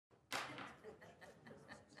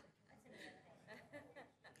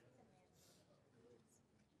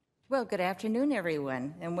Well, good afternoon,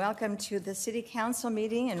 everyone, and welcome to the City Council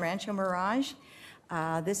meeting in Rancho Mirage.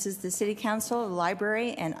 This is the City Council,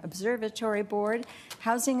 Library and Observatory Board,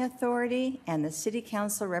 Housing Authority, and the City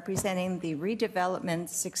Council representing the Redevelopment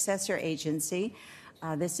Successor Agency.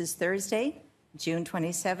 This is Thursday, June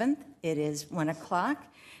 27th. It is 1 o'clock,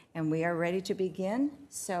 and we are ready to begin.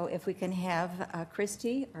 So if we can have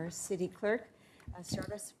Christy, our City Clerk,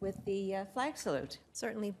 start us with the flag salute.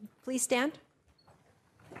 Certainly. Please stand.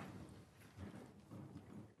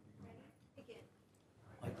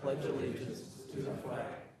 I pledge allegiance to the flag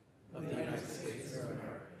of the United States of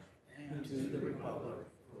America and to the republic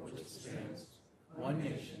for which it stands, one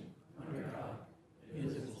nation, under God,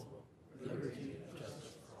 indivisible, with liberty and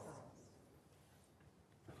justice for all.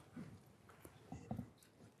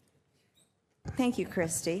 Thank you,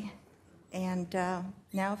 Christy. And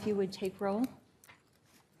now if you would take roll.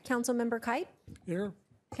 Councilmember Kite? Here.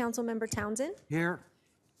 Councilmember Townsend? Here.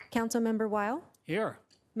 Councilmember Weil? Here.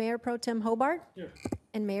 Mayor Pro Tem Hobart? Here.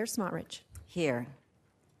 And Mayor Smotrich. Here.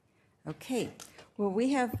 Okay. Well,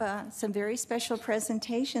 we have some very special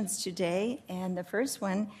presentations today, and the first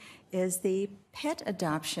one is the pet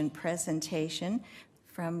adoption presentation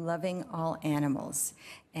from Loving All Animals.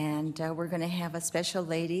 And we're going to have a special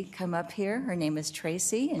lady come up here. Her name is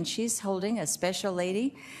Tracy, and she's holding a special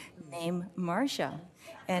lady named Marcia.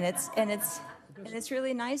 And it's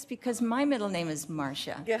really nice because my middle name is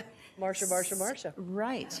Marcia. Yeah, Marcia.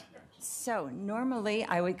 Right. So normally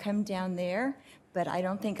I would come down there, but I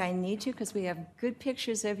don't think I need to because we have good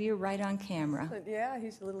pictures of you right on camera. Yeah,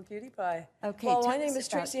 he's a little cutie pie. Okay. Well, my name is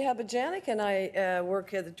Tracy Habajanic, and I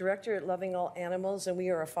work as the director at Loving All Animals, and we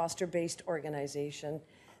are a foster-based organization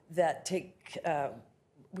that take. I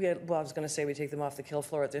was going to say we take them off the kill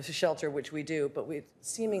floor at the shelter, which we do, but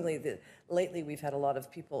lately we've had a lot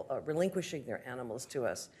of people relinquishing their animals to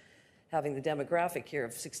us. Having the demographic here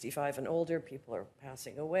of 65 and older, people are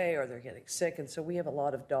passing away or they're getting sick, and so we have a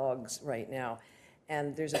lot of dogs right now.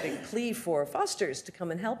 And there's a big plea for fosters to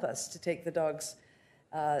come and help us to take the dogs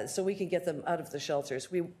so we can get them out of the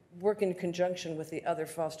shelters. We work in conjunction with the other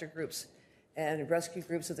foster groups and rescue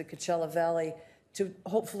groups of the Coachella Valley to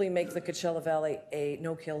hopefully make the Coachella Valley a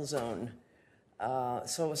no-kill zone.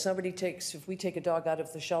 So if we take a dog out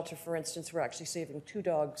of the shelter, for instance, we're actually saving 2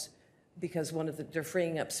 dogs because they're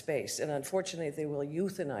freeing up space. And unfortunately, they will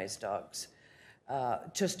euthanize dogs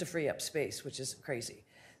just to free up space, which is crazy.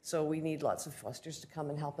 So we need lots of fosters to come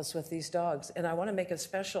and help us with these dogs. And I want to make a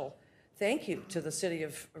special thank you to the city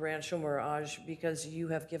of Rancho Mirage because you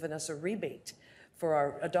have given us a rebate for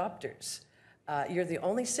our adopters. You're the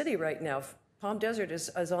only city right now. Palm Desert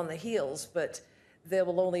is on the heels, but they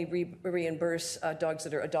will only reimburse dogs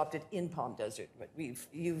that are adopted in Palm Desert. But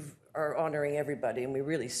you are honoring everybody, and we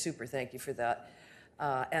really super thank you for that.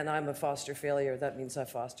 And I'm a foster failure. That means I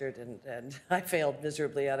fostered, and I failed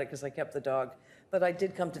miserably at it because I kept the dog. But I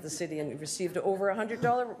did come to the city and received over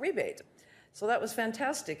 $100 rebate. So that was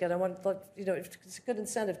fantastic, and I want to, it's a good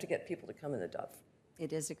incentive to get people to come and adopt.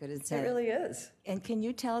 It is a good incentive. It really is. And can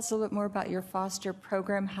you tell us a little bit more about your foster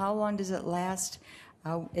program? How long does it last?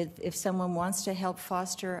 If someone wants to help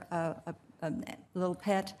foster a little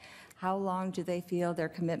pet, how long do they feel their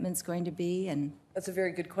commitment's going to be? And that's a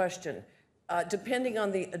very good question. Depending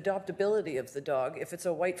on the adoptability of the dog, if it's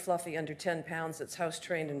a white fluffy under 10 pounds that's house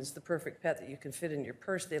trained and is the perfect pet that you can fit in your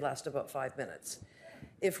purse, they last about 5 minutes.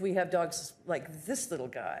 If we have dogs like this little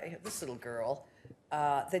guy, this little girl,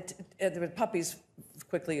 there are puppies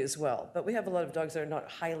quickly as well. But we have a lot of dogs that are not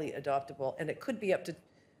highly adoptable, and it could be up to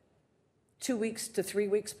 2 weeks to 3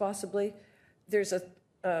 weeks possibly. There's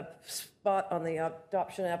a spot on the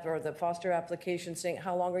adoption app or the foster application saying,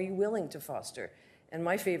 how long are you willing to foster? And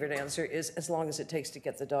my favorite answer is as long as it takes to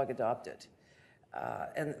get the dog adopted.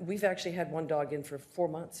 And we've actually had one dog in for 4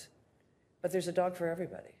 months. But there's a dog for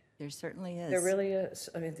everybody. there certainly is. There really is.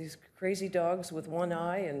 I mean, these crazy dogs with 1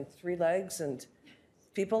 eye and 3 legs, and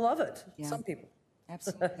people love it. Yeah. Some people.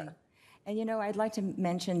 Absolutely. And, you know, I'd like to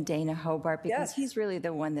mention Dana Hobart because Yes. he's really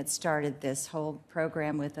the one that started this whole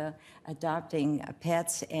program with adopting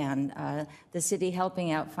pets and the city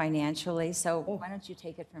helping out financially. So why don't you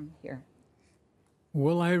take it from here?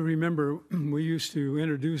 Well, I remember we used to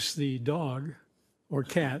introduce the dog or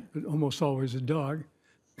cat, but almost always a dog,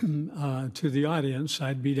 to the audience.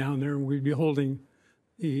 I'd be down there and we'd be holding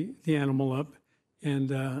the animal up.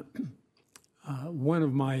 And one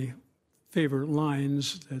of my favorite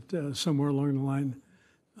lines that somewhere along the line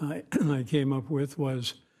I came up with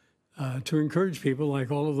was to encourage people,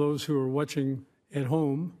 like all of those who are watching at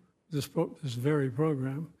home this very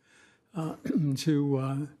program,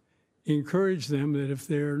 to encourage them that if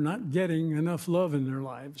they're not getting enough love in their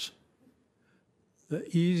lives,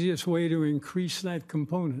 the easiest way to increase that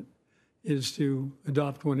component is to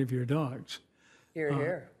adopt one of your dogs. Here,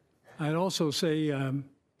 here. I'd also say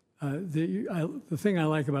the thing I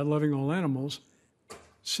like about Loving All Animals,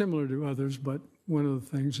 similar to others, but one of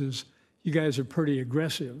the things is you guys are pretty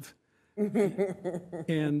aggressive.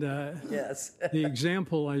 And Yes. the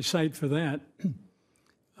example I cite for that,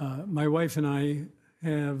 my wife and I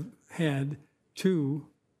have had 2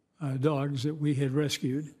 dogs that we had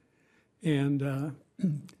rescued. And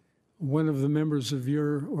one of the members of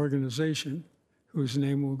your organization, whose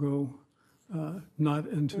name will go not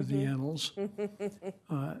into the annals,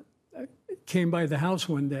 came by the house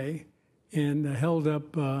one day and held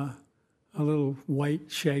up a little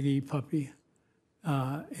white, shaggy puppy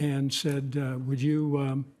and said, would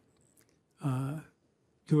you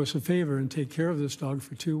do us a favor and take care of this dog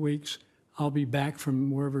for 2 weeks? I'll be back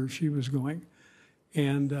from wherever she was going.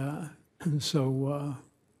 And so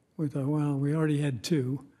we thought, well, we already had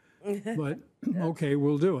 2, but okay,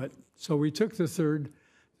 we'll do it. So we took the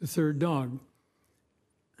third dog.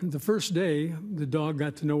 And the first day, the dog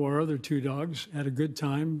got to know our other 2 dogs, had a good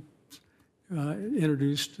time,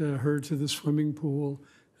 introduced her to the swimming pool,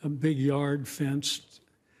 a big yard fenced,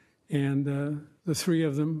 and the 3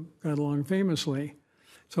 of them got along famously.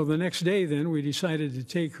 So the next day then, we decided to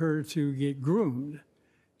take her to get groomed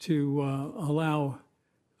to allow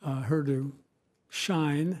her to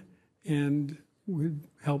shine and would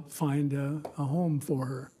help find a home for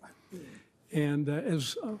her. And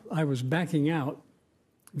as I was backing out,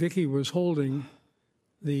 Vicky was holding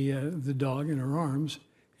the dog in her arms,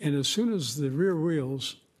 and as soon as the rear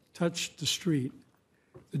wheels touched the street,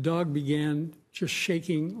 the dog began just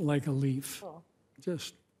shaking like a leaf,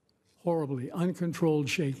 just horribly, uncontrolled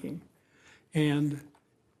shaking, and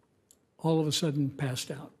all of a sudden passed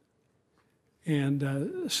out.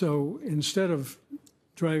 And so instead of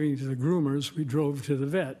driving to the groomers, we drove to the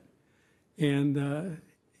vet. And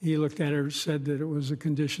he looked at her, said that it was a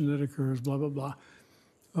condition that occurs, blah, blah,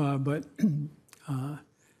 blah. But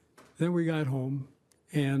then we got home,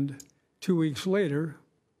 and 2 weeks later,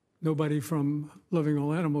 nobody from Loving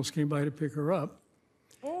All Animals came by to pick her up.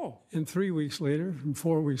 Oh. And 3 weeks later, and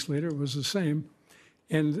 4 weeks later, it was the same.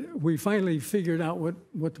 And we finally figured out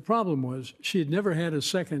what the problem was. She had never had a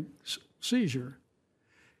second seizure.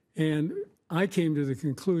 And I came to the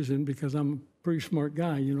conclusion, because I'm a pretty smart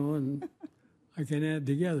guy, you know, and I can add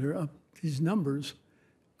together up these numbers.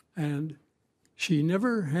 And she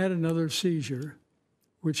never had another seizure,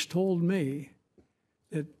 which told me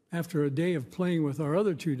that after a day of playing with our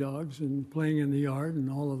other 2 dogs and playing in the yard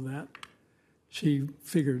and all of that, she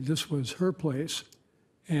figured this was her place,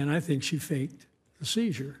 and I think she faked the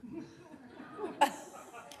seizure.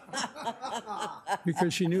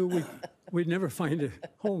 Because she knew we'd never find a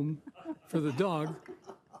home for the dog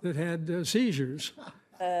that had seizures.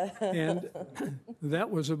 And that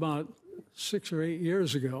was about 6 or 8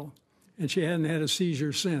 years ago, and she hadn't had a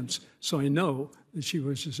seizure since, so I know that she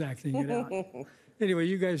was just acting it out. Anyway,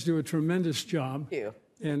 you guys do a tremendous job. Thank you.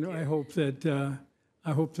 And I hope that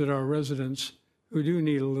our residents who do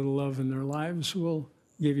need a little love in their lives will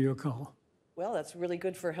give you a call. Well, that's really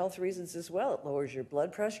good for health reasons as well. It lowers your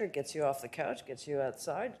blood pressure, gets you off the couch, gets you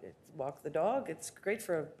outside, walk the dog. It's great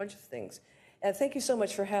for a bunch of things. And thank you so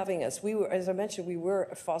much for having us. We were, as I mentioned, we were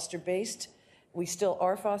foster-based. We still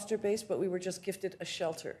are foster-based, but we were just gifted a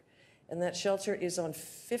shelter. And that shelter is on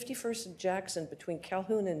 51st and Jackson, between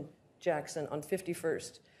Calhoun and Jackson on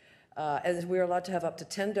 51st. And we are allowed to have up to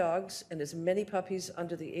 10 dogs and as many puppies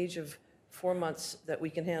under the age of 4 months that we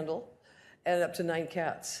can handle, and up to 9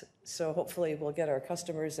 cats. So hopefully we'll get our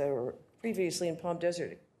customers that were previously in Palm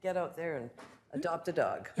Desert to get out there and adopt a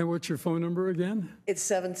dog. And what's your phone number again? It's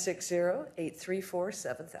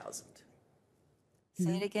 760-834-7000.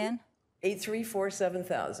 Say it again.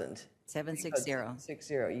 834-7000. 760.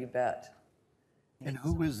 60, you bet. And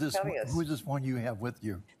who is this? Having us. Who is this one you have with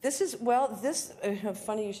you? This is, well, this,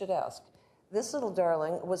 funny you should ask. This little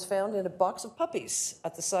darling was found in a box of puppies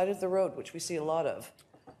at the side of the road, which we see a lot of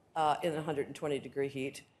in 120-degree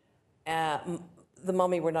heat. The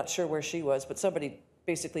mommy, we're not sure where she was, but somebody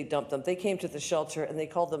basically dumped them. They came to the shelter, and they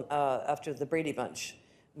called them after the Brady Bunch.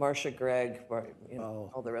 Marsha, Greg, you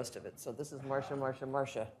know, all the rest of it. So this is Marsha, Marsha,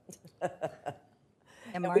 Marsha.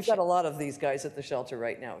 And We've got a Marcia, lot of these guys at the shelter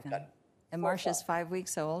right now. We've got and Marcia's 5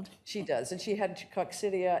 weeks old. She does, and she had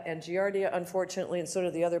coccidia and giardia, unfortunately, and so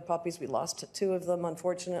did the other puppies. We lost 2 of them,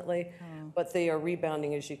 unfortunately, but they are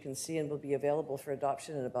rebounding, as you can see, and will be available for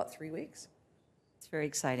adoption in about 3 weeks. It's very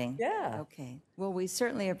exciting. Yeah. Okay. Well, we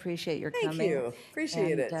certainly appreciate your Thank coming. you.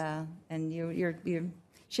 Appreciate it. And you're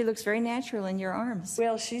She looks very natural in your arms.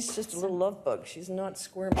 Well, she's just a little love bug. She's not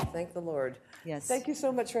squirmy, thank the Lord. Yes. Thank you so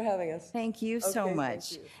much for having us. Thank you so Okay,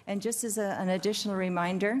 much. thank you. And just as an additional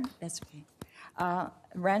reminder, that's okay.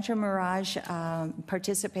 Rancho Mirage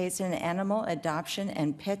participates in an animal adoption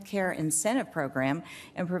and pet care incentive program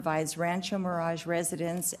and provides Rancho Mirage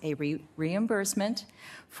residents a reimbursement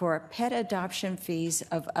for pet adoption fees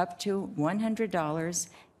of up to $100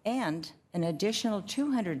 and an additional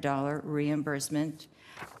 $200 reimbursement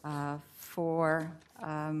for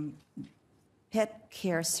pet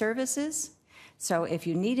care services. So if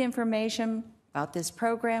you need information about this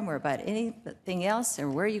program or about anything else or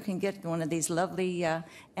where you can get one of these lovely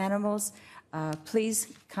animals, please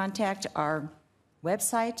contact our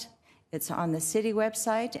website. It's on the city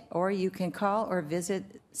website, or you can call or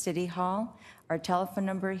visit City Hall. Our telephone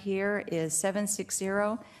number here is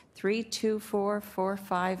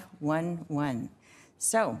 760-324-4511.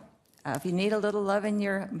 So if you need a little love in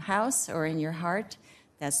your house or in your heart,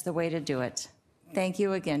 that's the way to do it. Thank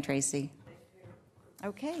you again, Tracy.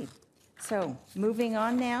 Okay. So moving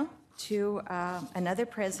on now to another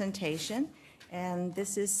presentation, and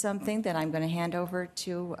this is something that I'm going to hand over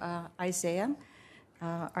to Isaiah,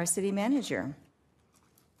 our city manager.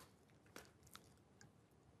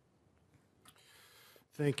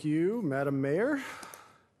 Thank you, Madam Mayor.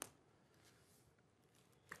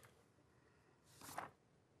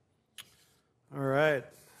 All right.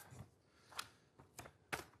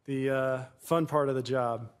 The fun part of the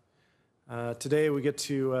job. Today we get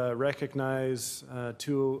to recognize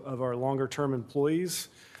two of our longer-term employees.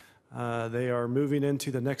 They are moving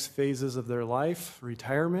into the next phases of their life,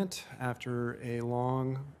 retirement, after a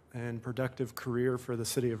long and productive career for the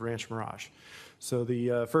city of Rancho Mirage. So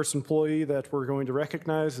the first employee that we're going to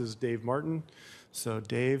recognize is Dave Martin. So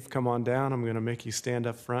Dave, come on down. I'm going to make you stand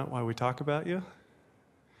up front while we talk about you.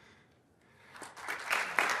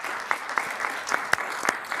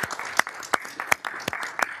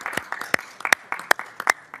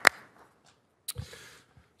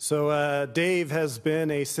 So Dave has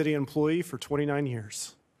been a city employee for 29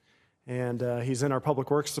 years, and he's in our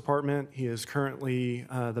Public Works Department. He is currently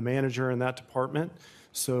the manager in that department,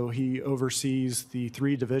 so he oversees the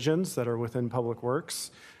 3 divisions that are within Public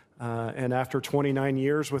Works. And after 29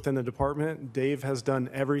 years within the department, Dave has done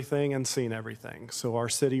everything and seen everything. So our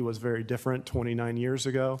city was very different 29 years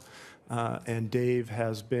ago, and Dave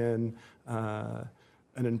has been an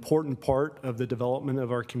important part of the development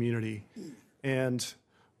of our community. And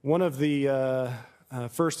one of the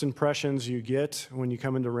first impressions you get when you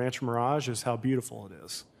come into Rancho Mirage is how beautiful it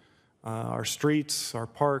is. Our streets, our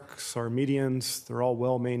parks, our medians, they're all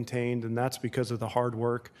well maintained, and that's because of the hard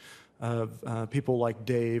work of people like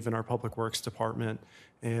Dave in our Public Works Department.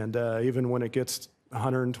 And even when it gets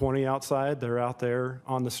 120 outside, they're out there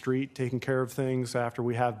on the street taking care of things. After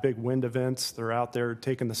we have big wind events, they're out there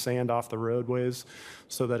taking the sand off the roadways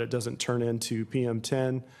so that it doesn't turn into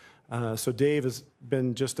PM10. So Dave has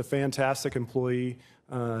been just a fantastic employee.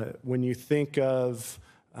 When I think of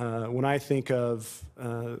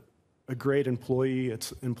a great employee,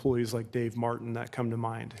 it's employees like Dave Martin that come to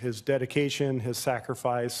mind. His dedication, his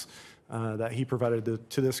sacrifice that he provided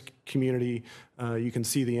to this community, you can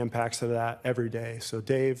see the impacts of that every day. So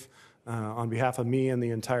Dave, on behalf of me and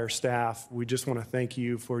the entire staff, we just want to thank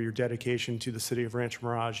you for your dedication to the city of Rancho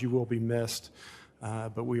Mirage. You will be missed.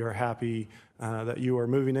 But we are happy that you are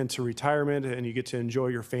moving into retirement and you get to enjoy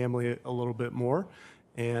your family a little bit more.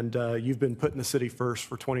 And you've been putting the city first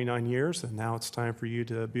for 29 years, and now it's time for you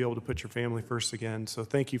to be able to put your family first again. So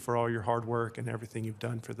thank you for all your hard work and everything you've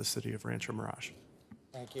done for the city of Rancho Mirage.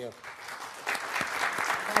 Thank you.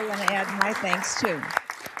 I want to add my thanks too.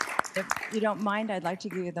 If you don't mind, I'd like to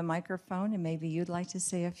give you the microphone, and maybe you'd like to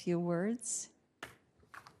say a few words.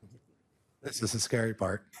 This is the scary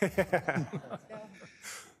part.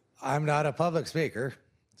 I'm not a public speaker,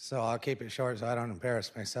 so I'll keep it short so I don't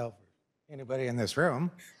embarrass myself or anybody in this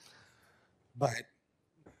room. But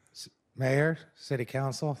Mayor, City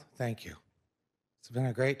Council, thank you. It's been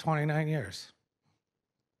a great 29 years.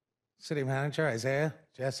 City Manager, Isaiah,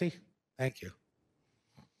 Jesse, thank you.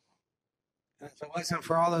 And if it wasn't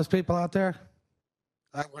for all those people out there,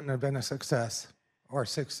 I wouldn't have been a success or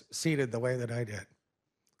succeeded the way that I did.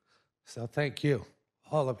 So thank you,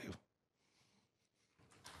 all of you.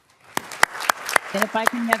 And if I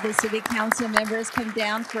can have the city council members come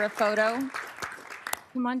down for a photo.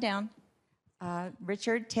 Come on down.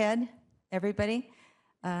 Richard, Ted, everybody.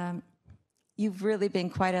 You've really been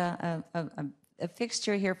quite a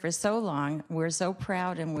fixture here for so long. We're so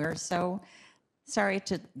proud and we're so sorry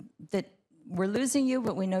that we're losing you,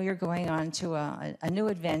 but we know you're going on to a new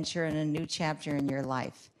adventure and a new chapter in your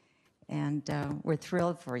life. and we're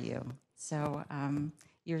thrilled for you. So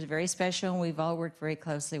you're very special, and we've all worked very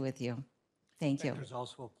closely with you. Thank you. There's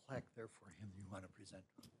also a plaque there for him you want to present.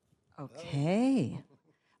 Okay.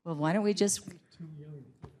 Well, why don't we just...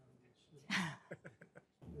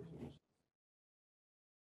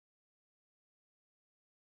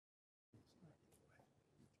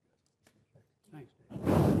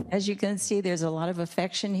 As you can see, there's a lot of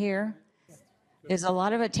affection here. There's a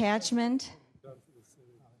lot of attachment.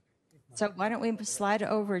 So why don't we slide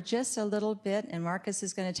over just a little bit, and Marcus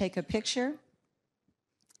is going to take a picture.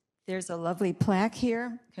 There's a lovely plaque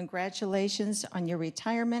here. Congratulations on your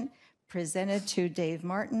retirement, presented to Dave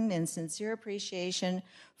Martin in sincere appreciation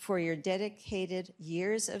for your dedicated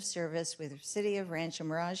years of service with the City of Rancho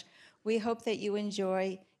Mirage. We hope that you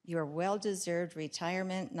enjoy your well-deserved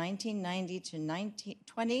retirement, 1990 to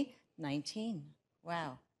 2019.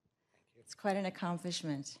 Wow. It's quite an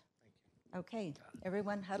accomplishment. Okay,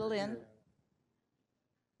 everyone huddle in.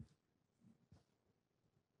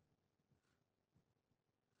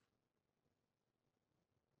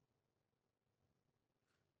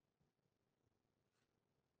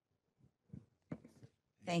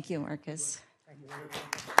 Thank you, Marcus.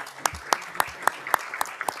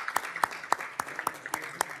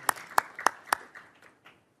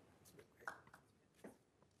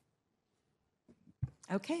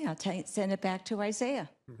 Okay, I'll send it back to Isaiah.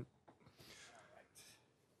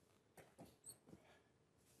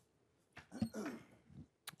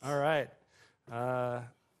 All right.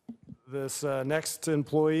 This next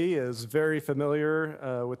employee is very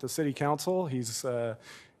familiar with the city council. He's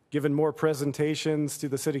given more presentations to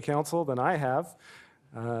the city council than I have,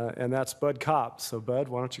 and that's Bud Kopp. So Bud,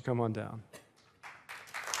 why don't you come on down?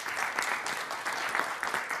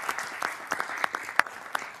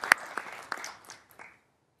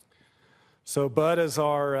 So Bud is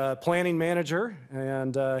our planning manager,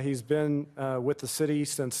 and he's been with the city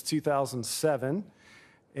since 2007.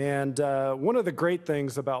 And one of the great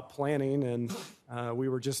things about planning, and we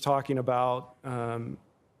were just talking about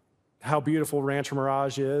how beautiful Rancho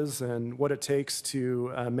Mirage is and what it takes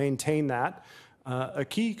to maintain that. A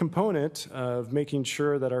key component of making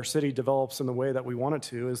sure that our city develops in the way that we want it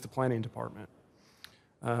to is the planning department.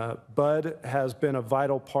 Bud has been a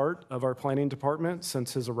vital part of our planning department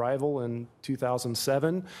since his arrival in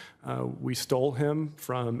 2007. We stole him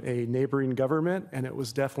from a neighboring government, and it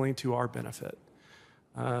was definitely to our benefit.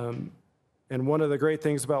 And one of the great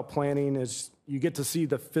things about planning is you get to see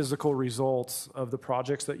the physical results of the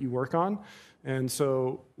projects that you work on. And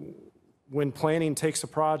so when planning takes a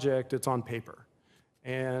project, it's on paper.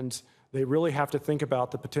 And they really have to think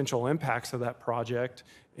about the potential impacts of that project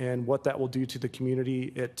and what that will do to the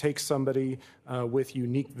community. It takes somebody with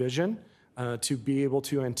unique vision to be able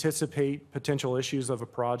to anticipate potential issues of a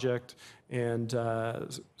project. And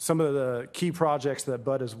some of the key projects that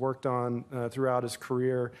Bud has worked on throughout his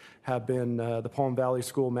career have been the Palm Valley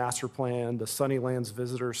School Master Plan, the Sunnylands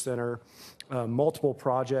Visitor Center, multiple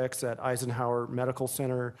projects at Eisenhower Medical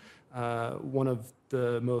Center, one of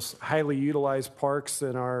the most highly utilized parks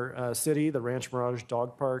in our city, the Rancho Mirage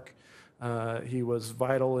Dog Park. He was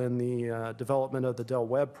vital in the development of the Del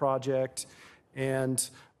Webb project. And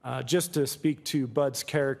just to speak to Bud's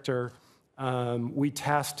character, we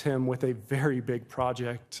tasked him with a very big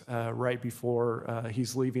project right before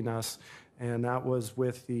he's leaving us, and that was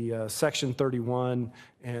with the Section 31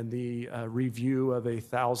 and the review of a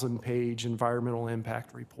 1,000-page environmental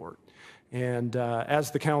impact report. And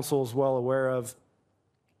as the council is well aware of,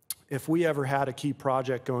 if we ever had a key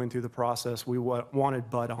project going through the process, we wanted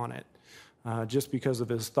Bud on it. Just because of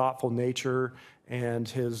his thoughtful nature and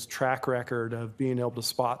his track record of being able to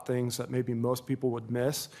spot things that maybe most people would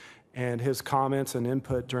miss. And his comments and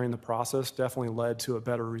input during the process definitely led to a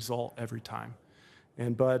better result every time.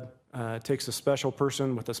 And Bud takes a special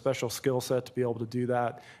person with a special skill set to be able to do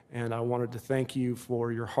that. And I wanted to thank you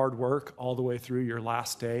for your hard work all the way through your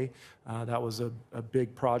last day. That was a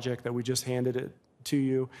big project that we just handed it to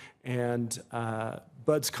you. And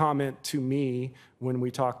Bud's comment to me when we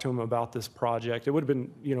talked to him about this project, it would have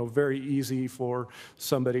been, very easy for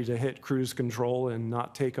somebody to hit cruise control and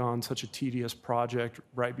not take on such a tedious project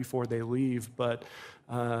right before they leave. But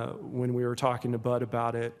when we were talking to Bud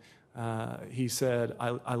about it, he said,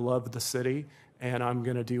 I love the city, and I'm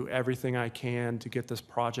going to do everything I can to get this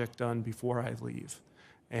project done before I leave.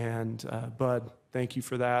 And Bud, thank you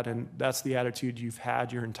for that. And that's the attitude you've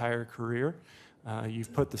had your entire career.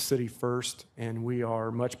 You've put the city first, and we are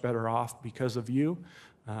much better off because of you.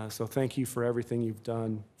 So thank you for everything you've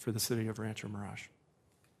done for the city of Rancho Mirage.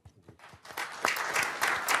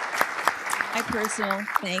 My personal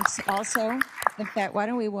thanks also In fact, why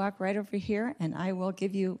don't we walk right over here, and I will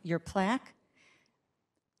give you your plaque.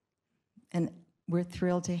 And we're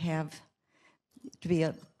thrilled to be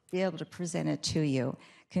able to present it to you.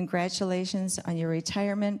 Congratulations on your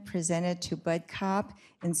retirement, presented to Bud Kopp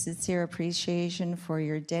in sincere appreciation for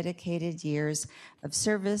your dedicated years of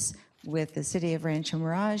service with the City of Rancho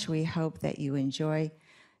Mirage. We hope that you enjoy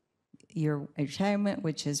your retirement,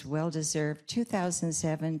 which is well-deserved,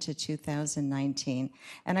 2007 to 2019.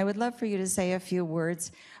 And I would love for you to say a few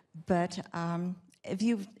words, but if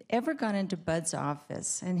you've ever gone into Bud's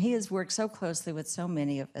office, and he has worked so closely with so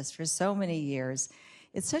many of us for so many years,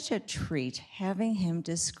 it's such a treat having him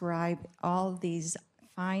describe all these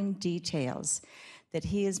fine details that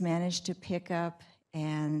he has managed to pick up,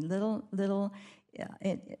 and little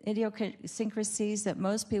idiosyncrasies that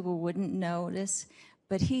most people wouldn't notice,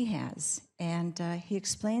 but he has. And he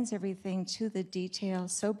explains everything to the detail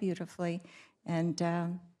so beautifully, and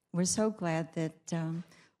we're so glad that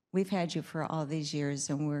we've had you for all these years,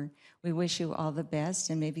 and we wish you all the best,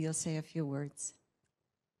 and maybe you'll say a few words.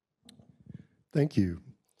 Thank you.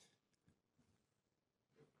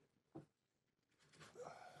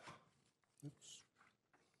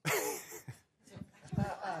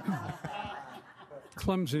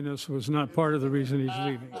 Clumsiness was not part of the reason he's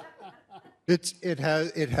leaving. It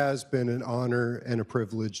has been an honor and a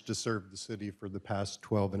privilege to serve the city for the past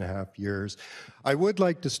 12 and a half years. I would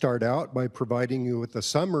like to start out by providing you with a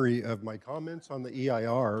summary of my comments on the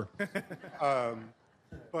EIR.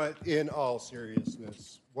 But in all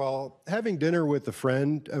seriousness, while having dinner with a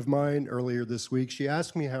friend of mine earlier this week, she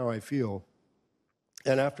asked me how I feel.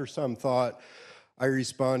 And after some thought, I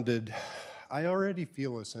responded, I already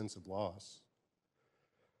feel a sense of loss.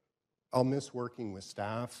 I'll miss working with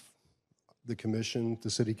staff, the commission, the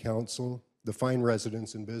city council, the fine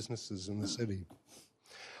residents and businesses in the city.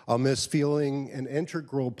 I'll miss feeling an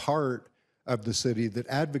integral part of the city that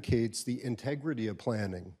advocates the integrity of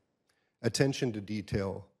planning, attention to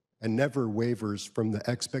detail, and never wavers from the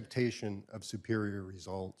expectation of superior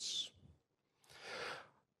results.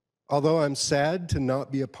 Although I'm sad to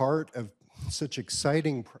not be a part of such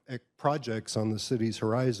exciting projects on the city's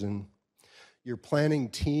horizon, your planning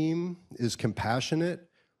team is compassionate,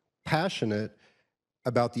 passionate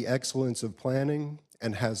about the excellence of planning,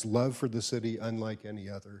 and has love for the city unlike any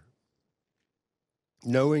other.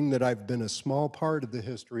 Knowing that I've been a small part of the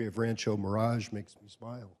history of Rancho Mirage makes me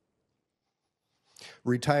smile.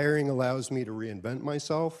 Retiring allows me to reinvent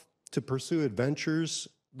myself, to pursue adventures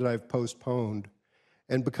that I've postponed,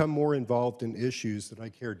 and become more involved in issues that I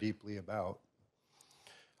care deeply about.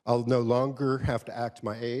 I'll no longer have to act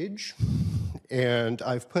my age, and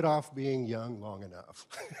I've put off being young long enough.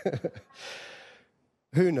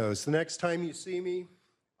 Who knows, the next time you see me,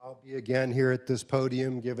 I'll be again here at this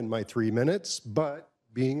podium given my 3 minutes, but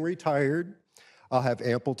being retired, I'll have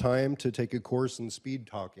ample time to take a course in speed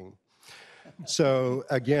talking. So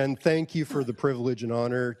again, thank you for the privilege and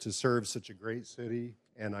honor to serve such a great city,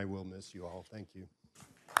 and I will miss you all. Thank you.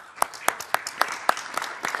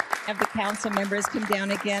 Have the council members come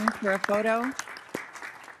down again for a photo.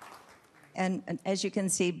 And as you can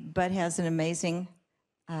see, Bud has an amazing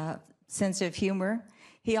sense of humor.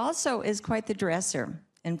 He also is quite the dresser.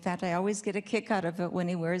 In fact, I always get a kick out of it when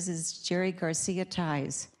he wears his Jerry Garcia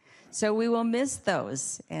ties. So we will miss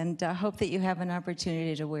those, and hope that you have an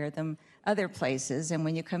opportunity to wear them other places. And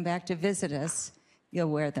when you come back to visit us,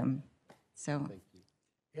 you'll wear them. So. Thank you.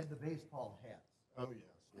 And the baseball hats. Oh, yes.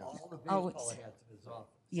 Yes. All the baseball hats of his office.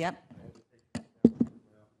 Yep.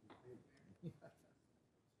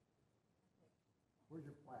 Where's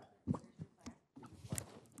your plaque?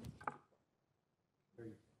 There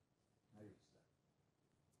you go. Now you're set.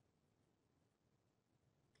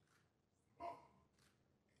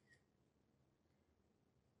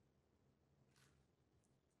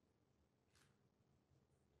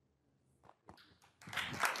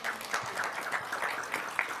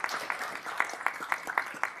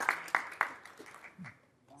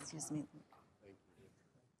 Excuse me.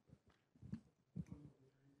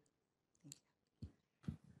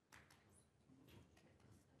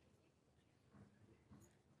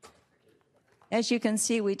 As you can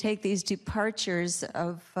see, we take these departures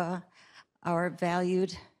of our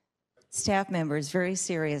valued staff members very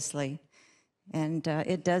seriously, and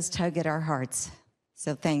it does tug at our hearts.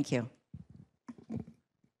 So thank you.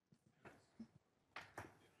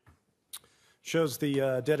 Shows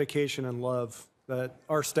the dedication and love that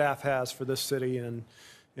our staff has for this city and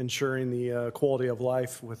ensuring the quality of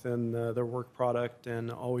life within their work product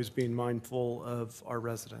and always being mindful of our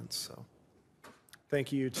residents. So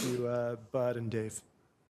thank you to Bud and Dave.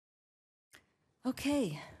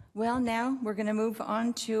 Okay, Well, now we're going to move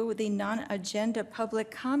on to the non-agenda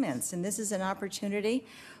public comments, and this is an opportunity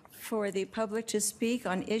for the public to speak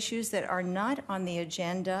on issues that are not on the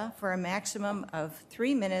agenda for a maximum of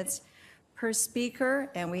 3 minutes per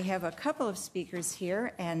speaker, and we have a couple of speakers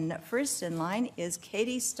here, and first in line is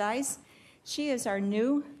Katie Stice. She is our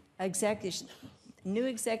new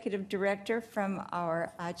executive director from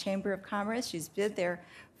our Chamber of Commerce. She's been there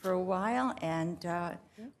for a while, and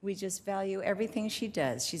we just value everything she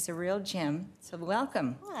does. She's a real gem, so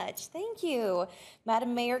welcome. Much. Thank you,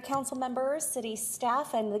 Madam Mayor, council members, city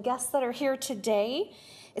staff, and the guests that are here today.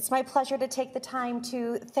 It's my pleasure to take the time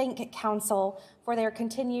to thank council for their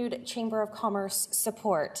continued Chamber of Commerce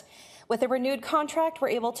support. With a renewed contract, we're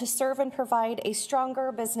able to serve and provide a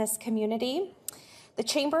stronger business community. The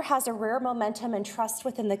Chamber has a rare momentum and trust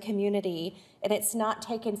within the community, and it's not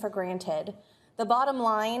taken for granted. The bottom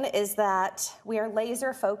line is that we are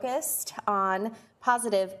laser focused on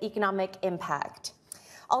positive economic impact.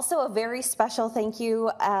 Also, a very special thank you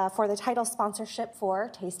for the title sponsorship for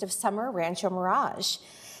Taste of Summer Rancho Mirage.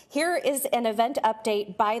 Here is an event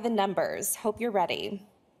update by the numbers. Hope you're ready.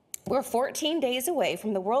 We're 14 days away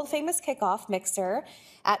from the world famous kickoff mixer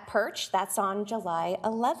at Perch. That's on July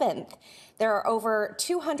 11th. There are over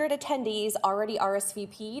 200 attendees already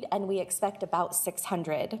RSVP'd, and we expect about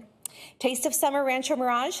 600. Taste of Summer Rancho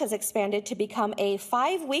Mirage has expanded to become a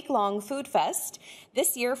 5-week-long food fest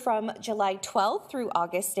this year from July 12th through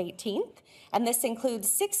August 18th. And this includes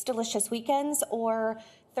 6 delicious weekends or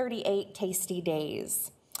 38 tasty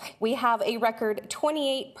days. We have a record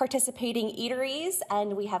 28 participating eateries,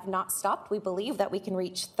 and we have not stopped. We believe that we can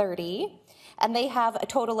reach 30. And they have a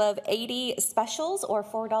total of 80 specials or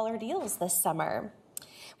 $4 deals this summer.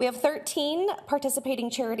 We have 13 participating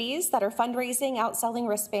charities that are fundraising, outselling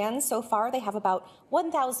wristbands. So far, they have about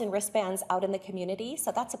 1,000 wristbands out in the community,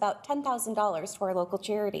 so that's about $10,000 to our local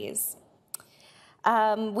charities.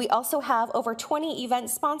 We also have over 20 event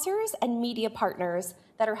sponsors and media partners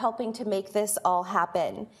that are helping to make this all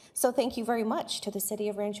happen. So thank you very much to the City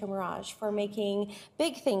of Rancho Mirage for making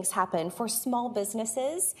big things happen for small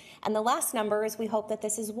businesses. And the last number is we hope that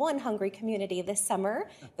this is one hungry community this summer.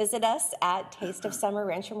 Visit us at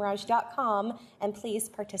tasteofsummerranchomirage.com and please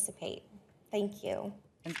participate. Thank you.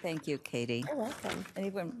 And thank you, Katie. You're welcome.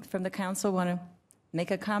 Anyone from the council want to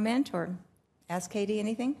make a comment or ask Katie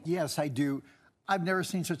anything? Yes, I do. I've never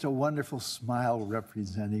seen such a wonderful smile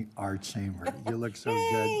representing our chamber. You look so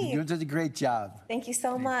good. You're doing such a great job. Thank you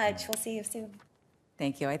so much. We'll see you soon.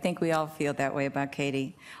 Thank you. I think we all feel that way about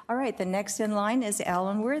Katie. All right, the next in line is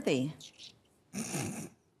Alan Worthy.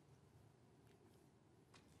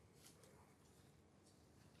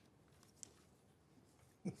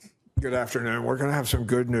 Good afternoon. We're going to have some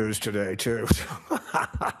good news today, too, if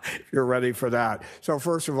you're ready for that. So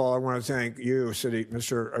first of all, I want to thank you,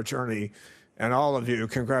 Mr. Attorney, and all of you.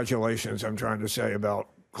 Congratulations, I'm trying to say, about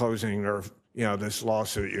closing or this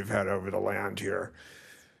lawsuit you've had over the land here.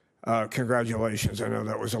 Congratulations. I know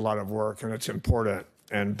that was a lot of work, and it's important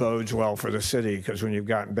and bodes well for the city because when you've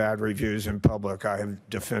gotten bad reviews in public, I have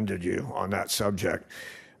defended you on that subject.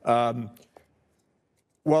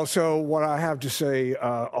 Well, so what I have to say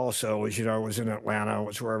also is, I was in Atlanta,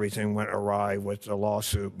 was where everything went awry with the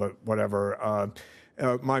lawsuit, but whatever.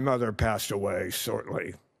 My mother passed away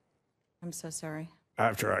shortly I'm so sorry.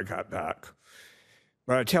 after I got back.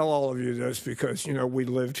 But I tell all of you this because, we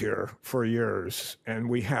lived here for years and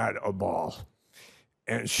we had a ball.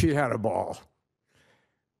 And she had a ball.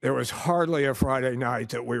 There was hardly a Friday night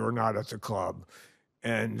that we were not at the club.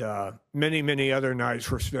 And many, many other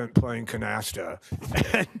nights were spent playing canasta.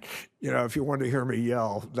 And, if you wanted to hear me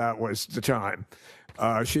yell, that was the time.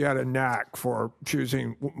 She had a knack for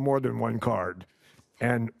choosing more than one card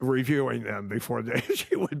and reviewing them before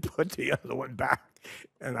she would put the other one back.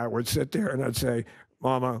 And I would sit there and I'd say,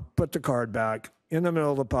 Mama, put the card back in the middle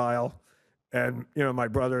of the pile. And, my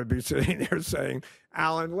brother would be sitting there saying,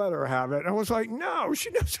 Alan, let her have it. And I was like, no, she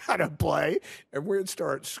knows how to play. And we'd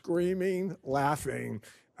start screaming, laughing.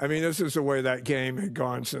 I mean, this is the way that game had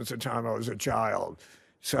gone since the time I was a child.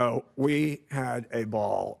 So we had a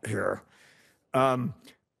ball here. I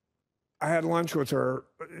had lunch with her,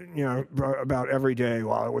 about every day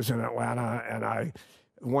while I was in Atlanta. And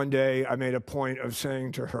one day I made a point of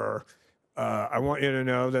saying to her, I want you to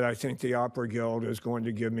know that I think the Opera Guild is going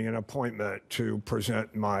to give me an appointment to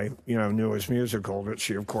present my, newest musical that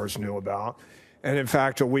she, of course, knew about. And in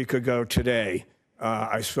fact, a week ago today,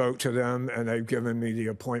 I spoke to them and they've given me the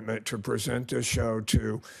appointment to present this show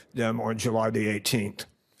to them on July the 18th.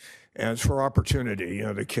 And it's for Opportunity,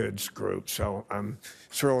 the kids group. So I'm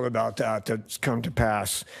thrilled about that. That's come to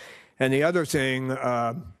pass. And the other thing,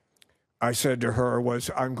 I said to her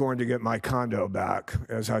was, I'm going to get my condo back,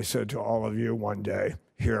 as I said to all of you one day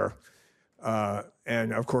here.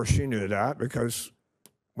 And of course she knew that because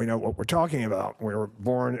we know what we're talking about. We were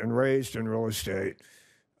born and raised in real estate.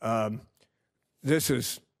 This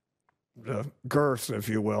is the girth, if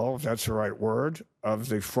you will, if that's the right word, of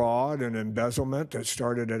the fraud and embezzlement that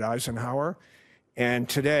started at Eisenhower. And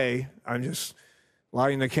today, I'm just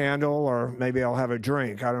lighting the candle, or maybe I'll have a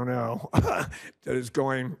drink, I don't know, that is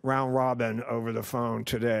going round robin over the phone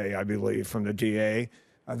today, I believe, from the DA.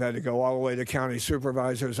 I've had to go all the way to county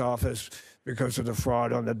supervisor's office because of the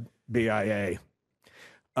fraud on the BIA.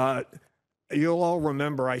 You'll all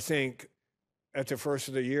remember, I think, at the first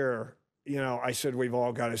of the year, I said we've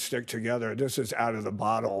all got to stick together. This is out of the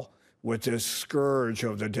bottle with this scourge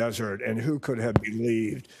of the desert, and who could have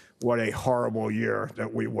believed what a horrible year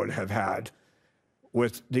that we would have had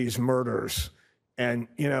with these murders. And,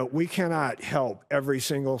 we cannot help every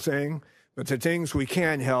single thing, but the things we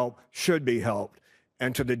can help should be helped.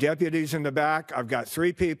 And to the deputies in the back, I've got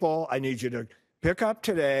 3 people I need you to pick up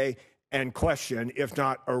today and question, if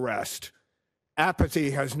not arrest.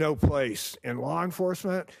 Apathy has no place in law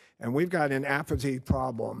enforcement, and we've got an apathy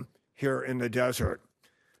problem here in the desert.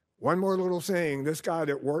 One more little thing, this guy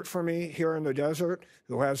that worked for me here in the desert,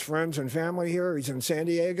 who has friends and family here, he's in San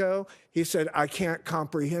Diego, he said, I can't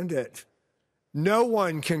comprehend it. No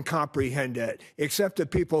one can comprehend it except the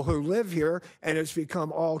people who live here, and it's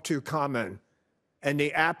become all too common. And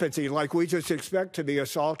the apathy, like we just expect to be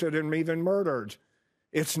assaulted and even murdered.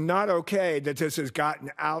 It's not okay that this has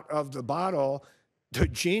gotten out of the bottle, the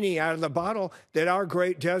genie out of the bottle, that our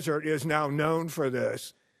great desert is now known for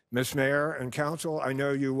this. Ms. Mayor and Council, I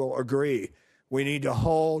know you will agree. We need to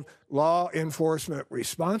hold law enforcement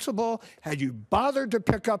responsible. Had you bothered to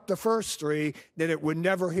pick up the first 3, then it would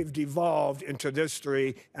never have devolved into this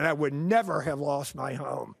 3, and I would never have lost my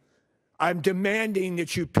home. I'm demanding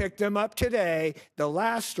that you pick them up today, the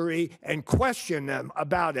last 3, and question them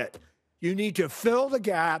about it. You need to fill the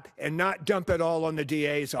gap and not dump it all on the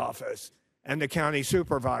DA's office and the county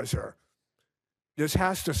supervisor. This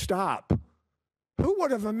has to stop. Who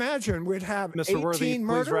would have imagined we'd have Mr. 18 Worthy,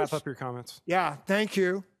 murders? please wrap up your comments. Yeah, thank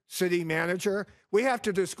you, city manager. We have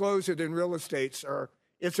to disclose it in real estate, sir.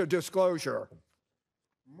 It's a disclosure.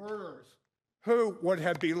 Murders. Who would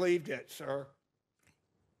have believed it, sir?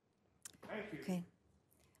 Thank you. Okay.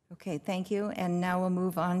 Okay, thank you. And now we'll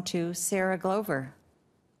move on to Sarah Glover.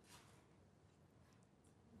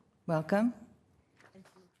 Welcome. Thank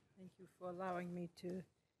you. Thank you for allowing me to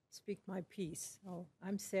speak my piece. Oh,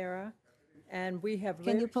 I'm Sarah, and we have lived...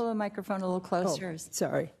 Can you pull a microphone a little closer? Oh,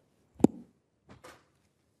 sorry.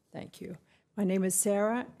 Thank you. My name is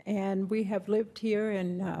Sarah, and we have lived here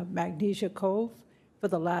in Magnesia Cove for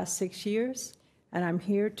the last 6 years, and I'm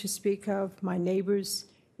here to speak of my neighbor's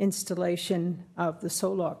installation of the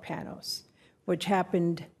solar panels, which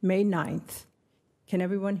happened May 9th. Can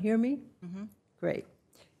everyone hear me? Mm-hmm. Great.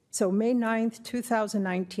 So May 9th,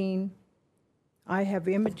 2019, I have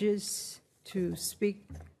images to speak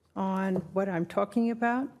on what I'm talking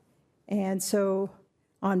about. And so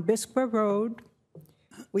on Bisqua Road,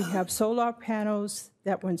 we have solar panels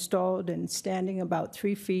that were installed and standing about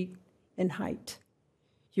 3 feet in height.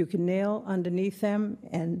 You can nail underneath them,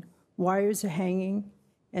 and wires are hanging,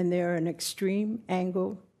 and they're an extreme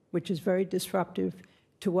angle, which is very disruptive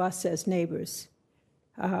to us as neighbors.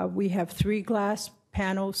 We have 3 glass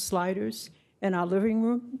panel sliders in our living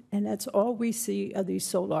room, and that's all we see are these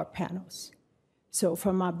solar panels. So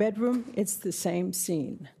from our bedroom, it's the same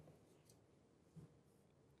scene.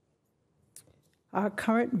 Our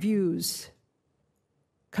current views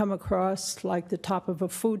come across like the top of a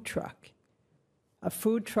food truck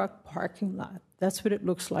parking lot. That's what it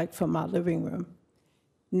looks like from our living room.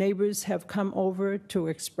 Neighbors have come over to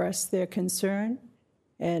express their concern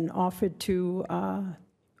and offered to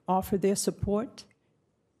offer their support.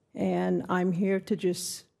 And I'm here to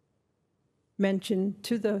just mention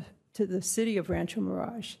to the city of Rancho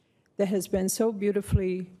Mirage that has been so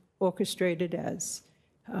beautifully orchestrated as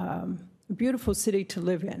a beautiful city to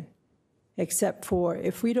live in, except for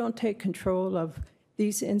if we don't take control of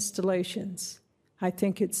these installations, I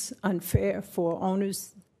think it's unfair for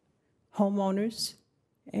owners, homeowners,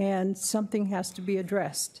 and something has to be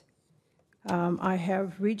addressed. I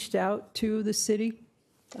have reached out to the city,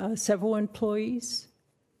 several employees,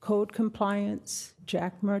 code compliance,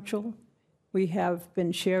 Jack Merchel. We have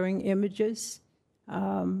been sharing images.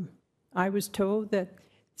 I was told that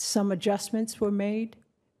some adjustments were made,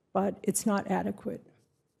 but it's not adequate.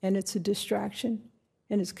 And it's a distraction,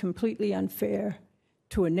 and it's completely unfair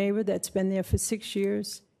to a neighbor that's been there for 6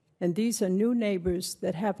 years. And these are new neighbors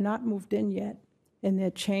that have not moved in yet, and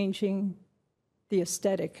they're changing the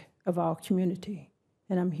aesthetic of our community.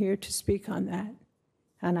 And I'm here to speak on that.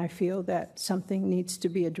 And I feel that something needs to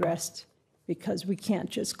be addressed because we can't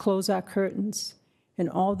just close our curtains and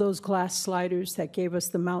all those glass sliders that gave us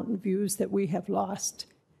the mountain views that we have lost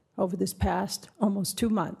over this past almost 2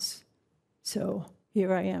 months. So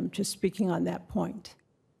here I am just speaking on that point.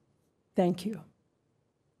 Thank you.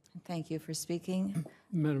 Thank you for speaking.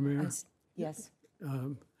 Madam Mayor, Yes.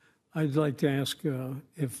 I'd like to ask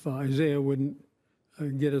if Isaiah wouldn't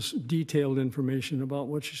get us detailed information about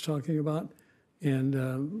what she's talking about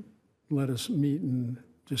and let us meet and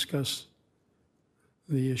discuss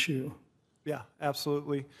the issue. Yeah,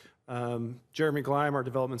 absolutely. Jeremy Gleim, our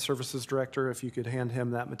Development Services Director, if you could hand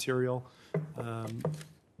him that material.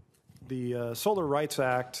 The Solar Rights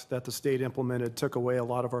Act that the state implemented took away a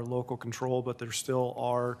lot of our local control, but there still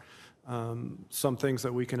are some things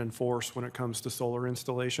that we can enforce when it comes to solar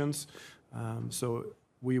installations. So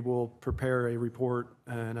we will prepare a report,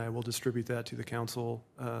 and I will distribute that to the council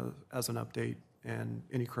as an update and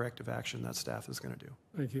any corrective action that staff is going to do.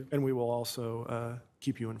 Thank you. And we will also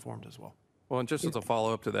keep you informed as well. Well, and just as a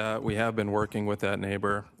follow-up to that, we have been working with that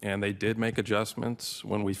neighbor, and they did make adjustments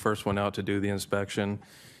when we first went out to do the inspection.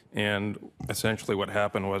 And essentially what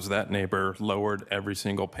happened was that neighbor lowered every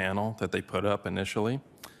single panel that they put up initially.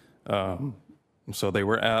 So they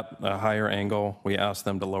were at a higher angle. We asked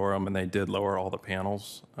them to lower them, and they did lower all the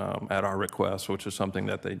panels at our request, which is something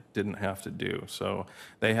that they didn't have to do. So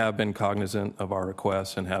they have been cognizant of our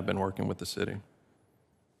requests and have been working with the city.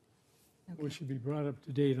 We should be brought up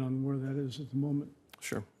to date on where that is at the moment.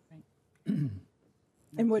 Sure.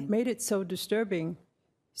 And what made it so disturbing,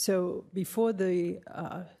 so before the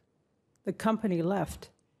company left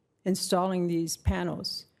installing these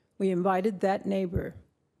panels, we invited that neighbor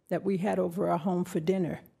that we had over our home for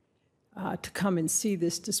dinner to come and see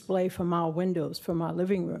this display from our windows, from our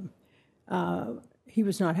living room. He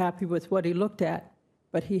was not happy with what he looked at,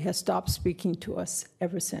 but he has stopped speaking to us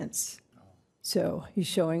ever since. So he's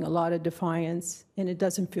showing a lot of defiance, and it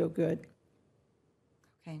doesn't feel good.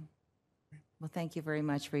 Okay. Well, thank you very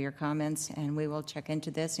much for your comments, and we will check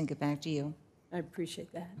into this and get back to you. I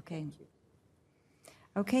appreciate that. Okay.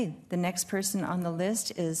 Okay, the next person on the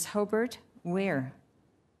list is Hobart Ware.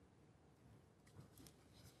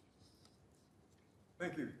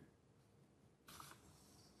 Thank you.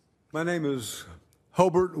 My name is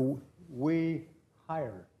Hobart We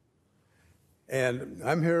Hire, and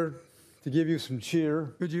I'm here to give you some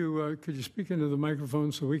cheer. Could you speak into the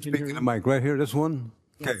microphone so we can hear you? The mic right here, this one?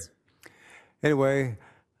 Yes. Okay. Anyway,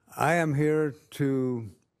 I am here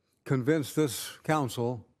to convince this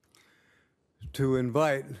council to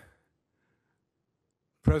invite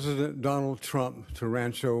President Donald Trump to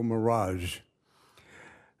Rancho Mirage.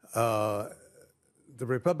 The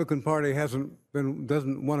Republican Party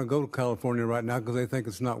doesn't want to go to California right now because they think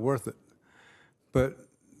it's not worth it. But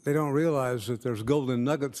they don't realize that there's golden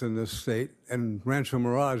nuggets in this state, and Rancho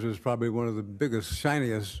Mirage is probably one of the biggest,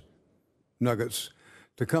 shiniest nuggets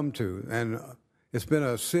to come to. And it's been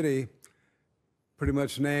a city pretty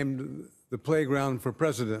much named the playground for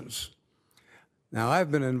presidents. Now, I've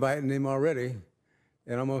been inviting him already,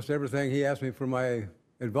 and almost everything he asked me for my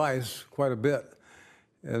advice quite a bit.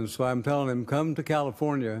 And so I'm telling him, come to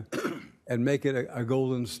California and make it a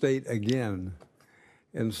golden state again.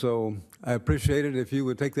 And so I appreciate it if you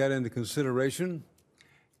would take that into consideration.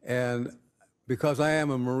 And because I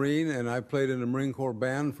am a Marine and I played in the Marine Corps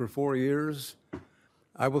band for 4 years,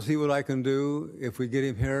 I will see what I can do if we get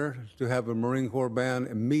him here to have a Marine Corps band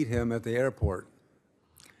and meet him at the airport.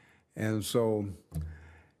 And so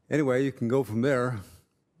anyway, you can go from there.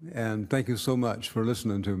 And thank you so much for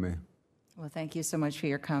listening to me. Well, thank you so much for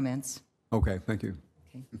your comments. Okay, thank you.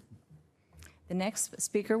 Okay. The next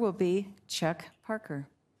speaker will be Chuck Parker.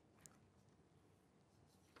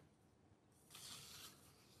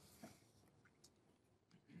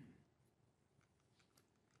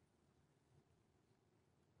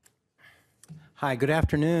 Hi, good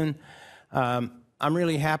afternoon. I'm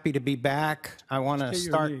really happy to be back. I want to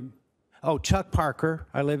start. Oh, Chuck Parker.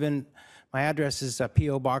 My address is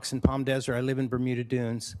P.O. Box in Palm Desert. I live in Bermuda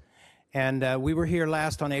Dunes. And we were here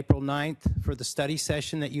last on April 9th for the study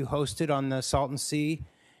session that you hosted on the Salton Sea,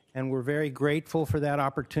 and we're very grateful for that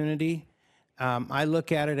opportunity. I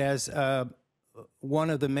look at it as one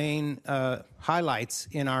of the main highlights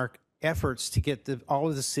in our efforts to get all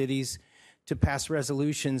of the cities to pass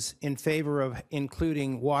resolutions in favor of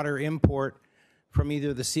including water import from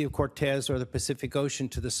either the Sea of Cortez or the Pacific Ocean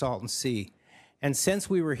to the Salton Sea. And since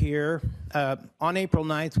we were here, on April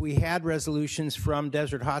 9th, we had resolutions from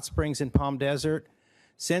Desert Hot Springs and Palm Desert.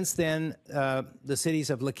 Since then, the cities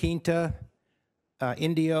of La Quinta,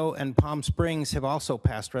 Indio and Palm Springs have also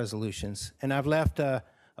passed resolutions. And I've left a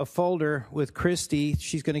folder with Christy.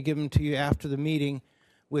 She's going to give them to you after the meeting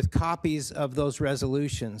with copies of those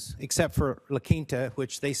resolutions, except for La Quinta,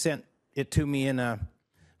 which they sent it to me in a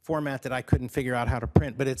format that I couldn't figure out how to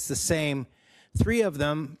print, but it's the same. 3 of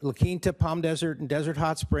them, La Quinta, Palm Desert, and Desert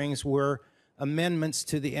Hot Springs, were amendments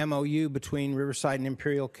to the MOU between Riverside and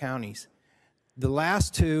Imperial counties. The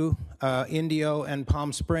last 2, Indio and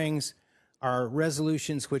Palm Springs, are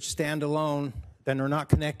resolutions which stand alone and are not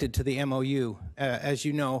connected to the MOU. As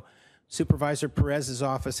you know, Supervisor Perez's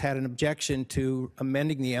office had an objection to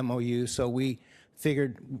amending the MOU, so we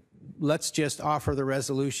figured let's just offer the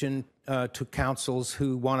resolution to councils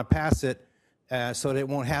who want to pass it so they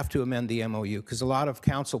won't have to amend the MOU, because a lot of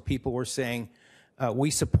council people were saying,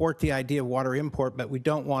 we support the idea of water import, but we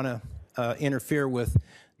don't want to interfere with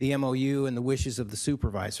the MOU and the wishes of the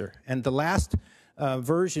supervisor. And the last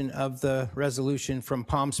version of the resolution from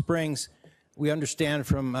Palm Springs, we understand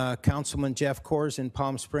from Councilman Jeff Kors in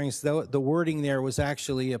Palm Springs, the wording there was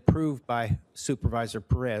actually approved by Supervisor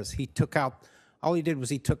Perez. He took out, all he did was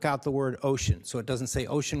he took out the word ocean. So it doesn't say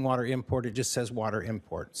ocean water import, it just says water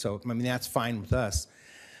import. So, I mean, that's fine with us.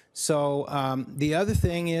 So the other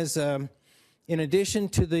thing is, in addition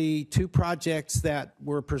to the 2 projects that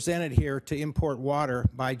were presented here to import water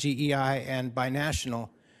by GEI and by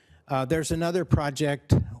National, there's another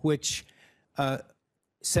project which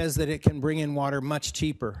says that it can bring in water much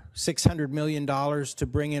cheaper, $600 million to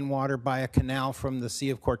bring in water by a canal from the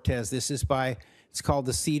Sea of Cortez. This is by, it's called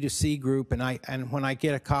the Sea-to-Sea Group, and when I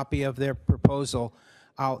get a copy of their proposal,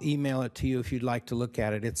 I'll email it to you if you'd like to look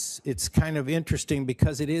at it. It's kind of interesting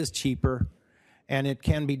because it is cheaper and it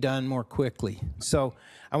can be done more quickly. So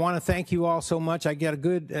I want to thank you all so much. I get a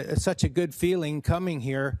good, such a good feeling coming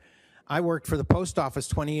here. I worked for the post office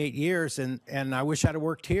 28 years, and I wish I'd have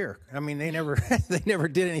worked here. I mean, they never they never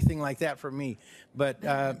did anything like that for me. But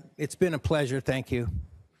it's been a pleasure. Thank you.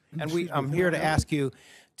 And I'm here to ask you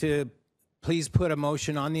to please put a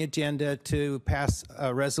motion on the agenda to pass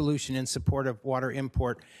a resolution in support of water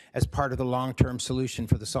import as part of the long-term solution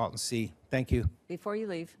for the Salton Sea. Thank you. Before you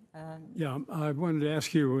leave. Yeah, I wanted to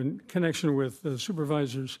ask you in connection with the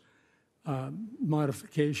supervisor's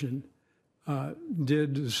modification,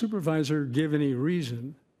 did the supervisor give any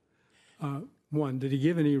reason, did he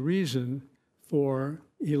give any reason for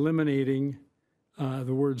eliminating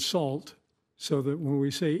the word salt so that when we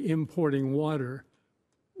say importing water,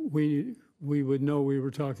 we would know we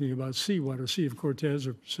were talking about seawater, Sea of Cortez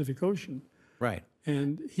or Pacific Ocean? Right.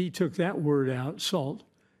 And he took that word out, salt,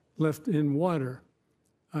 left in water.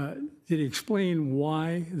 Did he explain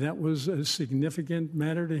why that was a significant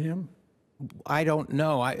matter to him? I don't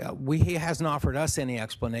know. He hasn't offered us any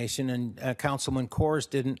explanation, and Councilman Kors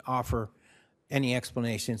didn't offer any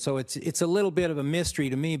explanation. So it's a little bit of a mystery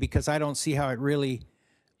to me because I don't see how it really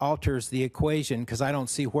alters the equation, because I don't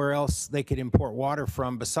see where else they could import water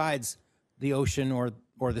from besides the ocean or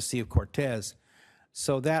the Sea of Cortez.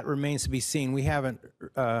 So that remains to be seen. We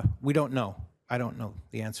don't know. I don't know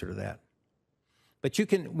the answer to that. But you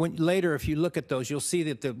can, later, if you look at those, you'll see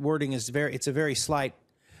that the wording is it's a very slight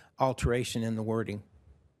alteration in the wording.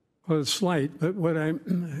 Well, it's slight, but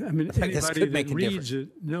anybody that reads it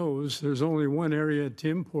knows there's only one area to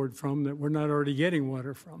import from that we're not already getting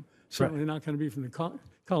water from. Certainly not going to be from the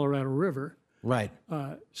Colorado River. Right.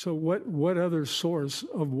 So what other source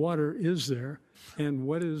of water is there, and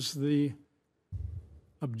what is the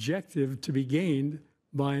objective to be gained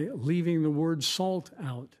by leaving the word salt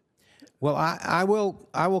out? Well, I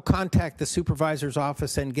will contact the supervisor's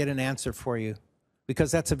office and get an answer for you,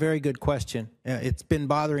 because that's a very good question. It's been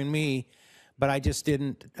bothering me, but I just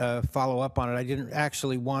didn't follow up on it. I didn't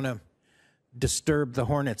actually want to disturb the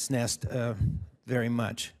hornet's nest very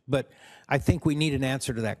much. But I think we need an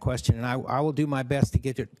answer to that question, and I will do my best to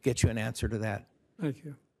get you an answer to that. Thank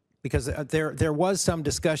you. Because there was some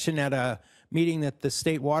discussion at a meeting that the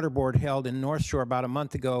State Water Board held in North Shore about a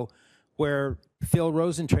month ago, where Phil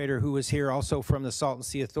Rosentrader, who was here also from the Salton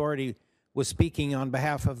Sea Authority, was speaking on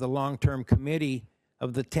behalf of the long-term committee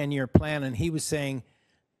of the 10-year plan, and he was saying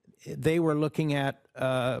they were looking at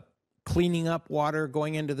cleaning up water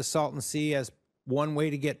going into the Salton Sea as one way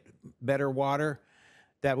to get better water.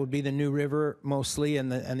 That would be the New River mostly,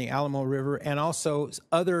 and the Alamo River, and also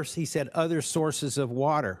others. He said other sources of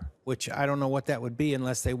water, which I don't know what that would be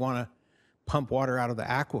unless they want to pump water out of the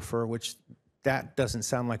aquifer, which that doesn't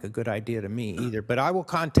sound like a good idea to me either. But I will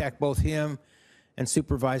contact both him and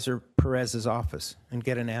Supervisor Perez's office and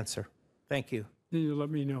get an answer. Thank you. You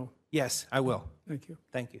let me know. Yes, I will. Thank you.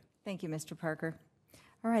 Thank you. Thank you, Mr. Parker.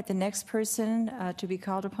 All right, the next person to be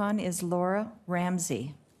called upon is Laura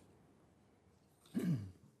Ramsey.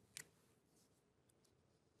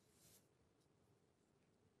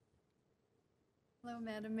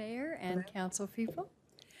 Madam Mayor and council people.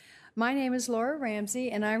 My name is Laura Ramsey,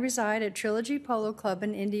 and I reside at Trilogy Polo Club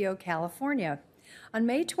in Indio, California. On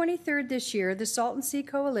May 23rd this year, the Salton Sea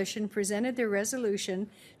Coalition presented their resolution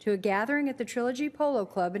to a gathering at the Trilogy Polo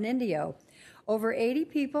Club in Indio. Over 80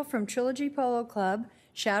 people from Trilogy Polo Club,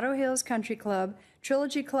 Shadow Hills Country Club,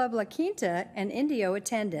 Trilogy Club La Quinta, and Indio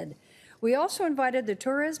attended. We also invited the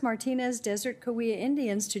Torres Martinez Desert Cahuilla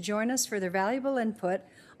Indians to join us for their valuable input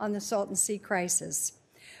on the Salton Sea crisis.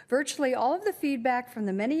 Virtually all of the feedback from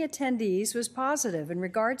the many attendees was positive in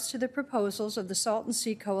regards to the proposals of the Salton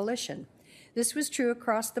Sea Coalition. This was true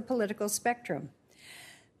across the political spectrum.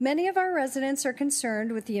 Many of our residents are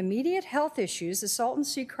concerned with the immediate health issues the Salton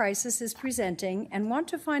Sea crisis is presenting and want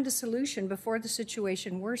to find a solution before the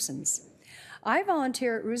situation worsens. I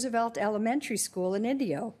volunteer at Roosevelt Elementary School in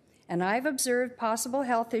Indio, and I've observed possible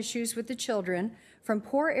health issues with the children, from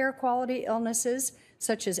poor air quality illnesses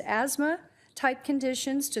such as asthma, type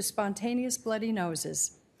conditions to spontaneous bloody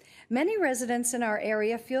noses. Many residents in our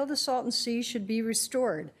area feel the Salton Sea should be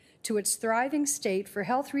restored to its thriving state for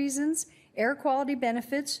health reasons, air quality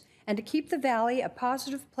benefits, and to keep the valley a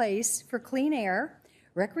positive place for clean air,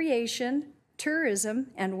 recreation, tourism,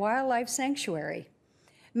 and wildlife sanctuary.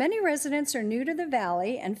 Many residents are new to the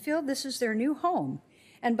valley and feel this is their new home,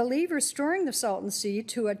 and believe restoring the Salton Sea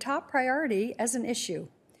to a top priority as an issue.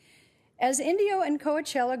 As Indio and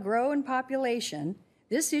Coachella grow in population,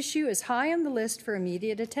 this issue is high on the list for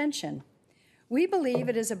immediate attention. We believe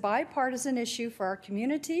it is a bipartisan issue for our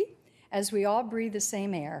community as we all breathe the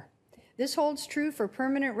same air. This holds true for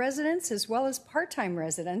permanent residents as well as part-time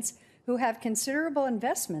residents who have considerable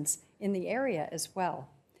investments in the area as well.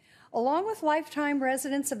 Along with lifetime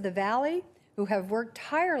residents of the valley who have worked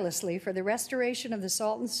tirelessly for the restoration of the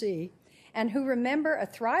Salton Sea and who remember a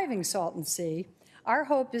thriving Salton Sea, our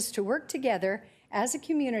hope is to work together as a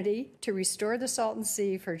community to restore the Salton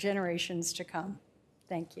Sea for generations to come.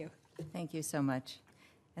 Thank you. Thank you so much.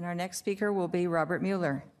 And our next speaker will be Robert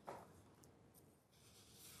Mueller.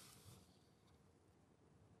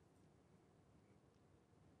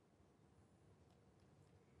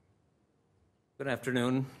 Good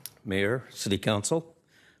afternoon, Mayor, City Council.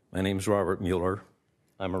 My name is Robert Mueller.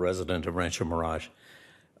 I'm a resident of Rancho Mirage.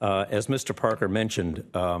 As Mr. Parker mentioned,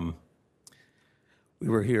 we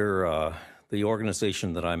were here, the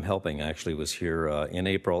organization that I'm helping actually was here in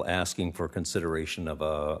April asking for consideration of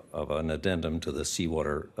an addendum to the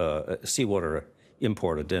seawater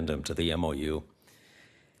import addendum to the MOU.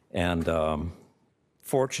 And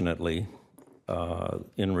fortunately,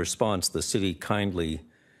 in response, the city kindly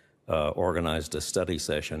organized a study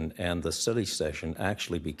session, and the study session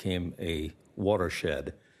actually became a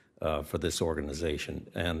watershed for this organization.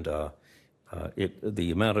 And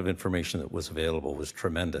the amount of information that was available was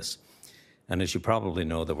tremendous. And as you probably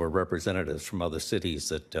know, there were representatives from other cities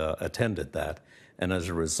that attended that. And as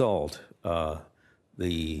a result,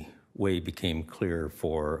 the way became clear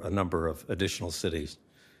for a number of additional cities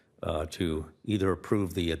to either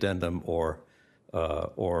approve the addendum or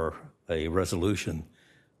a resolution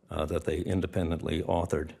that they independently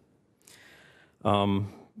authored.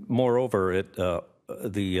 Moreover,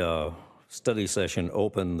 the study session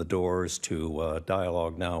opened the doors to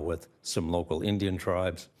dialogue now with some local Indian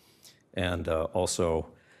tribes, and also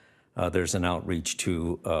there's an outreach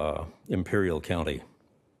to Imperial County.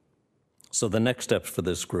 So the next steps for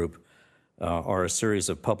this group are a series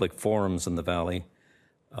of public forums in the Valley.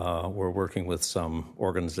 We're working with some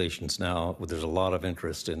organizations now. There's a lot of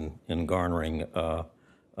interest in garnering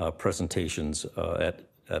presentations at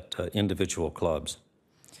individual clubs.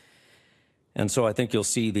 And so I think you'll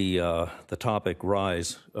see the topic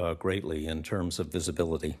rise greatly in terms of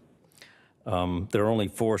visibility. There are only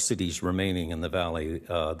 4 cities remaining in the Valley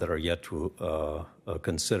that are yet to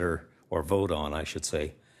consider or vote on, I should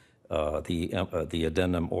say, the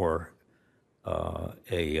addendum or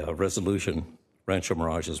a resolution. Rancho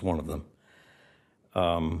Mirage is one of them.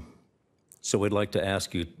 So we'd like to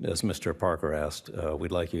ask you, as Mr. Parker asked,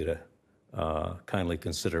 we'd like you to kindly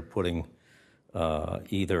consider putting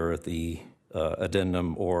either the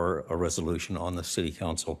addendum or a resolution on the City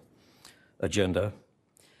Council agenda.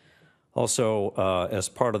 Also, as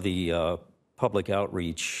part of the public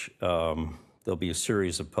outreach, there'll be a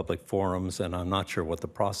series of public forums, and I'm not sure what the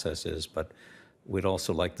process is, but we'd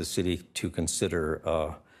also like the city to consider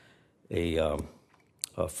a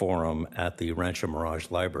forum at the Rancho Mirage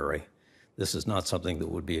Library. This is not something that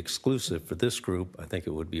would be exclusive for this group. I think it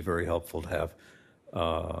would be very helpful to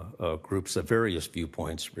have groups of various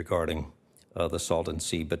viewpoints regarding the Salton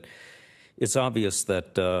Sea. But it's obvious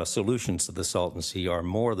that solutions to the Salton Sea are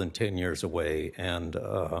more than 10 years away, and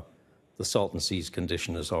the Salton Sea's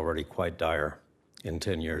condition is already quite dire. in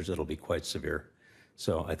 10 years, it'll be quite severe.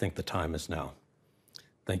 So I think the time is now.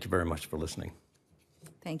 Thank you very much for listening.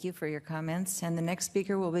 Thank you for your comments. And the next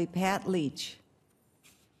speaker will be Pat Leach.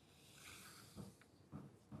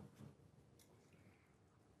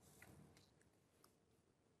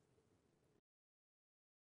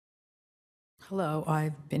 Hello,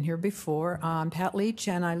 I've been here before. I'm Pat Leach,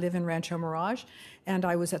 and I live in Rancho Mirage. And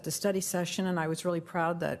I was at the study session, and I was really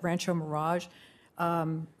proud that Rancho Mirage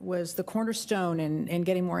was the cornerstone in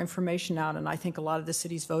getting more information out. And I think a lot of the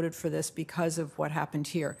cities voted for this because of what happened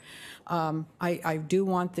here. I do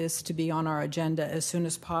want this to be on our agenda as soon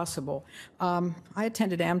as possible. I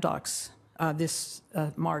attended AmDocs this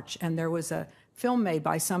March, and there was a film made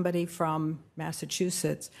by somebody from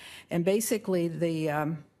Massachusetts. And basically,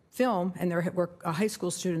 the film, and there were high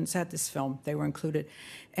school students at this film, they were included.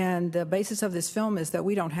 And the basis of this film is that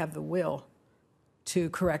we don't have the will to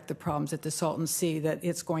correct the problems at the Salton Sea, that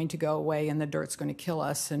it's going to go away and the dirt's going to kill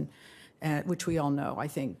us, and which we all know. I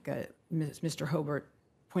think Mr. Hobart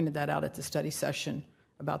pointed that out at the study session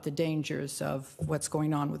about the dangers of what's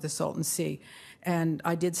going on with the Salton Sea. And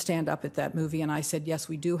I did stand up at that movie and I said, yes,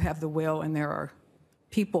 we do have the will, and there are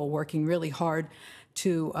people working really hard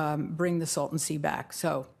to bring the Salton Sea back.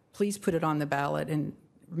 So please put it on the ballot and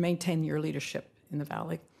maintain your leadership in the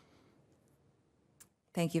valley.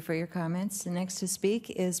 Thank you for your comments. The next to speak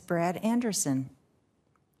is Brad Anderson.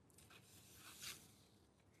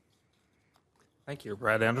 Thank you.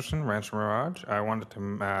 Brad Anderson, Rancho Mirage. I wanted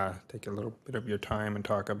to take a little bit of your time and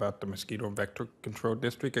talk about the Mosquito Vector Control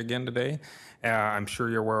District again today. I'm sure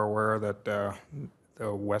you're well aware that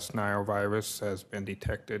the West Nile virus has been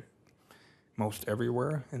detected most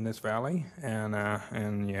everywhere in this valley,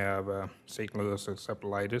 and you have St. Louis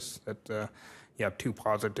encephalitis that you have 2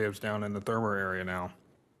 positives down in the Thermo area now.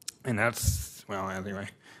 And that's, well, anyway,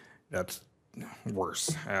 that's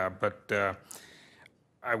worse. But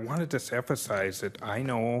I wanted to emphasize that I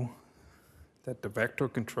know that the Vector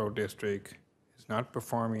Control District is not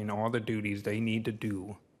performing all the duties they need to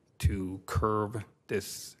do to curb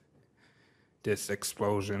this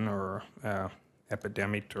explosion or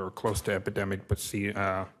epidemic or close to epidemic, but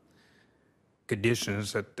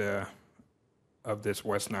conditions that of this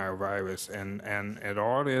West Nile virus, and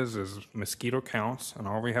all it is mosquito counts, and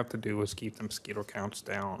all we have to do is keep the mosquito counts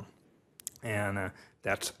down, and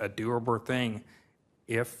that's a doable thing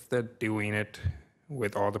if they're doing it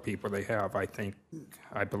with all the people they have.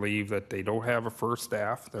 I believe that they don't have a first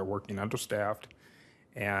staff; they're working understaffed,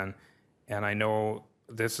 and I know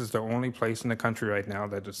this is the only place in the country right now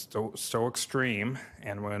that is so extreme,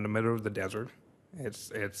 and we're in the middle of the desert.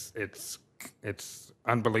 It's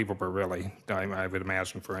unbelievable, really. I would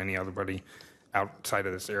imagine for anybody outside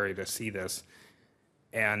of this area to see this.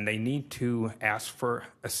 And they need to ask for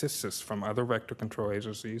assistance from other vector control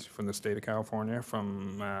agencies, from the state of California,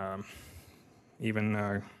 from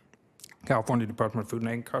even California Department of Food and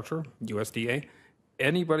Agriculture, USDA,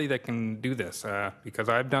 anybody that can do this, because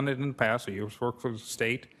I've done it in the past. I used to work for the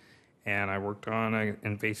state, and I worked on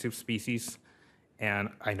invasive species, and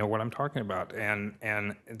I know what I'm talking about.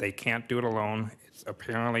 And they can't do it alone.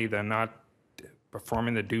 Apparently, they're not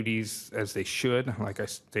performing the duties as they should, like I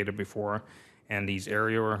stated before. And these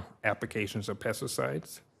area applications of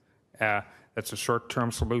pesticides, that's a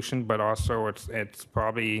short-term solution, but also it's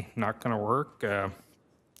probably not going to work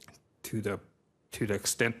to the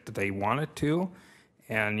extent that they want it to.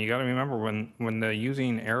 And you got to remember, when they're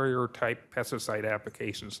using area-type pesticide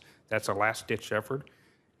applications, that's a last-ditch effort.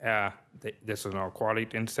 This is an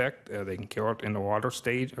aquatic insect. They can kill it in the water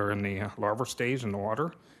stage or in the larval stage in the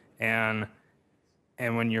water. And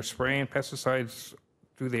when you're spraying pesticides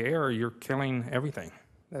through the air, you're killing everything.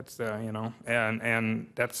 That's and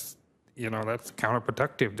that's that's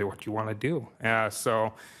counterproductive to what you want to do.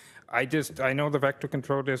 So I know the Vector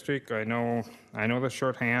Control District. I know the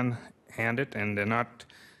shorthand it, and they're not.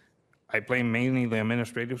 I blame mainly the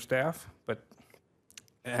administrative staff, but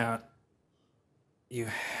 3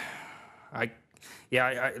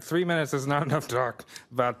 minutes is not enough to talk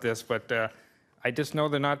about this, but I just know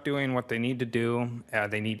they're not doing what they need to do.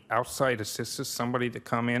 They need outside assistance, somebody to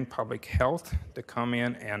come in, public health, to come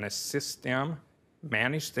in and assist them,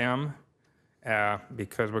 manage them,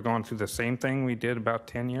 because we're going through the same thing we did about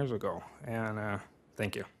 10 years ago. And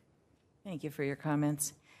thank you. Thank you for your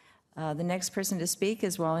comments. The next person to speak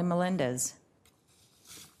is Wally Melendez.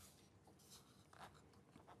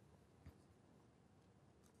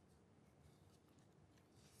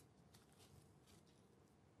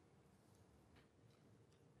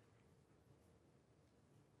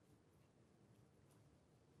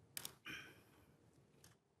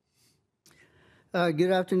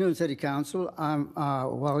 Good afternoon, City Council. I'm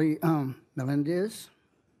Wally Melendez,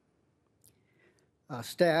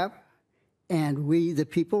 staff, and we the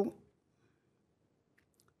people.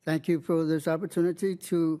 Thank you for this opportunity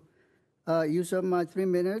to use up my 3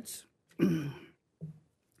 minutes.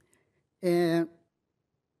 And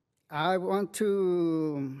I want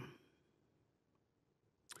to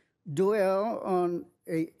dwell on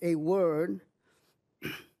a word,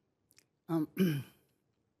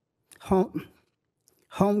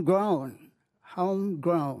 homegrown.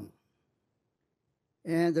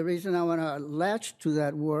 And the reason I want to latch to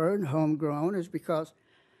that word, homegrown, is because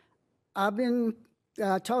I've been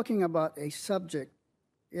talking about a subject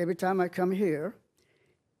every time I come here.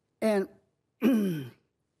 And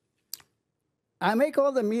I make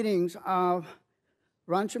all the meetings of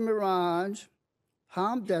Rancho Mirage,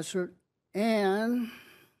 Palm Desert, and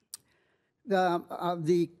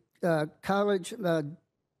the college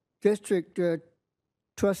district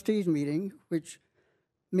trustees meeting, which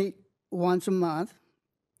meet once a month.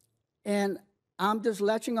 And I'm just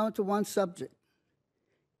latching on to one subject,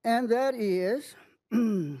 and that is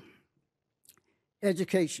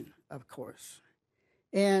education, of course.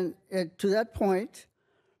 And to that point,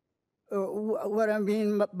 what I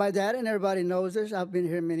mean by that, and everybody knows this, I've been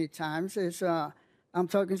here many times, is I'm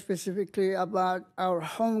talking specifically about our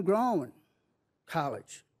homegrown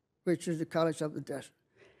college, which is the College of the Desert.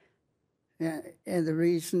 And the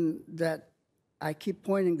reason that I keep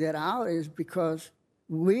pointing that out is because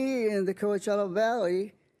we in the Coachella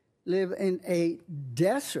Valley live in a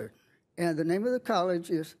desert, and the name of the college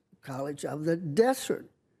is College of the Desert,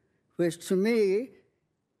 which to me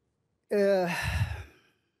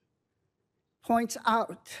points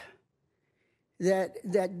out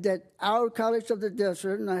that our College of the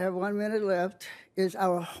Desert, and I have 1 minute left, is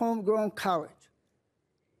our homegrown college.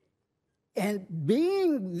 And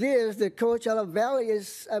being this, the Coachella Valley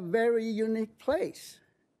is a very unique place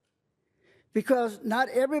because not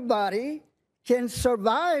everybody can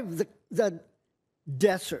survive the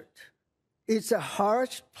desert. It's a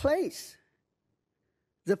harsh place.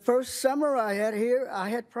 The first summer I had here, I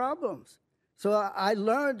had problems. So I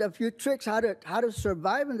learned a few tricks how to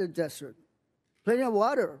survive in the desert. Plenty of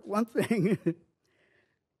water, one thing.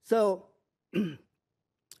 So,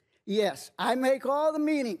 yes, I make all the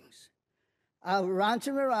meetings of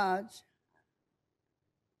Rancho Mirage,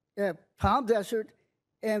 Palm Desert,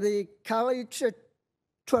 and the college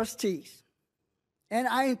trustees. And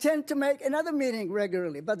I intend to make another meeting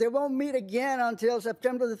regularly, but they won't meet again until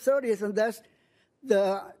September the 30th, and that's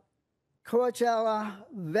the Coachella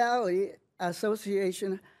Valley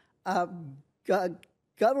Association of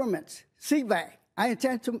Governments, CVAG. I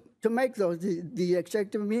intend to make those, the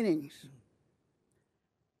executive meetings.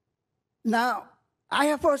 Now, I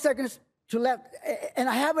have 4 seconds to let, and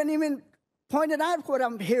I haven't even pointed out what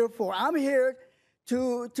I'm here for. I'm here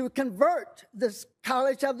to convert this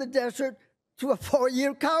College of the Desert to a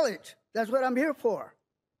 4-year college. That's what I'm here for.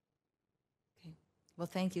 Okay. Well,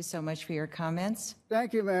 thank you so much for your comments.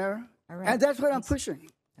 Thank you, Mayor. All right. And that's what I'm pushing.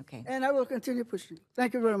 Okay. And I will continue pushing.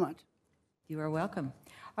 Thank you very much. You are welcome.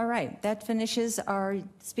 All right, that finishes our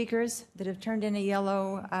speakers that have turned in a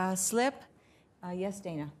yellow slip. Yes,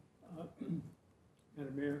 Dana.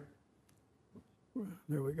 Madam Mayor.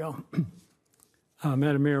 There we go.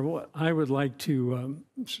 Madam Mayor, I would like to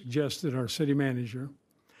suggest that our city manager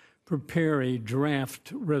prepare a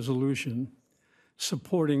draft resolution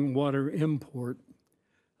supporting water import,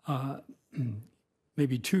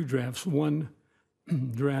 maybe 2 drafts, one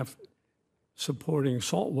draft supporting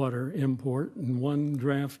saltwater import and one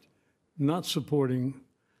draft not supporting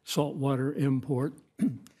saltwater import.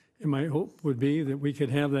 And my hope would be that we could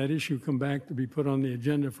have that issue come back to be put on the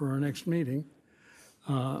agenda for our next meeting,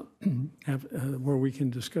 where we can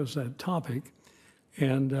discuss that topic.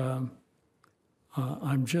 And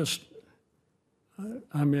I'm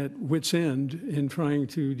at wit's end in trying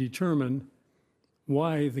to determine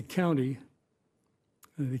why the county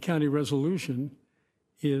resolution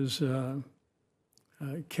is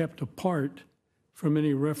kept apart from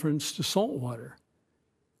any reference to salt water.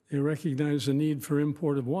 They recognize the need for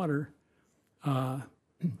imported water,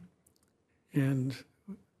 and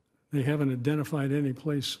they haven't identified any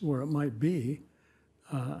place where it might be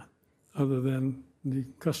other than the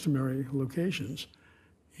customary locations.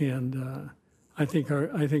 And I think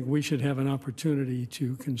we should have an opportunity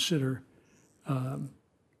to consider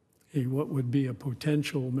what would be a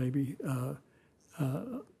potential maybe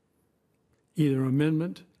either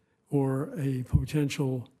amendment or a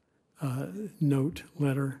potential note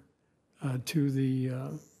letter to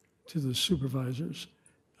the supervisors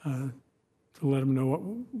to let them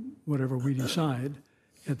know whatever we decide.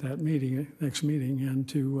 at that meeting, next meeting, and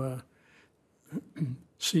to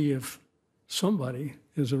see if somebody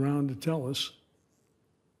is around to tell us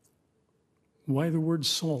why the word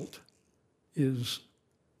salt is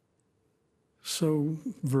so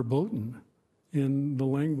verboten in the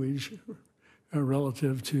language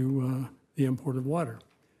relative to the import of water.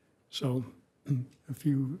 So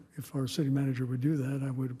if our city manager would do that,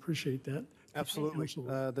 I would appreciate that. Absolutely.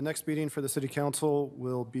 The next meeting for the city council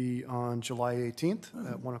will be on July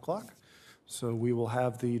 18th at 1 o'clock. So we will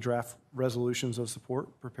have the draft resolutions of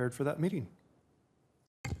support prepared for that meeting.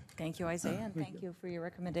 Thank you, Isaiah, and thank you for your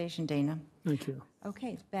recommendation, Dana. Thank you.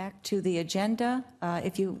 Okay, back to the agenda.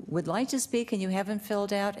 If you would like to speak and you haven't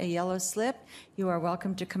filled out a yellow slip, you are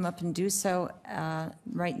welcome to come up and do so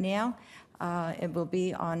right now. It will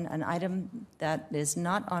be on an item that is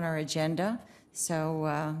not on our agenda,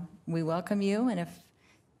 so we welcome you. And if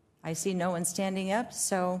I see no one standing up,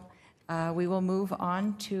 so we will move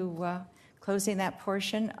on to closing that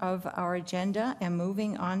portion of our agenda and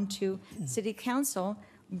moving on to City Council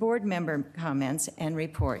board member comments and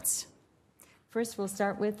reports. First, we'll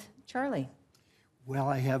start with Charlie. Well,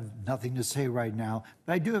 I have nothing to say right now,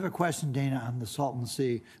 but I do have a question, Dana, on the Salton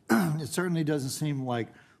Sea. It certainly doesn't seem like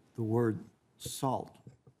the word salt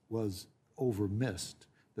was over-missed,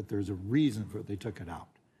 that there's a reason for it, they took it out.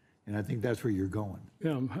 And I think that's where you're going.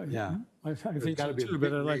 Yeah, I think so too,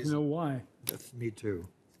 but I'd like to know why. That's me too.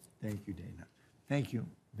 Thank you, Dana. Thank you,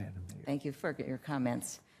 Madam Mayor. Thank you for your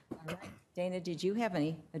comments. All right. Dana, did you have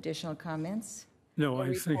any additional comments? No,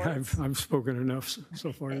 I think I've spoken enough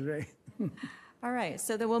so far today. All right,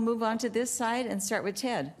 so then we'll move on to this side and start with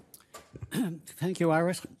Ted. Thank you,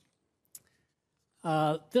 Iris.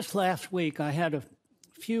 This last week, I had a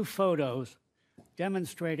few photos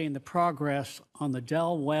demonstrating the progress on the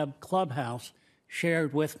Del Webb Clubhouse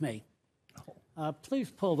shared with me. Please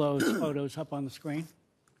pull those photos up on the screen.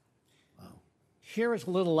 Here is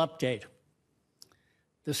a little update.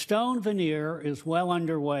 The stone veneer is well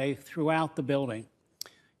underway throughout the building.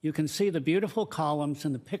 You can see the beautiful columns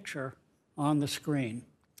in the picture on the screen.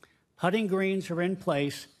 Putting greens are in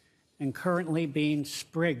place and currently being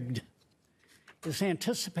sprigged. It's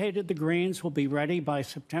anticipated the greens will be ready by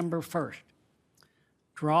September 1st.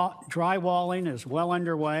 Drywalling is well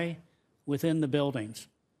underway within the buildings.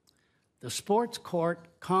 The sports court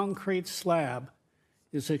concrete slab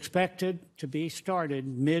is expected to be started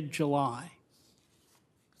mid-July.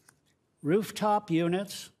 Rooftop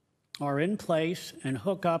units are in place and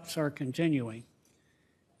hookups are continuing.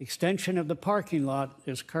 Extension of the parking lot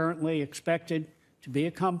is currently expected to be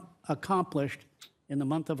accomplished in the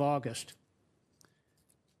month of August.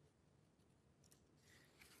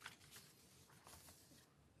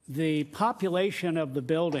 The population of the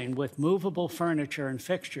building with movable furniture and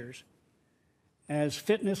fixtures as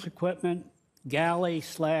fitness equipment,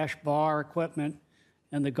 galley/bar equipment,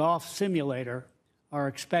 and the golf simulator are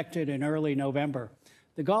expected in early November.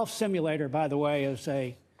 The golf simulator, by the way, is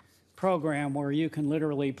a program where you can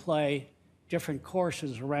literally play different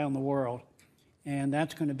courses around the world, and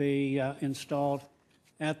that's going to be installed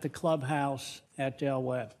at the clubhouse at Del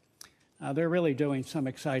Webb. They're really doing some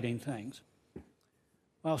exciting things.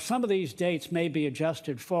 While some of these dates may be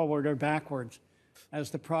adjusted forward or backwards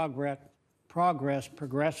as the progress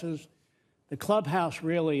progresses, the clubhouse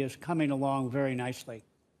really is coming along very nicely.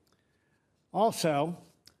 Also,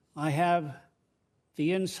 I have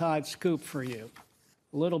the inside scoop for you,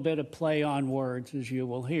 a little bit of play on words, as you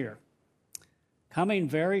will hear. Coming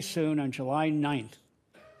very soon on July 9th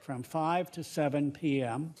from 5 to 7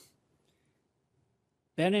 p.m.,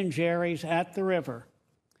 Ben & Jerry's at the River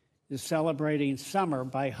is celebrating summer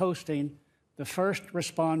by hosting the First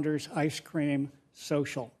Responders Ice Cream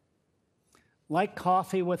Social. Like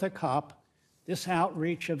Coffee with a Cup, this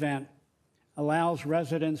outreach event allows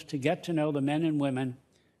residents to get to know the men and women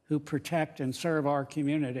who protect and serve our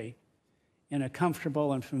community in a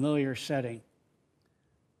comfortable and familiar setting.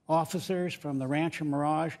 Officers from the Rancho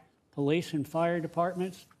Mirage police and fire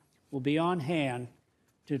departments will be on hand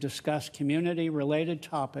to discuss community-related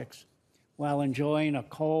topics while enjoying a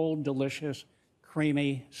cold, delicious,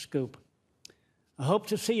 creamy scoop. I hope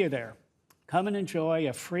to see you there. Come and enjoy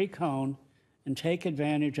a free cone and take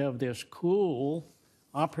advantage of this cool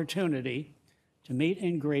opportunity to meet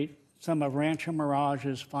and greet some of Rancho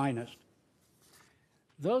Mirage's finest.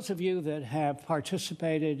 Those of you that have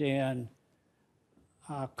participated in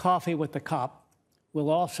Coffee with the Cup will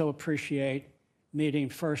also appreciate meeting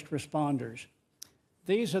first responders.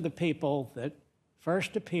 These are the people that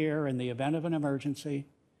first appear in the event of an emergency,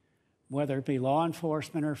 whether it be law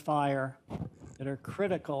enforcement or fire, that are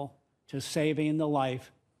critical to saving the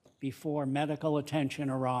life before medical attention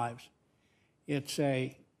arrives. It's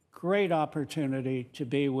a great opportunity to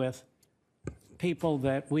be with people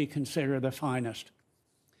that we consider the finest.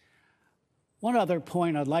 One other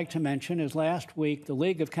point I'd like to mention is last week, the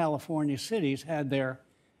League of California Cities had their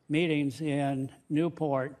meetings in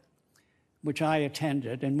Newport, which I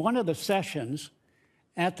attended. And one of the sessions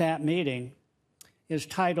at that meeting is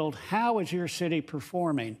titled, "How is your city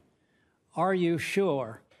performing? Are you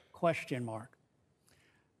sure?" ?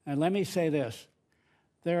 And let me say this,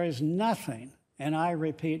 there is nothing, and I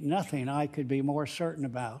repeat, nothing I could be more certain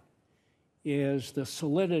about is the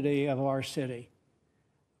solidity of our city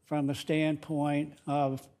from the standpoint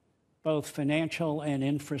of both financial and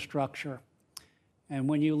infrastructure. And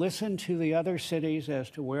when you listen to the other cities as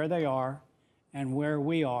to where they are and where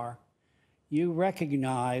we are, you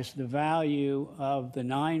recognize the value of the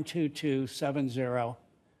 92270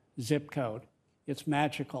 zip code. It's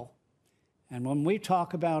magical. And when we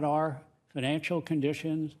talk about our financial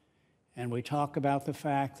conditions and we talk about the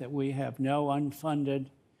fact that we have no unfunded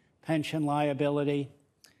pension liability,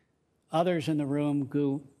 others in the room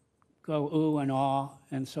go ooh and ah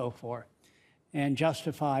and so forth, and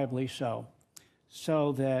justifiably so.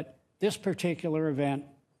 So that this particular event,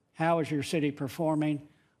 how is your city performing?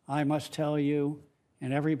 I must tell you,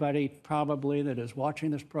 and everybody probably that is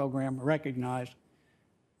watching this program recognizes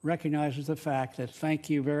the fact that thank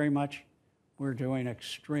you very much. We're doing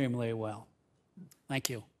extremely well. Thank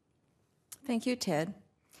you. Thank you, Ted.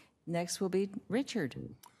 Next will be Richard.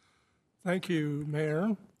 Thank you,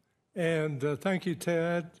 Mayor. And thank you,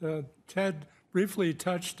 Ted. Ted briefly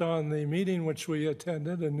touched on the meeting which we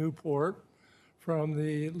attended in Newport from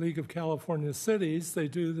the League of California Cities. They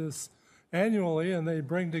do this annually, and they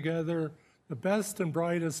bring together the best and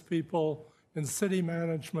brightest people in city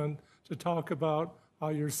management to talk about how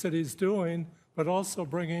your city's doing, but also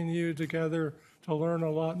bringing you together to learn a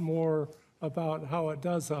lot more about how it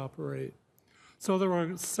does operate. So there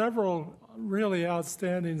were several really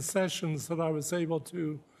outstanding sessions that I was able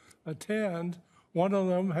to attend. One of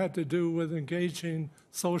them had to do with engaging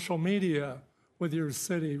social media with your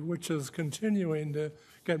city, which is continuing to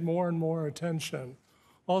get more and more attention.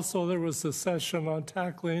 Also, there was a session on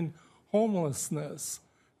tackling homelessness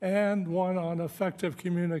and one on effective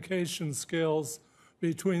communication skills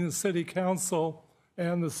between the city council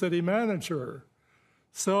and the city manager.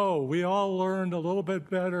 So we all learned a little bit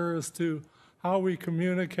better as to how we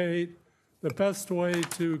communicate, the best way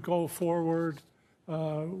to go forward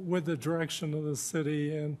with the direction of the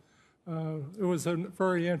city. And it was a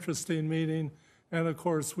very interesting meeting. And of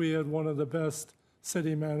course, we had one of the best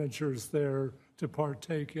city managers there to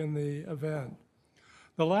partake in the event.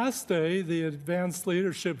 The last day, the advanced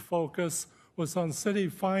leadership focus was on city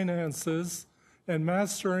finances and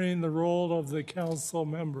mastering the role of the council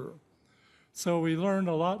member. So we learned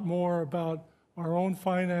a lot more about our own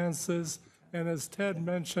finances. And as Ted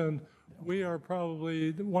mentioned, we are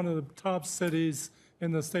probably one of the top cities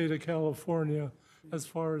in the state of California as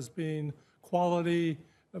far as being quality,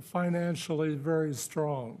 financially very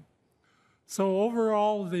strong. So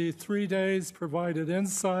overall, the 3 days provided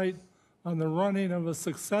insight on the running of a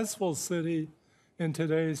successful city in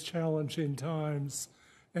today's challenging times.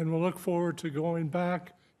 And we'll look forward to going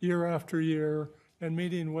back year after year and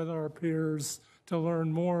meeting with our peers to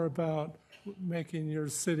learn more about making your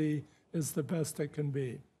city is the best it can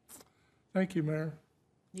be. Thank you, Mayor.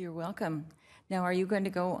 You're welcome. Now, are you going to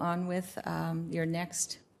go on with your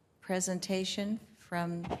next presentation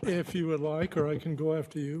from? If you would like, or I can go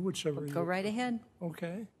after you, whichever you. Go right ahead.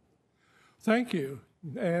 Okay. Thank you.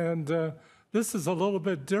 And this is a little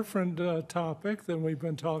bit different topic than we've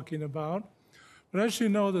been talking about. But as you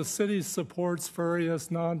know, the city supports various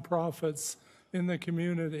nonprofits in the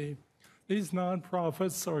community. These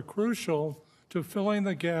nonprofits are crucial to filling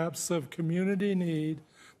the gaps of community need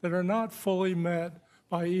that are not fully met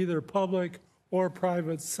by either public or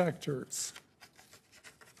private sectors.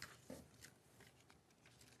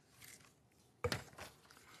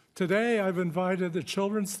 Today, I've invited the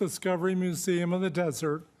Children's Discovery Museum of the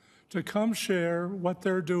Desert to come share what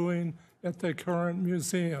they're doing at the current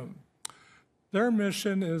museum. Their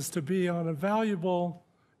mission is to be on a valuable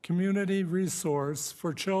community resource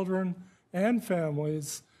for children and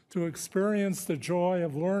families to experience the joy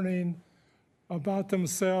of learning about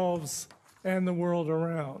themselves and the world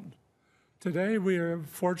around. Today, we are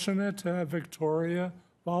fortunate to have Victoria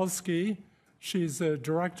Valsky. She's a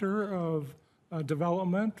director of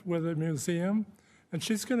development with the museum, and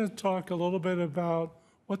she's going to talk a little bit about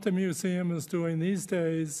what the museum is doing these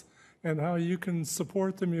days and how you can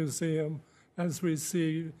support the museum as we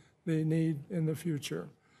see the need in the future.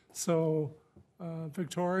 So,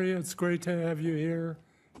 Victoria, it's great to have you here,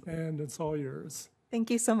 and it's all yours. Thank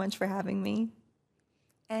you so much for having me.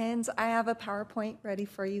 and I have a PowerPoint ready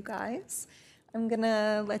for you guys. I'm going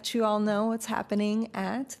to let you all know what's happening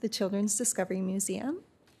at the Children's Discovery Museum.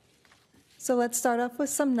 So let's start off with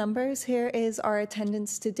some numbers. Here is our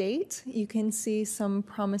attendance to date. You can see some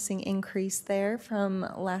promising increase there from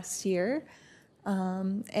last year.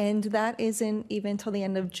 And that isn't even till the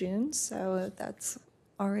end of June, so that's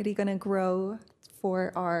already going to grow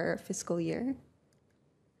for our fiscal year.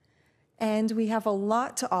 And we have a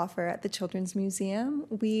lot to offer at the Children's Museum.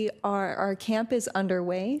 Our camp is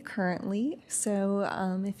underway currently, so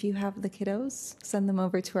if you have the kiddos, send them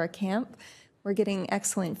over to our camp. We're getting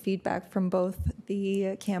excellent feedback from both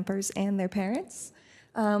the campers and their parents.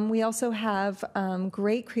 We also have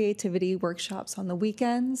great creativity workshops on the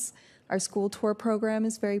weekends. Our school tour program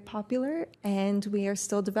is very popular, and we are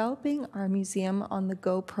still developing our Museum on the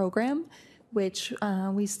Go program, which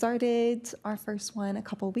we started our first one a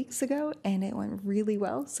couple weeks ago, and it went really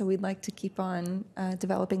well, so we'd like to keep on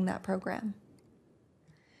developing that program.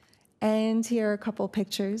 And here are a couple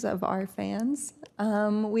pictures of our fans.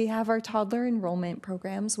 We have our toddler enrollment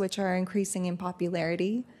programs, which are increasing in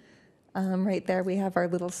popularity. Right there we have our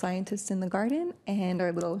little scientists in the garden and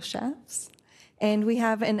our little chefs. And we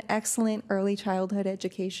have an excellent early childhood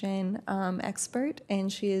education expert,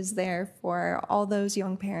 and she is there for all those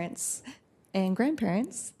young parents and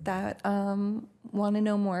grandparents that want to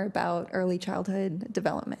know more about early childhood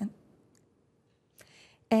development.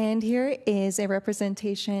 And here is a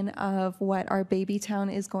representation of what our baby town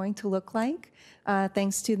is going to look like.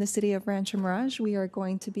 Thanks to the city of Rancho Mirage, we are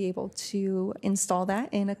going to be able to install that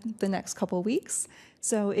in the next couple weeks.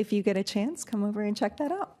 So if you get a chance, come over and check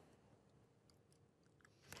that out.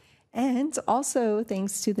 And also,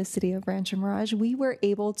 thanks to the city of Rancho Mirage, we were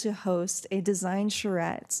able to host a design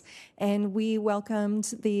charrette, and we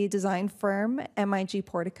welcomed the design firm MIG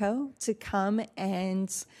Portico to come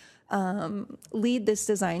and lead this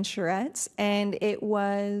design charrette. And it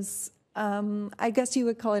was, I guess you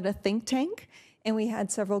would call it a think tank, and we had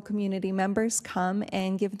several community members come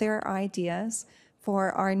and give their ideas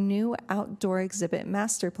for our new outdoor exhibit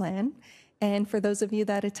master plan. And for those of you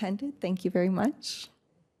that attended, thank you very much.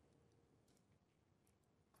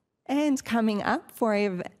 And coming up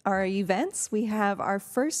for our events, we have our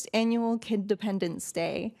first annual Kid Dependence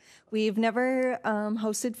Day. We've never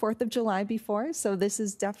hosted 4th of July before, so this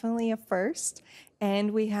is definitely a first.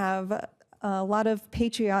 And we have a lot of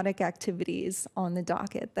patriotic activities on the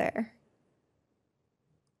docket there.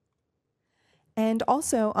 And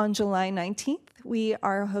also on July 19th, we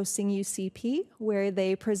are hosting UCP, where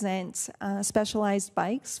they present specialized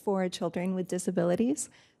bikes for children with disabilities.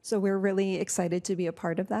 So we're really excited to be a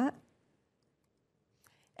part of that.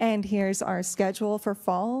 And here's our schedule for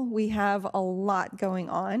fall. We have a lot going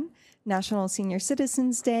on. National Senior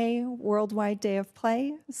Citizens Day, Worldwide Day of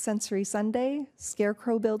Play, Sensory Sunday,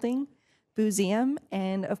 Scarecrow Building, Museum,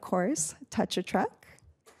 and of course, Touch a Truck.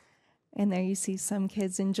 And there you see some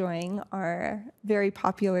kids enjoying our very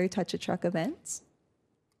popular Touch a Truck events.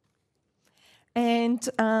 And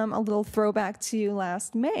a little throwback to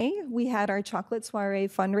last May, we had our chocolate soiree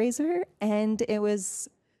fundraiser, and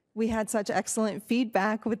we had such excellent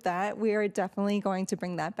feedback with that. We are definitely going to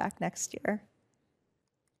bring that back next year.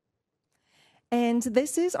 And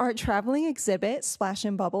this is our traveling exhibit, Splash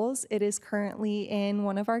and Bubbles. It is currently in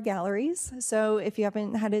one of our galleries. So if you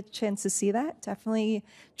haven't had a chance to see that, definitely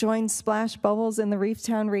join Splash Bubbles and the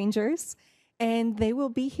Reeftown Rangers. And they will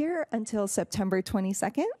be here until September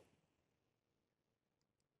 22nd.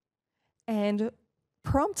 And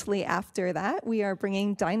promptly after that, we are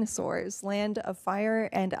bringing Dinosaurs, Land of Fire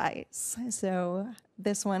and Ice. So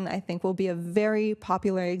this one, I think, will be a very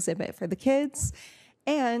popular exhibit for the kids.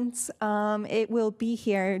 And it will be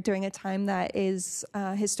here during a time that is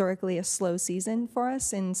historically a slow season for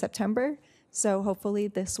us in September. So hopefully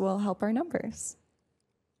this will help our numbers.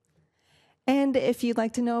 And if you'd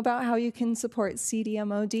like to know about how you can support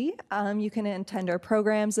CDMOD, you can attend our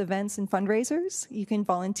programs, events, and fundraisers. You can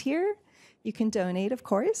volunteer. You can donate, of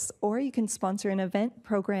course, or you can sponsor an event,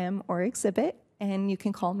 program, or exhibit. And you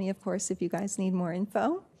can call me, of course, if you guys need more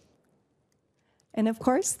info. And of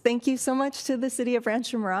course, thank you so much to the City of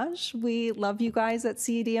Rancho Mirage. We love you guys at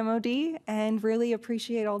CDMOD and really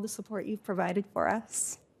appreciate all the support you've provided for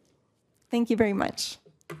us. Thank you very much.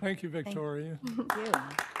 Thank you, Victoria. Thank you.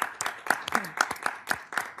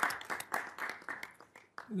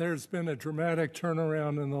 There's been a dramatic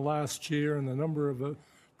turnaround in the last year in the number of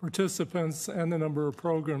participants and the number of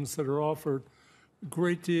programs that are offered. A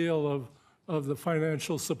great deal of the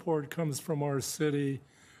financial support comes from our city.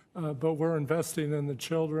 But we're investing in the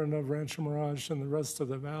children of Rancho Mirage and the rest of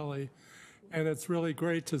the valley. And it's really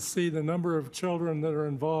great to see the number of children that are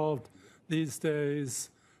involved these days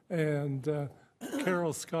And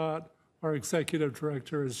Carol Scott, our executive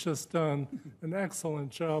director, has just done an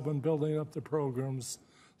excellent job on building up the programs.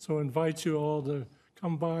 So I invite you all to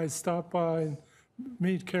come by, stop by, and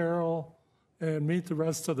meet Carol and meet the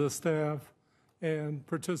rest of the staff and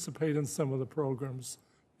participate in some of the programs.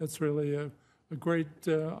 It's really a great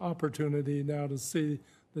opportunity now to see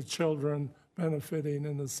the children benefiting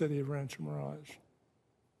in the city of Rancho Mirage.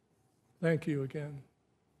 Thank you again.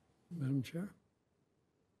 Madam Chair?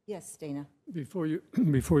 Yes, Dana. Before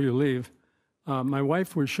you leave, my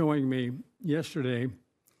wife was showing me yesterday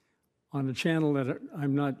on a channel that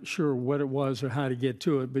I'm not sure what it was or how to get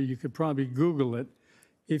to it, but you could probably Google it.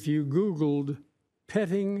 If you Googled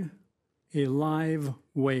petting a live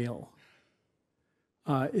whale,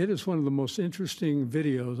 it is one of the most interesting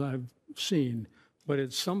videos I've seen, but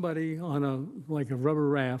it's somebody on like a rubber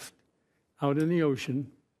raft out in the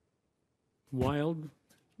ocean, wild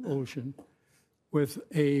ocean, with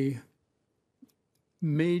a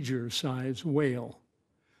major size whale,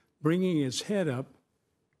 bringing its head up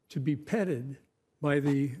to be petted by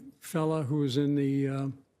the fella who was in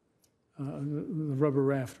the rubber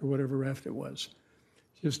raft or whatever raft it was.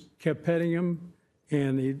 Just kept petting him,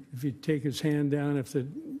 and if he'd take his hand down, if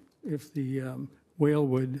the whale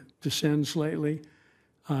would descend slightly,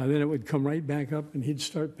 then it would come right back up, and he'd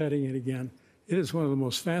start petting it again. It is one of the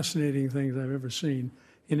most fascinating things I've ever seen.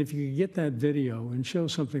 And if you could get that video and show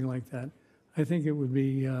something like that, I think it would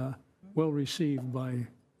be well received by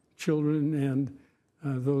children and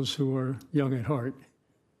those who are young at heart.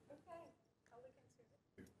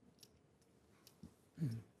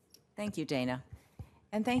 Thank you, Dana.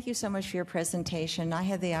 And thank you so much for your presentation. I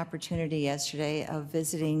had the opportunity yesterday of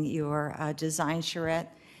visiting your design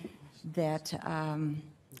charrette that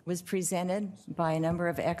was presented by a number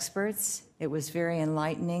of experts. It was very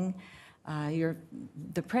enlightening.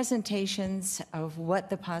 The presentations of what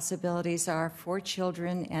the possibilities are for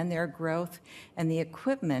children and their growth and the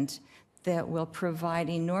equipment that will provide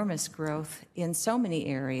enormous growth in so many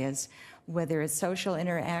areas, whether it's social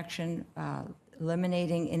interaction,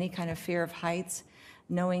 eliminating any kind of fear of heights,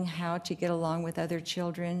 knowing how to get along with other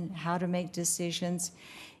children, how to make decisions.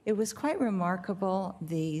 It was quite remarkable,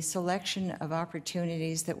 the selection of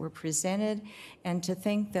opportunities that were presented, and to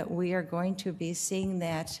think that we are going to be seeing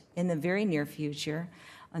that in the very near future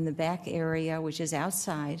on the back area, which is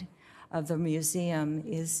outside of the museum,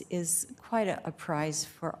 is quite a prize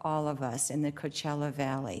for all of us in the Coachella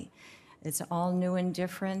Valley. It's all new and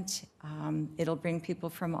different. It'll bring people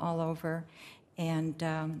from all over. And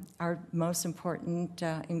our most important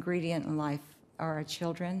ingredient in life are our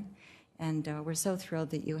children. And we're so thrilled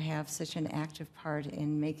that you have such an active part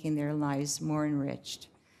in making their lives more enriched.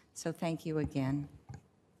 So thank you again.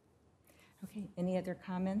 Okay, any other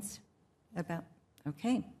comments about?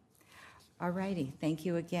 Okay. All righty, thank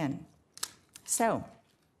you again. So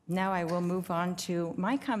now I will move on to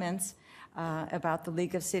my comments about the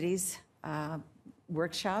League of Cities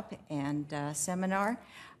workshop and seminar.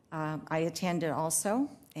 I attended also,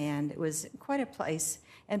 and it was quite a place.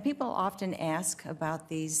 And people often ask about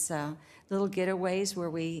these little getaways where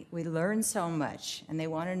we learn so much, and they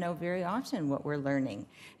want to know very often what we're learning.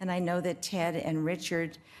 And I know that Ted and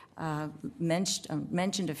Richard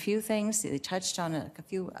mentioned a few things. They touched on a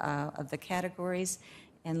few of the categories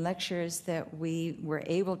and lectures that we were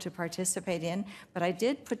able to participate in. But I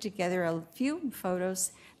did put together a few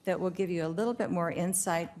photos that will give you a little bit more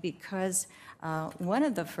insight, because one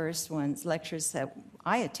of the first lectures that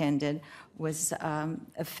I attended was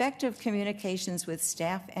effective communications with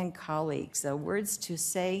staff and colleagues, the words to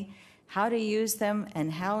say, how to use them,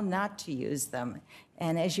 and how not to use them.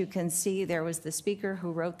 And as you can see, there was the speaker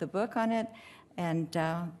who wrote the book on it, and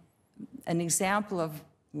an example of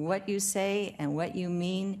what you say and what you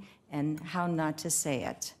mean and how not to say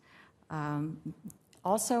it.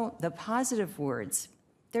 Also, the positive words.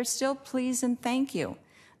 They're still please and thank you.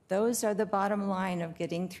 Those are the bottom line of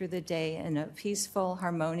getting through the day in a peaceful,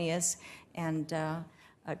 harmonious, and a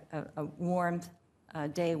warm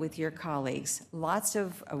day with your colleagues. Lots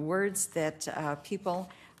of words that people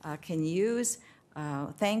can use.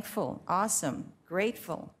 Thankful, awesome,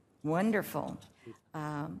 grateful, wonderful,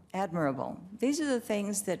 admirable. These are the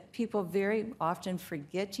things that people very often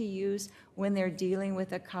forget to use when they're dealing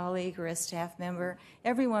with a colleague or a staff member.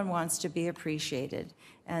 Everyone wants to be appreciated.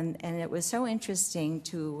 And it was so interesting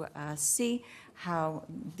to see how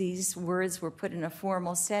these words were put in a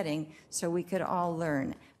formal setting so we could all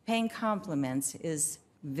learn. Paying compliments is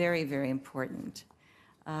very, very important.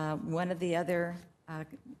 One of the other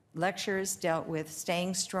lectures dealt with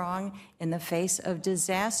staying strong in the face of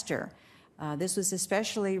disaster. This was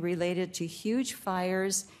especially related to huge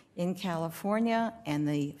fires in California, and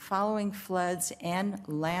the following floods and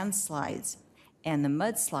landslides and the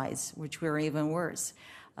mudslides, which were even worse.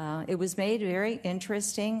 It was made very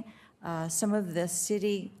interesting. Some of the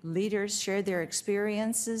city leaders shared their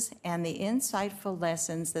experiences and the insightful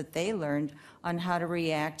lessons that they learned on how to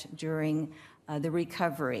react during the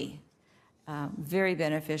recovery. Very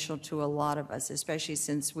beneficial to a lot of us, especially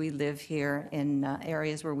since we live here in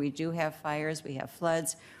areas where we do have fires, we have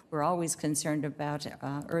floods. We're always concerned about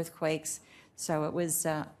earthquakes, so it was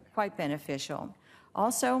quite beneficial.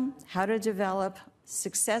 Also, how to develop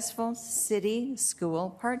successful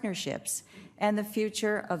city-school partnerships and the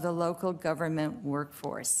future of the local government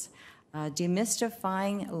workforce.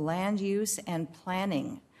 Demystifying land use and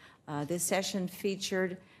planning. This session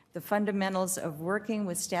featured the fundamentals of working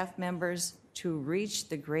with staff members to reach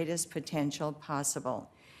the greatest potential possible.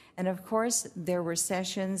 And of course, there were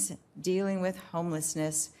sessions dealing with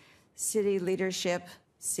homelessness, city leadership,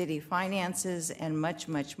 city finances, and much,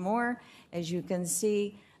 much more. As you can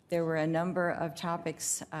see, there were a number of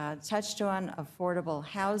topics touched on: affordable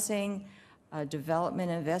housing,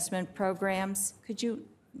 development investment programs. Could you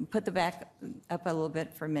put the back up a little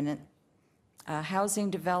bit for a minute? Housing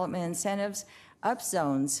development incentives,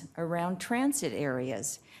 upzones around transit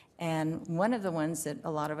areas. And one of the ones that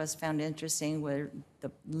a lot of us found interesting were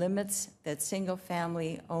the limits that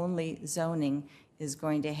single-family only zoning is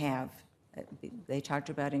going to have. They talked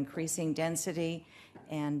about increasing density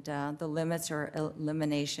and the limits or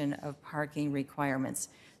elimination of parking requirements.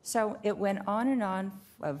 So it went on and on,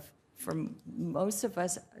 for most of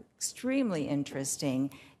us, extremely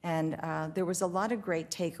interesting, and there was a lot of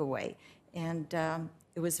great takeaway. And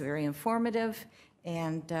it was very informative,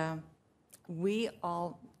 and we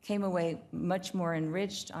all came away much more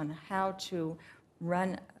enriched on how to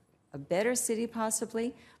run a better city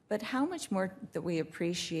possibly, but how much more that we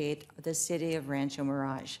appreciate the city of Rancho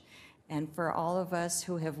Mirage. And for all of us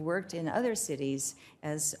who have worked in other cities,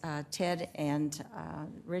 as Ted and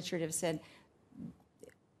Richard have said,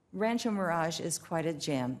 Rancho Mirage is quite a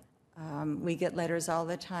gem. We get letters all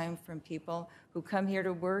the time from people who come here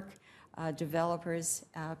to work, developers,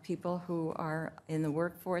 people who are in the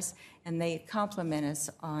workforce, and they compliment us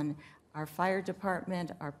on our fire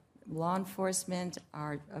department, our law enforcement,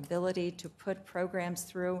 our ability to put programs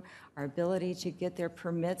through, our ability to get their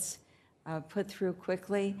permits put through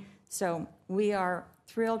quickly. So we are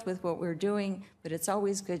thrilled with what we're doing, but it's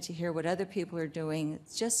always good to hear what other people are doing,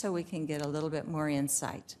 just so we can get a little bit more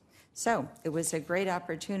insight. So it was a great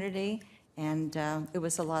opportunity, and it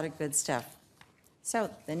was a lot of good stuff.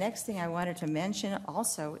 So the next thing I wanted to mention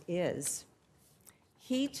also is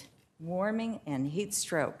heat, warming, and heat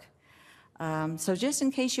stroke. So just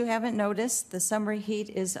in case you haven't noticed, the summer heat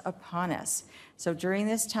is upon us. So during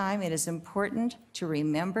this time, it is important to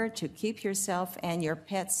remember to keep yourself and your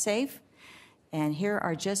pets safe. And here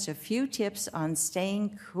are just a few tips on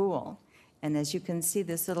staying cool. And as you can see,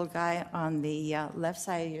 this little guy on the left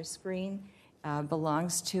side of your screen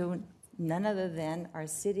belongs to none other than our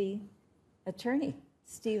city attorney,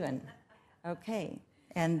 Stephen. Okay,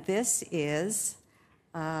 and this is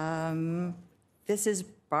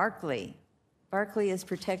Barkley. Barkley is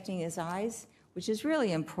protecting his eyes, which is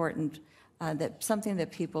really important, something that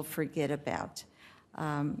people forget about.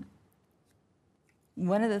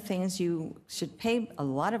 One of the things you should pay a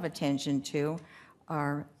lot of attention to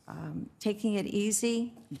are taking it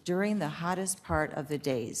easy during the hottest part of the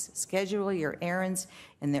days. Schedule your errands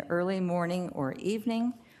in the early morning or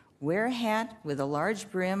evening. Wear a hat with a large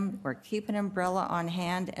brim or keep an umbrella on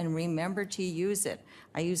hand and remember to use it.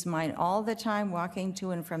 I use mine all the time walking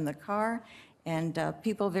to and from the car, and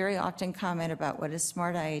people very often comment about what a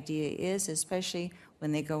smart idea is, especially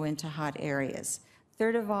when they go into hot areas.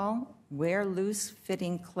 Third of all, wear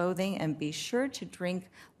loose-fitting clothing and be sure to drink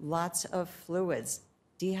lots of fluids.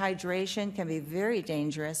 Dehydration can be very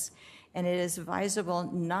dangerous, and it is advisable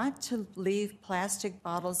not to leave plastic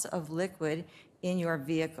bottles of liquid in your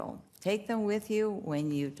vehicle. Take them with you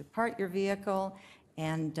when you depart your vehicle,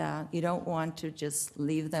 and you don't want to just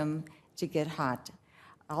leave them to get hot.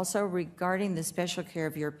 Also, regarding the special care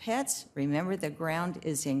of your pets, remember the ground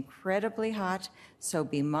is incredibly hot, so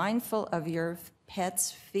be mindful of your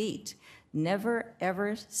pet's feet. Never,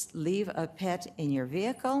 ever leave a pet in your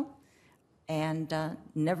vehicle, and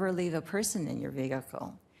never leave a person in your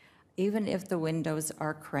vehicle. Even if the windows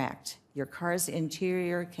are cracked, your car's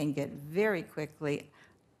interior can get very quickly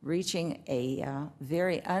reaching a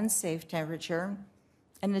very unsafe temperature.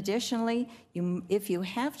 And additionally, if you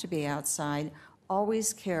have to be outside,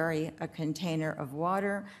 always carry a container of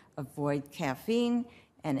water, avoid caffeine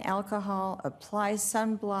and alcohol, apply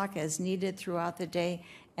sunblock as needed throughout the day,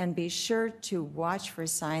 and be sure to watch for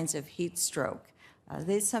signs of heat stroke.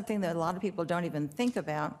 This is something that a lot of people don't even think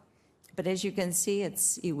about, but as you can see,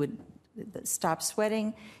 you would stop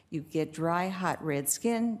sweating, you get dry, hot, red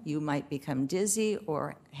skin, you might become dizzy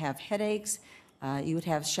or have headaches, you would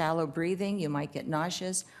have shallow breathing, you might get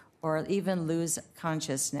nauseous, or even lose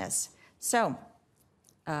consciousness. So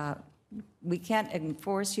we can't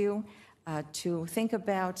enforce you to think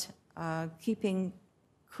about keeping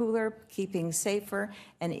cooler, keeping safer,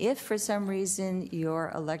 and if for some reason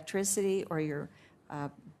your electricity or your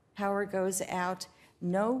power goes out,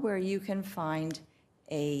 know where you can find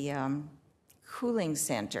a cooling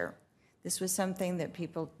center. This was something that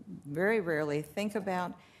people very rarely think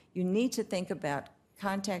about. You need to think about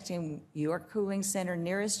contacting your cooling center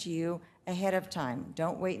nearest to you ahead of time.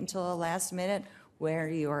 Don't wait until the last minute where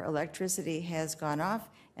your electricity has gone off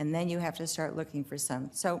and then you have to start looking for some.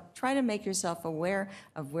 So try to make yourself aware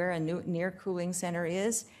of where a near cooling center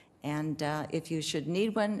is, and if you should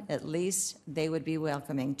need one, at least they would be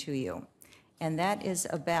welcoming to you. And that is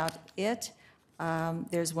about it.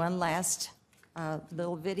 There's one last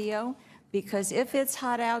little video, because if it's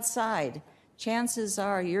hot outside, chances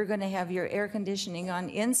are you're going to have your air conditioning on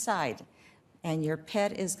inside, and your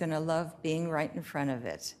pet is going to love being right in front of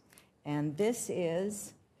it. And this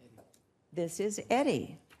is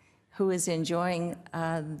Eddie, who is enjoying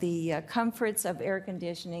the comforts of air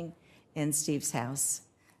conditioning in Steve's house.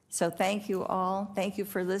 So thank you all. Thank you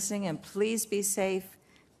for listening, and please be safe.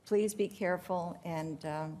 Please be careful, and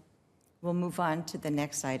we'll move on to the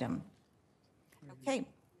next item. Okay,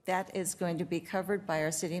 that is going to be covered by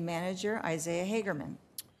our city manager, Isaiah Hagerman.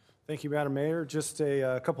 Thank you, Madam Mayor. Just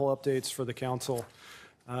a couple updates for the council.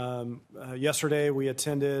 Yesterday, we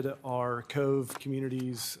attended our Cove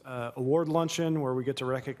Communities Award Luncheon, where we get to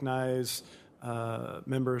recognize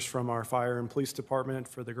members from our fire and police department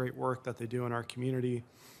for the great work that they do in our community.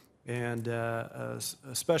 And a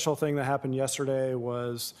special thing that happened yesterday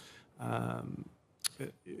was,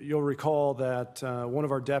 you'll recall that one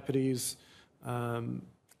of our deputies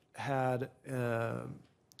had a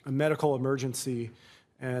medical emergency,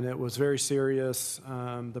 and it was very serious.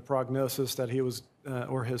 The prognosis that he was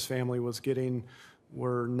or his family was getting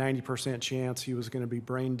were 90% chance he was going to be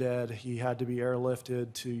brain dead. He had to be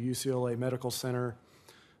airlifted to UCLA Medical Center.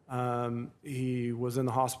 He was in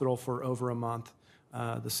the hospital for over a month.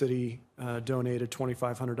 The city donated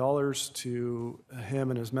 $2,500 to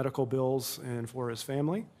him and his medical bills and for his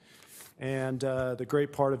family. And the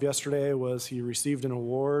great part of yesterday was he received an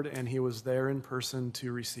award, and he was there in person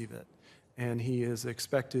to receive it. And he is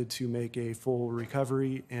expected to make a full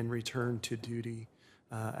recovery and return to duty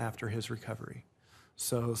after his recovery.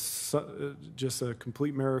 So just a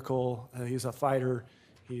complete miracle. He's a fighter.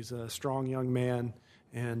 He's a strong young man,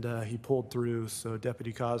 and he pulled through. So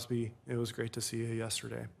Deputy Cosby, it was great to see you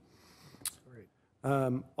yesterday.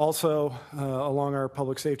 Also, along our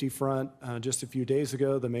public safety front, just a few days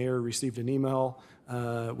ago, the mayor received an email.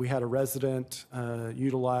 We had a resident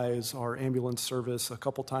utilize our ambulance service a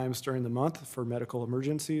couple times during the month for medical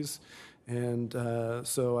emergencies. And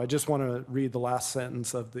so I just want to read the last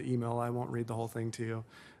sentence of the email. I won't read the whole thing to you.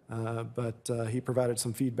 But he provided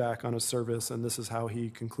some feedback on his service, and this is how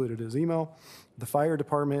he concluded his email. The fire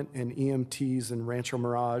department and EMTs in Rancho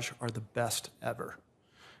Mirage are the best ever.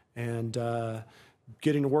 And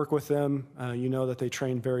getting to work with them, you know that they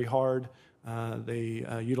train very hard. They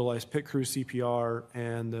utilize pit crew CPR,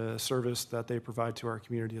 and the service that they provide to our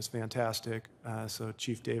community is fantastic. So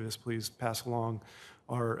Chief Davis, please pass along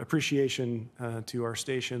our appreciation to our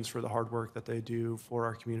stations for the hard work that they do for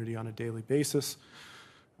our community on a daily basis.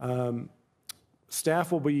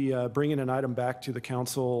 Staff will be bringing an item back to the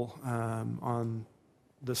council on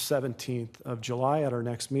the 17th of July at our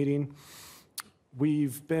next meeting.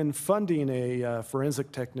 We've been funding a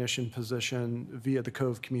forensic technician position via the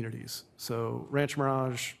Cove Communities. So Rancho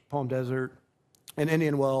Mirage, Palm Desert, and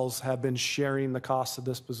Indian Wells have been sharing the cost of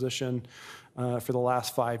this position for the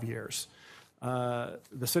last 5 years. The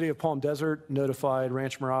city of Palm Desert notified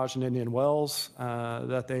Rancho Mirage and Indian Wells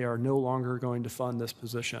that they are no longer going to fund this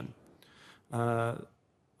position.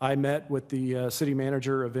 I met with the city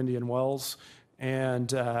manager of Indian Wells,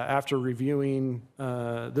 and after reviewing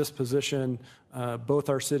this position, both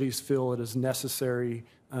our cities feel it is necessary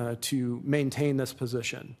to maintain this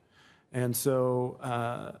position. And so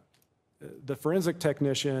the forensic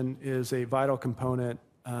technician is a vital component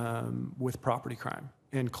with property crime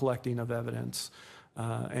and collecting of evidence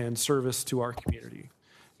and service to our community.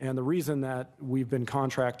 And the reason that we've been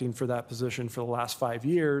contracting for that position for the last 5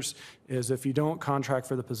 years is if you don't contract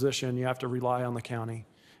for the position, you have to rely on the county,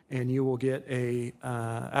 and you will get a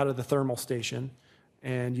out of the thermal station,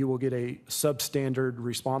 and you will get a substandard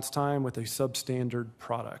response time with a substandard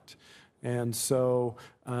product. And so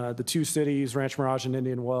the two cities, Rancho Mirage and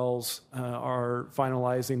Indian Wells, are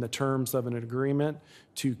finalizing the terms of an agreement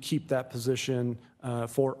to keep that position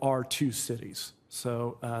for our two cities.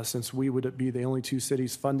 So since we would be the only two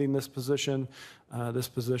cities funding this position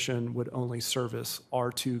would only service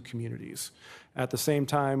our two communities. At the same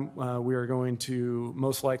time, we are going to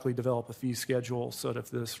most likely develop a fee schedule so that if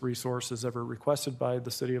this resource is ever requested by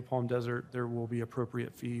the city of Palm Desert, there will be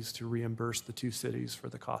appropriate fees to reimburse the two cities for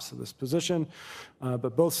the cost of this position.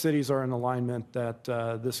 But both cities are in alignment that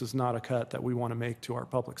this is not a cut that we want to make to our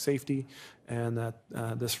public safety, and that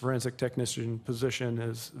this forensic technician position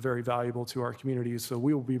is very valuable to our communities. So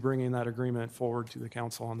we will be bringing that agreement forward to the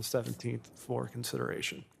council on the 17th for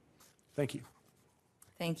consideration. Thank you.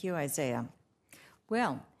 Thank you, Isaiah.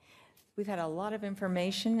 Well, we've had a lot of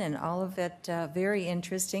information and all of it very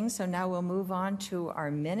interesting. So now we'll move on to our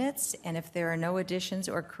minutes. And if there are no additions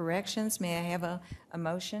or corrections, may I have a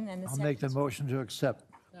motion and a second? I'll make the motion to accept.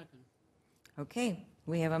 Okay,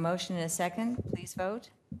 we have a motion and a second. Please vote.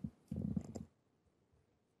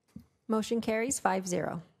 Motion carries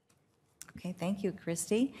 5-0. Okay, thank you,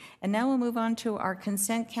 Christy. And now we'll move on to our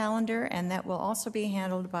consent calendar, and that will also be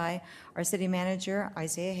handled by our city manager,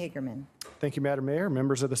 Isaiah Hagerman. Thank you, Madam Mayor.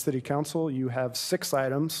 Members of the City Council, you have 6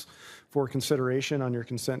 items for consideration on your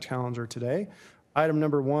consent calendar today. Item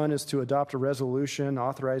number 1 is to adopt a resolution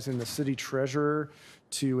authorizing the city treasurer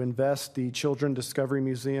to invest the Children Discovery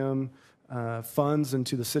Museum funds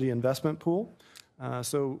into the city investment pool.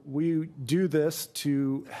 So we do this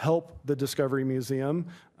to help the Discovery Museum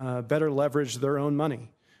better leverage their own money.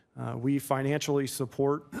 We financially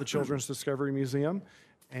support the Children's Discovery Museum,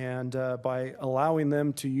 and by allowing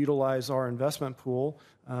them to utilize our investment pool,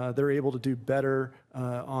 they're able to do better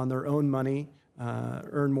on their own money,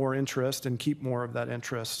 earn more interest, and keep more of that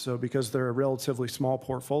interest. So because they're a relatively small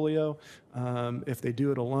portfolio, if they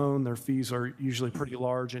do it alone, their fees are usually pretty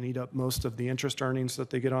large and eat up most of the interest earnings that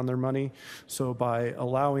they get on their money. So by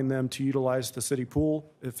allowing them to utilize the city pool,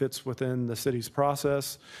 it fits within the city's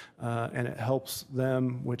process, and it helps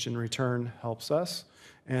them, which in return helps us.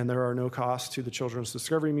 And there are no costs to the Children's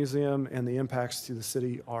Discovery Museum, and the impacts to the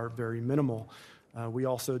city are very minimal. We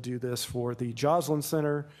also do this for the Joslin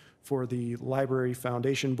Center, for the Library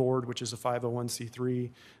Foundation Board, which is a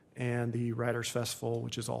 501c3, and the Writers Festival,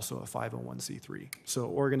 which is also a 501c3. So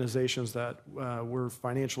organizations that we're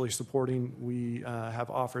financially supporting, we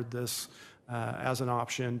have offered this as an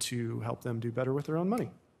option to help them do better with their own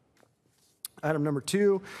money. Item number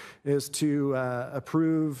 2 is to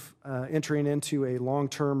approve entering into a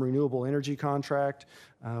long-term renewable energy contract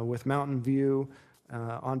with Mountain View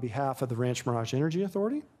on behalf of the Rancho Mirage Energy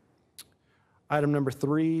Authority. Item number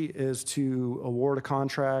 3 is to award a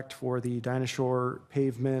contract for the Dinosaur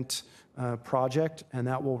Pavement project, and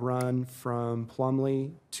that will run from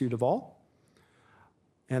Plumley to Duval,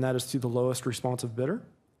 and that is to the lowest responsive bidder.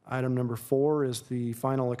 Item number 4 is the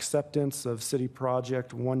final acceptance of City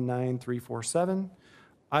Project 19347.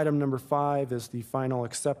 Item number 5 is the final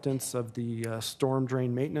acceptance of the storm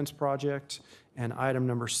drain maintenance project, and item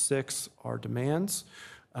number 6 are demands.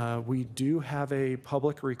 We do have a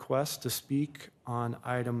public request to speak on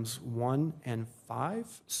items 1 and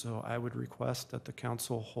 5, so I would request that the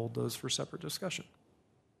council hold those for separate discussion.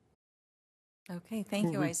 Okay,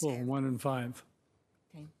 thank you, Isaiah. 1 and 5.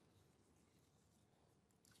 Okay.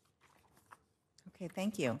 Okay,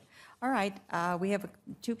 thank you. All right, we have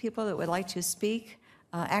 2 people that would like to speak.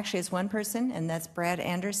 Actually, it's 1 person, and that's Brad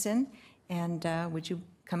Anderson. And would you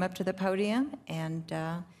come up to the podium and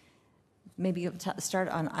maybe you'll start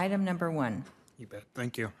on item number 1. You bet.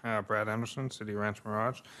 Thank you. Brad Anderson, City Rancho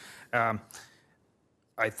Mirage.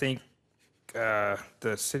 I think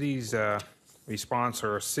the city's response,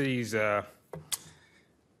 or city's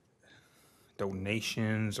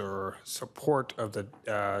donations or support of the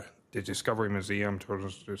Discovery Museum,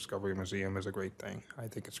 Children's Discovery Museum, is a great thing. I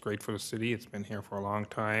think it's great for the city. It's been here for a long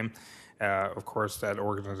time. Of course, that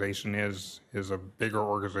organization is a bigger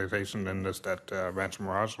organization than just that Rancho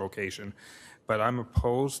Mirage location. But I'm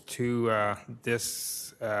opposed to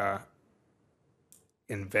this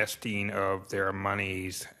investing of their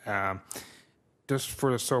monies just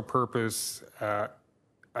for the sole purpose.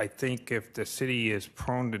 I think if the city is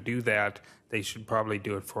prone to do that, they should probably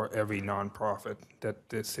do it for every nonprofit that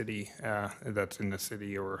the city that's in the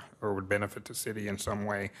city or would benefit the city in some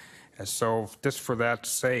way. And so just for that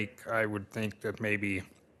sake, I would think that maybe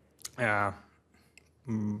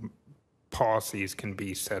policies can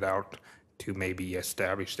be set out to maybe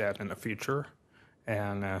establish that in the future.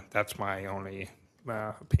 And that's my only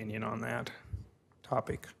opinion on that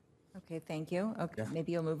topic. Okay, thank you. Okay,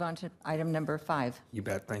 maybe you'll move on to item number 5. You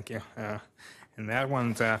bet, thank you. And that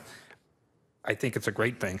one's, I think it's a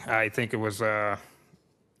great thing. I think it was,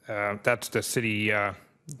 that's the city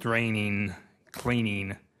draining,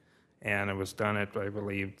 cleaning, and it was done at, I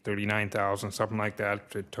believe, $39,000, something like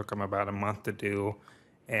that. It took them about a month to do,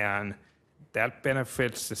 and that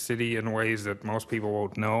benefits the city in ways that most people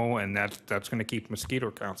won't know, and that's going to keep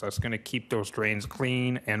mosquito counts. That's going to keep those drains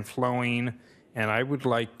clean and flowing, and I would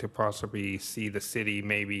like to possibly see the city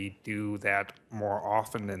maybe do that more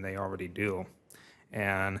often than they already do,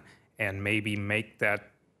 and maybe make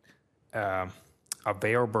that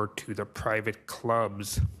available to the private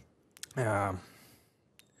clubs,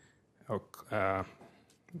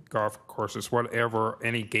 golf courses, whatever,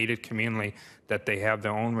 any gated community, that they have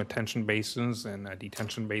their own retention basins and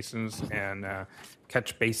detention basins and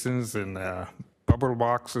catch basins and bubble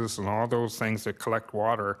boxes and all those things that collect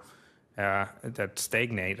water that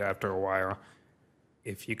stagnate after a while.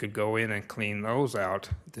 If you could go in and clean those out,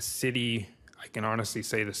 the city, I can honestly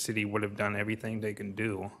say the city would have done everything they can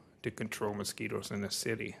do to control mosquitoes in the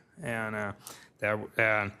city. And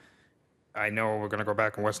I know we're going to go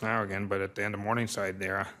back in West Nile again, but at the end of Morningside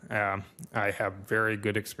there, I have very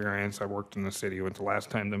good experience. I worked in the city with the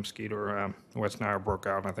last time the mosquito West Nile broke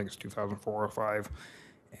out. I think it's 2004 or 5.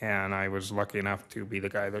 And I was lucky enough to be the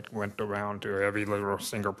guy that went around to every little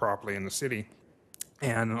single property in the city.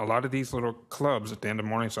 And a lot of these little clubs at the end of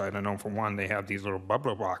Morningside, I know for one, they have these little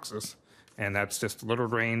bubble boxes. And that's just little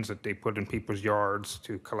drains that they put in people's yards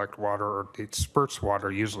to collect water, or it spurts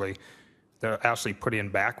water usually. They're actually put in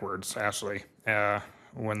backwards, actually,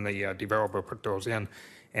 when the developer put those in.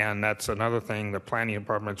 And that's another thing the planning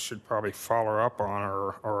department should probably follow up on,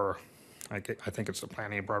 or I think it's the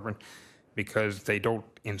planning department, because they don't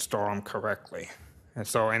install them correctly. And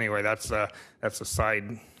so anyway, that's a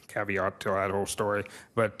side caveat to that whole story.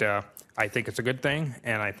 But I think it's a good thing,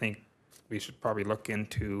 and I think we should probably look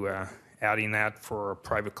into adding that for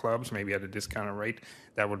private clubs, maybe at a discounted rate.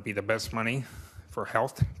 That would be the best money for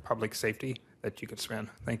health, public safety that you could spend.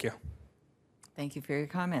 Thank you. Thank you for your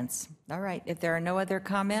comments. All right, if there are no other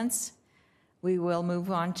comments, we will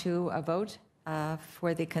move on to a vote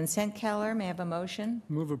for the consent calendar. May I have a motion?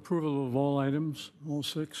 Move approval of all items, all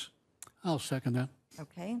 6. I'll second that.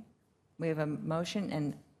 Okay, we have a motion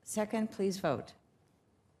and second. Please vote.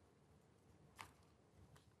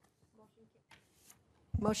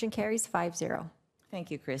 Motion carries 5-0.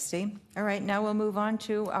 Thank you, Christy. All right, now we'll move on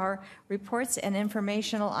to our reports and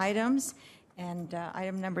informational items. And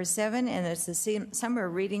item number 7, and it's the summer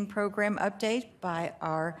reading program update by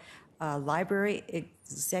our library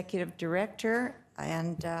executive director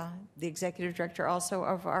and the executive director also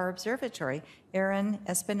of our observatory, Aaron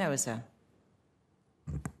Espinoza.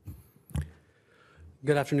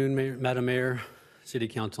 Good afternoon, Madam Mayor, City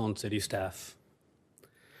Council, and City staff.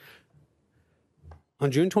 On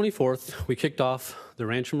June 24th, we kicked off the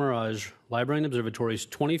Rancho Mirage Library and Observatory's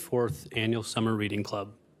 24th Annual Summer Reading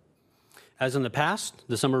Club. As in the past,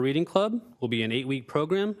 the Summer Reading Club will be an 8-week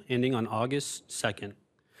program ending on August 2nd.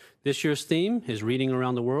 This year's theme is Reading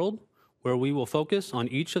Around the World, where we will focus on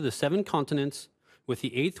each of the 7 continents, with the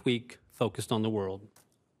 8th week focused on the world.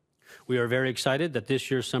 We are very excited that this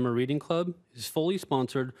year's Summer Reading Club is fully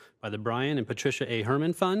sponsored by the Brian and Patricia A.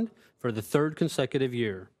 Herman Fund for the 3rd consecutive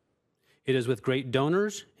year. It is with great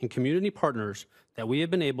donors and community partners that we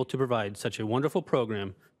have been able to provide such a wonderful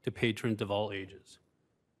program to patrons of all ages.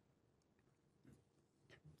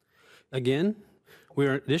 Again,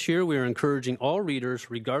 this year we are encouraging all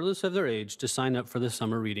readers, regardless of their age, to sign up for the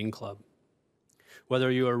Summer Reading Club.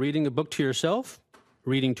 Whether you are reading a book to yourself,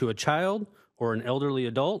 reading to a child or an elderly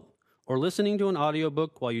adult, or listening to an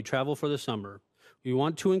audiobook while you travel for the summer, we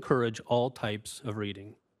want to encourage all types of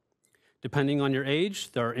reading. Depending on your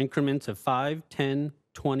age, there are increments of 5, 10,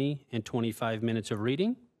 20, and 25 minutes of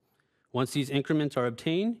reading. Once these increments are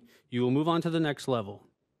obtained, you will move on to the next level.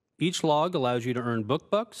 Each log allows you to earn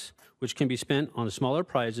book bucks, which can be spent on smaller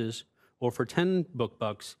prizes, or for 10 book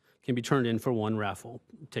bucks, can be turned in for 1 raffle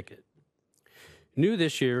ticket. New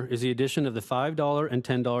this year is the addition of the $5 and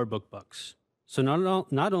 $10 book bucks. So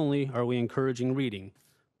not only are we encouraging reading,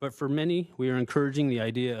 but for many, we are encouraging the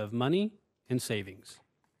idea of money and savings.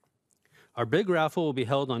 Our big raffle will be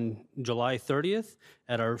held on July 30th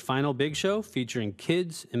at our final big show featuring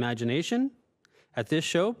Kids Imagination. At this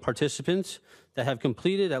show, participants that have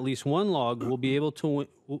completed at least 1 log will be able to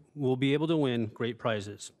win great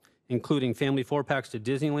prizes, including family 4-packs to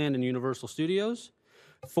Disneyland and Universal Studios,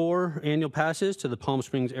 4 annual passes to the Palm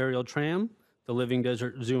Springs Aerial Tram, the Living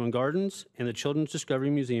Desert Zoo and Gardens, and the Children's Discovery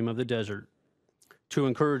Museum of the Desert. To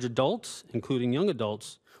encourage adults, including young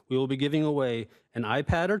adults, we will be giving away an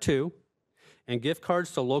iPad or two and gift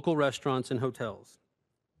cards to local restaurants and hotels.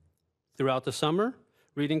 Throughout the summer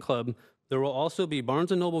reading club, there will also be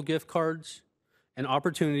Barnes & Noble gift cards and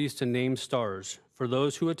opportunities to name stars for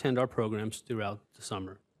those who attend our programs throughout the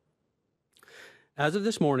summer. As of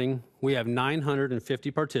this morning, we have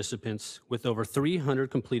 950 participants with over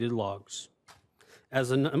 300 completed logs. As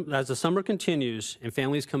the summer continues and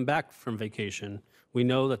families come back from vacation, we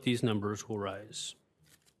know that these numbers will rise.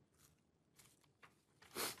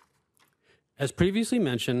 As previously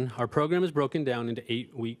mentioned, our program is broken down into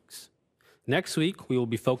 8 weeks. Next week, we will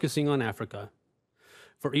be focusing on Africa.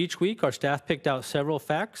 For each week, our staff picked out several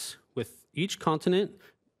facts with each continent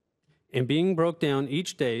and being broke down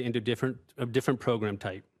each day into different program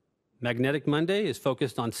type. Magnetic Monday is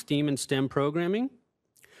focused on STEAM and STEM programming.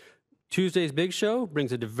 Tuesday's Big Show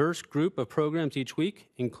brings a diverse group of programs each week,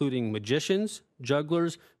 including magicians,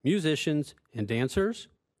 jugglers, musicians, and dancers.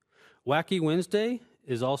 Wacky Wednesday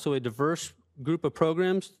is also a diverse group of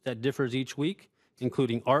programs that differs each week,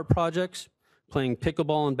 including art projects, playing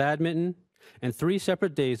pickleball and badminton, and 3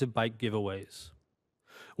 separate days of bike giveaways.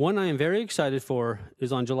 One I am very excited for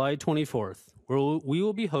is on July 24th, where we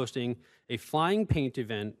will be hosting a flying paint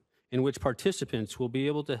event in which participants will be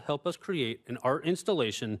able to help us create an art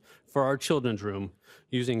installation for our children's room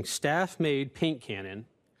using staff-made paint cannon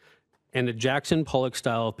and a Jackson Pollock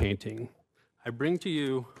style of painting. I bring to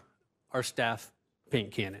you our staff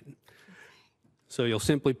paint cannon. So you'll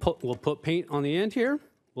simply we'll put paint on the end here,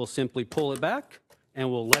 we'll simply pull it back, and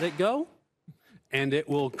we'll let it go, and it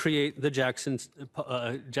will create the Jackson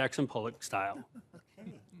Pollock style.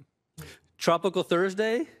 Okay. Tropical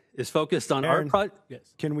Thursday is focused on Aaron, art. Yes.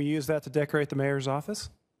 Can we use that to decorate the mayor's office?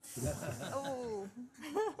 Oh.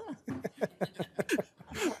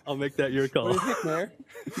 I'll make that your call. What do you think, Mayor?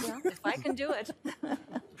 Well, if I can do it.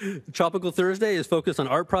 Tropical Thursday is focused on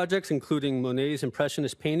art projects, including Monet's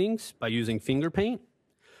Impressionist paintings by using finger paint,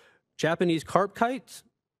 Japanese carp kites,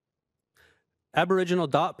 Aboriginal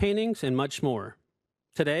dot paintings, and much more.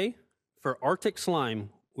 Today, for Arctic Slime,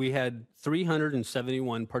 we had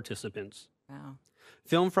 371 participants. Wow.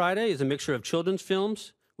 Film Friday is a mixture of children's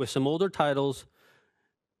films with some older titles,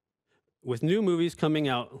 with new movies coming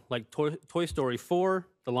out like Toy Story 4,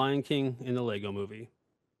 The Lion King, and the Lego Movie.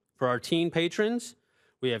 For our teen patrons,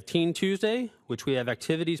 we have Teen Tuesday, which we have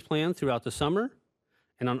activities planned throughout the summer.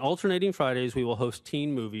 And on alternating Fridays, we will host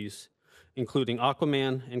teen movies, including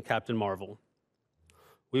Aquaman and Captain Marvel.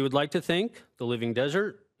 We would like to thank the Living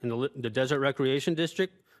Desert and the Desert Recreation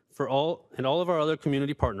District for all of our other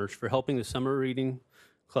community partners for helping the Summer Reading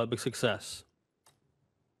Club a success.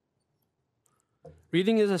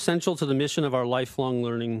 Reading is essential to the mission of our lifelong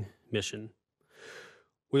learning mission.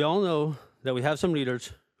 We all know that we have some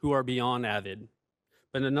readers who are beyond avid,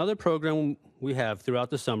 but another program we have throughout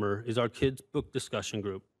the summer is our kids' book discussion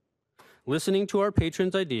group. Listening to our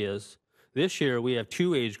patrons' ideas, this year we have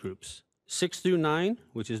 2 age groups, 6 through 9,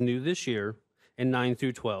 which is new this year, and 9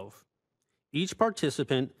 through 12. Each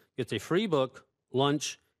participant gets a free book,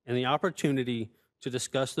 lunch, and the opportunity to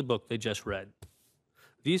discuss the book they just read.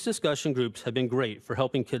 These discussion groups have been great for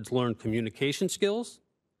helping kids learn communication skills,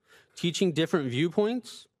 teaching different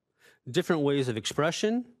viewpoints, different ways of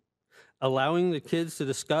expression, allowing the kids to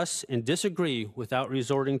discuss and disagree without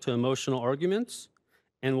resorting to emotional arguments,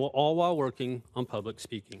 and all while working on public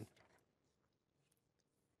speaking.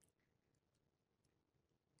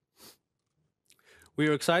 We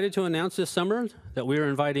are excited to announce this summer that we are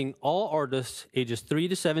inviting all artists ages 3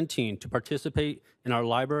 to 17 to participate in our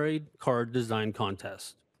library card design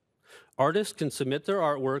contest. Artists can submit their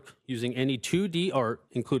artwork using any 2D art,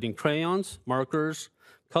 including crayons, markers,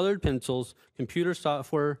 colored pencils, computer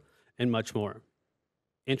software, and much more.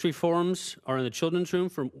 Entry forms are in the children's room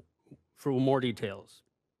for more details.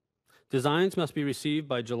 Designs must be received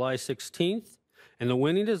by July 16th, and the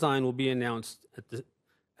winning design will be announced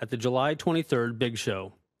at the July 23rd Big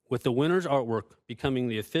Show, with the winner's artwork becoming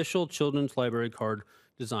the official children's library card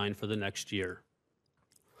design for the next year.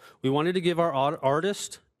 We wanted to give our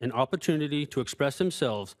artists an opportunity to express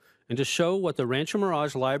themselves and to show what the Rancho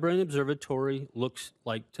Mirage Library and Observatory looks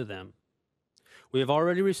like to them. We have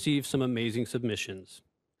already received some amazing submissions,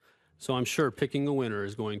 so I'm sure picking a winner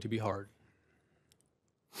is going to be hard.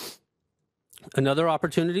 Another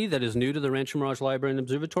opportunity that is new to the Rancho Mirage Library and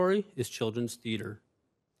Observatory is children's theater.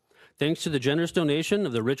 Thanks to the generous donation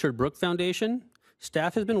of the Richard Brooke Foundation,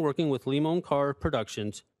 staff has been working with Limon Carr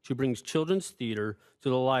Productions to bring children's theater to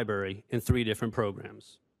the library in 3 different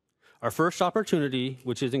programs. Our first opportunity,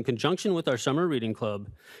 which is in conjunction with our Summer Reading Club,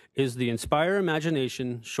 is the Inspire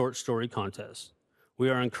Imagination Short Story Contest. We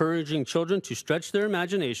are encouraging children to stretch their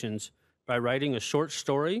imaginations by by writing a short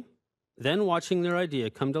story, then watching their idea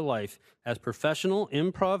come to life as professional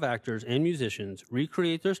improv actors and musicians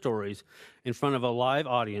recreate their stories in front of a live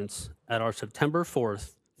audience at our September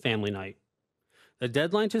 4th Family Night. The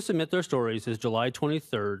deadline to submit their stories is July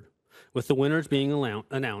 23rd, with the winners being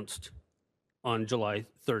announced on July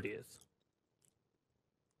 30th.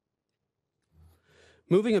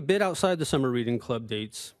 Moving a bit outside the Summer Reading Club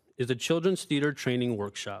dates is the Children's Theater Training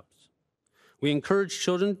Workshops. We encourage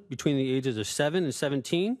children between the ages of 7 and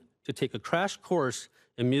 17 to take a crash course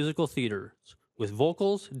in musical theater with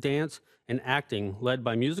vocals, dance, and acting led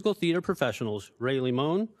by musical theater professionals Ray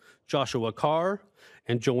Limon, Joshua Carr,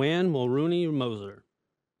 and Joanne Mulrooney-Moser.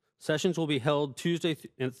 Sessions will be held Tuesday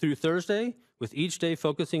through Thursday, with each day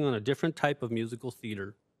focusing on a different type of musical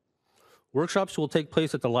theater. Workshops will take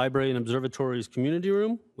place at the Library and Observatory's community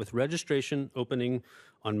room, with registration opening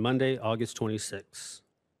on Monday, August 26.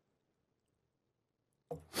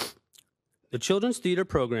 The Children's Theater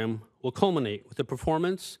program will culminate with a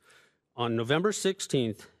performance on November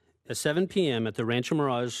 16th at 7 p.m. at the Rancho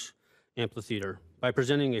Mirage Amphitheater by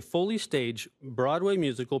presenting a fully staged Broadway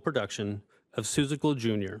musical production of Seussical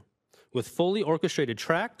Jr. with fully orchestrated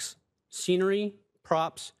tracks, scenery,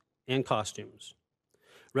 props, and costumes.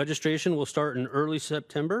 Registration will start in early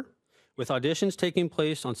September, with auditions taking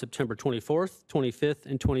place on September 24th, 25th,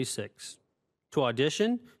 and 26th. To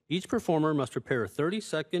audition, each performer must prepare a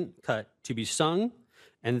 30-second cut to be sung,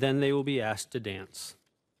 and then they will be asked to dance.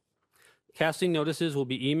 Casting notices will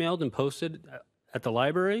be emailed and posted at the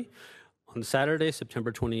library on Saturday,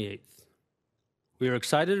 September 28th. We are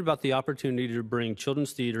excited about the opportunity to bring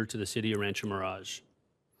children's theater to the city of Rancho Mirage.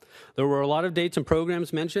 There were a lot of dates and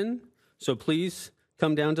programs mentioned, so please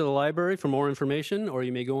come down to the library for more information, or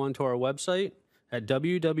you may go onto our website at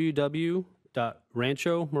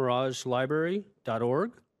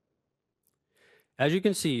www.ranchomiragelibrary.org. As you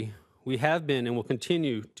can see, we have been and will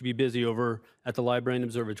continue to be busy over at the Library and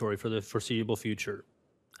Observatory for the foreseeable future.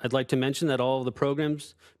 I'd like to mention that all of the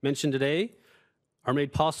programs mentioned today are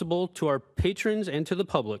made possible to our patrons and to the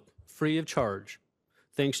public free of charge,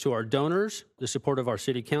 thanks to our donors, the support of our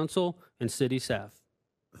city council, and city staff.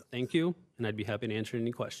 Thank you, and I'd be happy to answer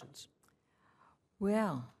any questions.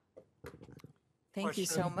 Well, thank you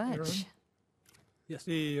so Question, much. Aaron? Yes.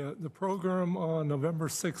 The program on November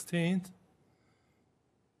 16th,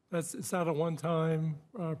 is that a one-time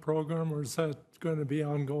program, or is that going to be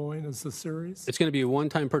ongoing as a series? It's going to be a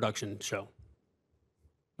one-time production show.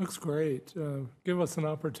 Looks great. Give us an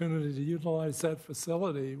opportunity to utilize that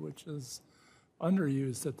facility, which is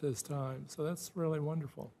underused at this time. So that's really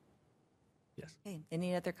wonderful. Yes. Okay.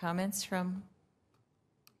 Any other comments from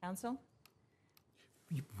council?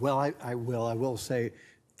 Well, I will say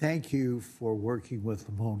thank you for working with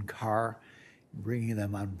Limon Carr, bringing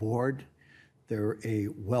them on board. They're a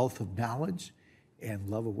wealth of knowledge and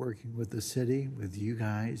love of working with the city, with you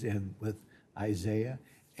guys, and with Isaiah,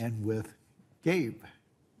 and with Gabe.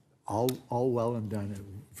 All well and done.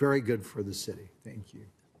 Very good for the city. Thank you.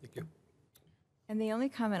 Thank you. And the only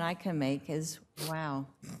comment I can make is, wow,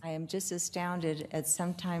 I am just astounded at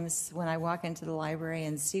sometimes when I walk into the library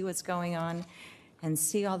and see what's going on and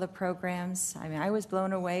see all the programs. I mean, I was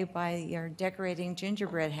blown away by your decorating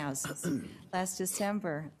gingerbread houses last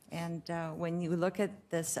December. And when you look at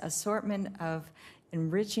this assortment of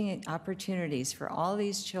enriching opportunities for all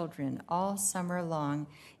these children all summer long,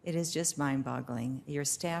 it is just mind-boggling. Your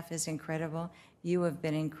staff is incredible. You have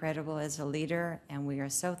been incredible as a leader, and we are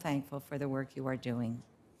so thankful for the work you are doing.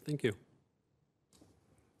 Thank you.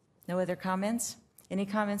 No other comments? Any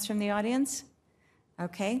comments from the audience?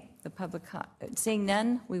 Okay, seeing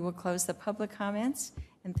none, we will close the public comments,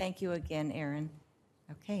 and thank you again, Aaron.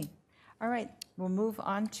 Okay, all right, we'll move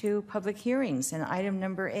on to public hearings and item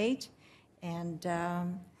number 8, and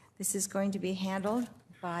this is going to be handled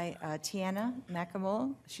by Tiana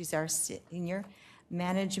Macamole. She's our senior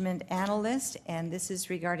management analyst, and this is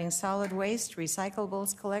regarding solid waste,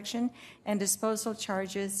 recyclables collection, and disposal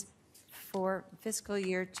charges for fiscal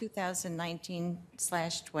year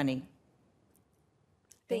 2019/20.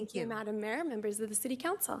 Thank you, Madam Mayor, members of the City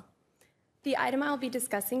Council. The item I'll be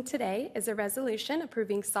discussing today is a resolution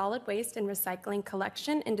approving solid waste and recycling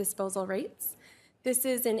collection and disposal rates. This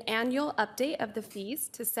is an annual update of the fees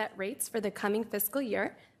to set rates for the coming fiscal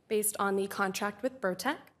year based on the contract with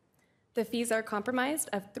Brotec. The fees are comprised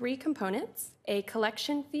of 3 components: a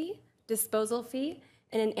collection fee, disposal fee,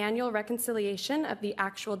 and an annual reconciliation of the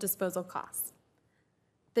actual disposal costs.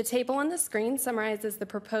 The table on the screen summarizes the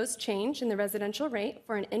proposed change in the residential rate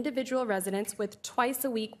for an individual residence with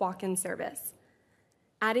twice-a-week walk-in service.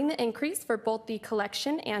 Adding the increase for both the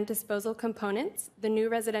collection and disposal components, the new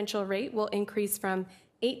residential rate will increase from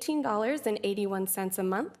 $18.81 a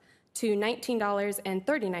month to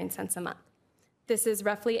 $19.39 a month. This is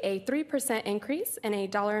roughly a 3% increase and a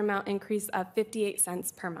dollar amount increase of 58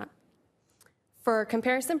 cents per month. For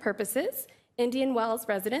comparison purposes, Indian Wells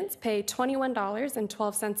residents pay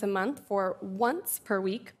 $21.12 a month for once per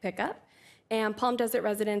week pickup, and Palm Desert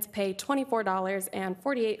residents pay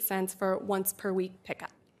 $24.48 for once per week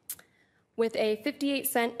pickup. With a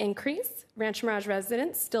 58-cent increase, Rancho Mirage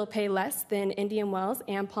residents still pay less than Indian Wells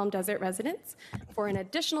and Palm Desert residents for an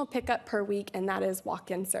additional pickup per week, and that is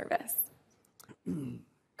walk-in service.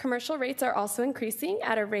 Commercial rates are also increasing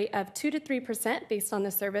at a rate of 2 to 3% based on the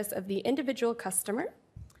service of the individual customer.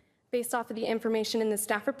 Based off of the information in the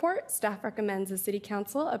staff report, staff recommends the City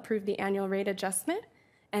Council approve the annual rate adjustment.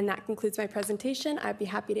 And that concludes my presentation. I'd be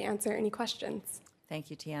happy to answer any questions. Thank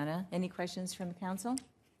you, Tiana. Any questions from the council?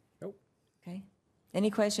 Nope. Okay. Any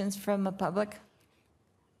questions from the public?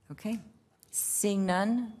 Okay. Seeing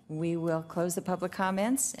none, we will close the public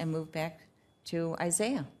comments and move back to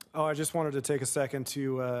Isaiah. Oh, I just wanted to take a second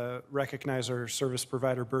to recognize our service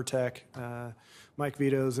provider, Burtech. Mike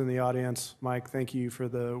Vito's in the audience. Mike, thank you for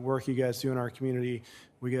the work you guys do in our community.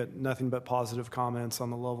 We get nothing but positive comments on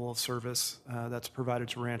the level of service that's provided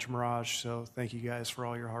to Rancho Mirage, so thank you guys for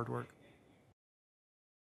all your hard work.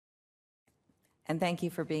 And thank you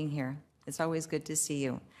for being here. It's always good to see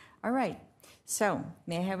you. All right. So,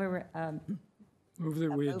 may I have a... Move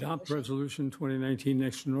that we adopt Resolution 2019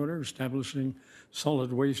 next in order, establishing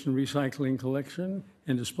solid waste and recycling collection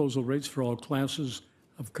and disposal rates for all classes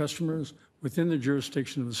of customers within the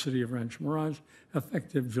jurisdiction of the City of Rancho Mirage,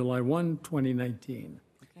 effective July 1, 2019.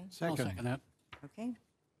 Okay. Second. I'll second that. Okay.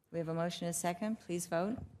 We have a motion and a second. Please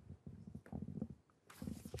vote.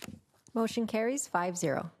 Motion carries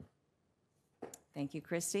 5-0. Thank you,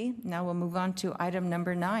 Christy. Now we'll move on to item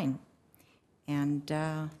number 9. And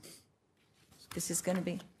this is going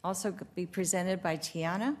to also be presented by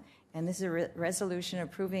Tiana, and this is a resolution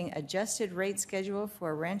approving adjusted rate schedule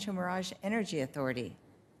for Rancho Mirage Energy Authority.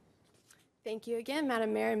 Thank you again,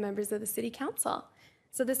 Madam Mayor and members of the City Council.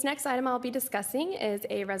 So this next item I'll be discussing is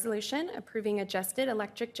a resolution approving adjusted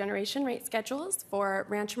electric generation rate schedules for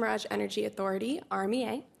Rancho Mirage Energy Authority,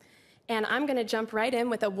 RMEA, and I'm going to jump right in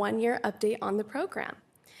with a one-year update on the program.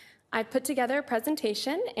 I've put together a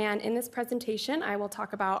presentation, and in this presentation, I will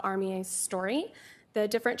talk about RMEA's story, the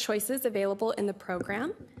different choices available in the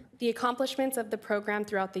program, the accomplishments of the program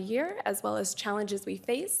throughout the year, as well as challenges we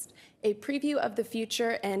faced, a preview of the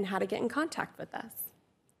future, and how to get in contact with us.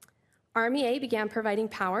 RMEA began providing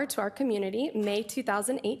power to our community May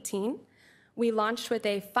 2018. We launched with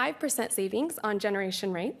a 5% savings on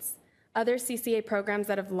generation rates. Other CCA programs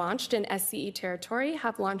that have launched in SCE territory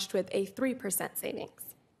have launched with a 3% savings.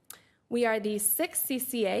 We are the 6th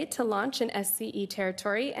CCA to launch in SCE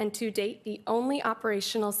territory, and to date, the only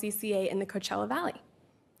operational CCA in the Coachella Valley.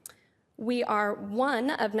 We are one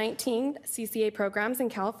of 19 CCA programs in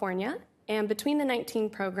California, and between the 19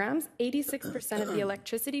 programs, 86% of the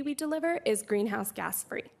electricity we deliver is greenhouse gas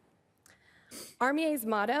free. RMEA's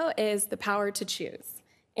motto is the power to choose.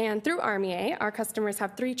 And through RMEA, our customers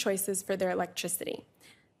have 3 choices for their electricity: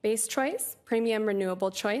 base choice, premium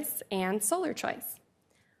renewable choice, and solar choice.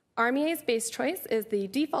 RMEA's base choice is the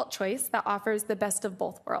default choice that offers the best of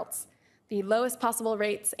both worlds, the lowest possible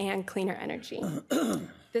rates and cleaner energy.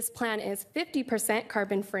 This plan is 50%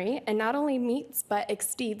 carbon-free and not only meets but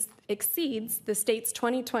exceeds the state's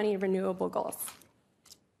 2020 renewable goals.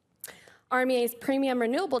 RMEA's premium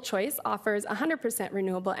renewable choice offers 100%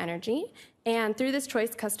 renewable energy, and through this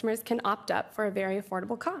choice, customers can opt up for a very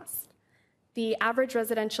affordable cost. The average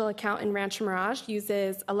residential account in Rancho Mirage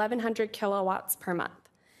uses 1,100 kilowatts per month.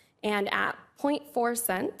 And at 0.4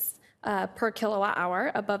 cents per kilowatt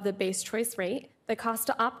hour above the base choice rate, the cost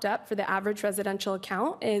to opt up for the average residential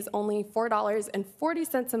account is only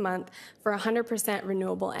 $4.40 a month for 100%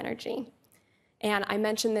 renewable energy. And I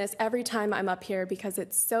mention this every time I'm up here because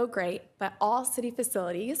it's so great, but all city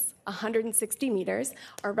facilities, 160 meters,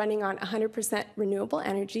 are running on 100% renewable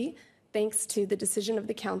energy thanks to the decision of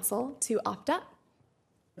the council to opt up.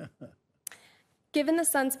 Given the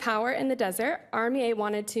sun's power in the desert, RMEA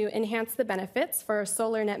wanted to enhance the benefits for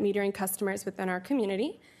solar net metering customers within our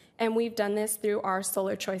community, and we've done this through our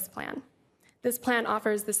Solar Choice Plan. This plan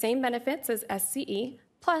offers the same benefits as SCE,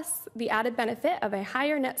 plus the added benefit of a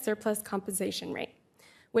higher net surplus compensation rate,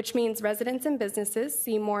 which means residents and businesses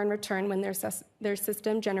see more in return when their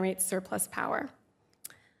system generates surplus power.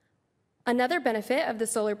 Another benefit of the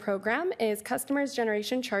solar program is customers'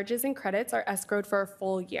 generation charges and credits are escrowed for a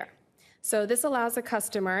full year. So this allows a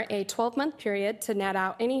customer a 12-month period to net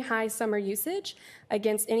out any high summer usage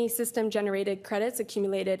against any system-generated credits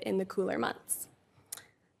accumulated in the cooler months.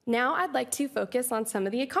 Now I'd like to focus on some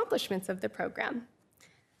of the accomplishments of the program.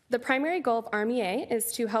 The primary goal of RMEA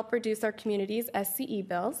is to help reduce our community's SCE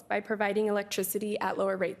bills by providing electricity at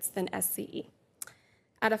lower rates than SCE.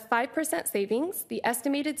 At a 5% savings, the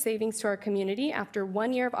estimated savings to our community after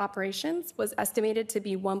 1 year of operations was estimated to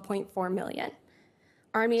be $1.4 million.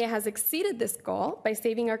 RMEA has exceeded this goal by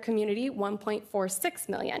saving our community $1.46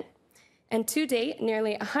 million. And to date,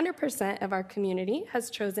 nearly 100% of our community has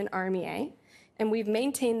chosen RMEA, and we've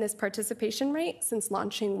maintained this participation rate since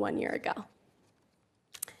launching 1 year ago.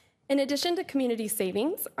 In addition to community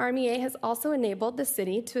savings, RMEA has also enabled the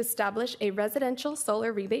city to establish a residential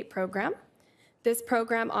solar rebate program. This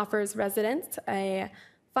program offers residents a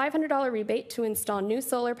 $500 rebate to install new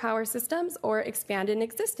solar power systems or expand an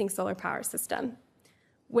existing solar power system.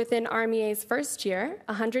 Within RMEA's first year,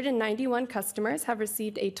 191 customers have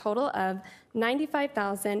received a total of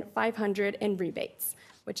 $95,500 in rebates,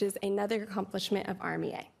 which is another accomplishment of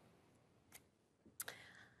RMEA.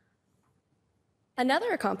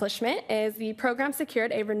 Another accomplishment is the program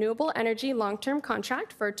secured a renewable energy long-term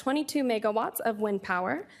contract for 22 megawatts of wind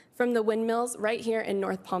power from the windmills right here in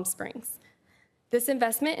North Palm Springs. This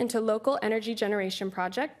investment into local energy generation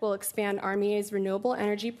project will expand RMEA's renewable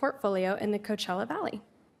energy portfolio in the Coachella Valley.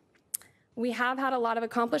 We have had a lot of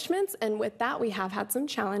accomplishments, and with that, we have had some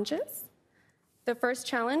challenges. The first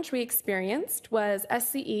challenge we experienced was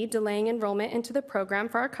SCE delaying enrollment into the program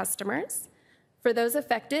for our customers. For those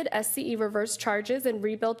affected, SCE reversed charges and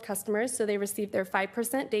rebilled customers so they received their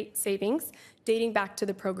 5% savings dating back to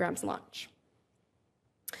the program's launch.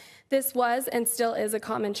 This was and still is a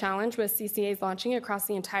common challenge with CCAs launching across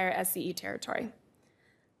the entire SCE territory.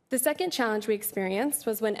 The second challenge we experienced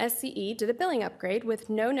was when SCE did a billing upgrade with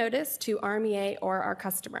no notice to RMEA or our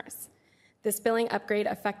customers. This billing upgrade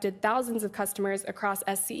affected thousands of customers across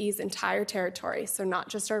SCE's entire territory, so not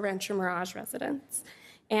just our Rancho Mirage residents.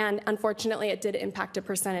 And unfortunately, it did impact a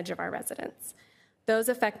percentage of our residents. Those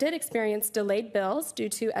affected experienced delayed bills due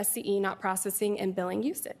to SCE not processing and billing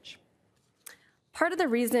usage. Part of the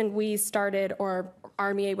reason we started, or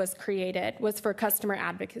RMEA was created, was for customer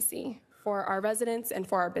advocacy for our residents and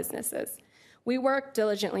for our businesses. We work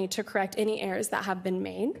diligently to correct any errors that have been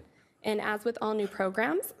made, and as with all new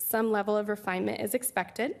programs, some level of refinement is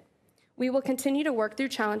expected. We will continue to work through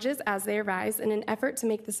challenges as they arise in an effort to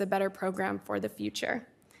make this a better program for the future.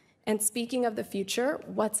 And speaking of the future,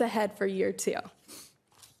 what's ahead for year 2?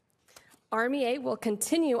 RMEA will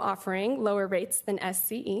continue offering lower rates than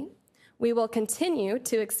SCE. We will continue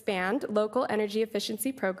to expand local energy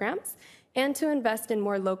efficiency programs and to invest in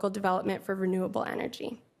more local development for renewable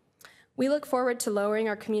energy. We look forward to lowering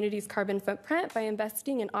our community's carbon footprint by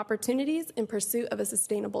investing in opportunities in pursuit of a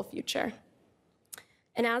sustainable future.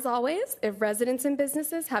 And as always, if residents and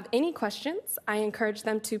businesses have any questions, I encourage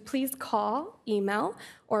them to please call, email,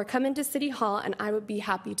 or come into City Hall, and I would be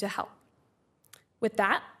happy to help. With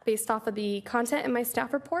that, based off of the content in my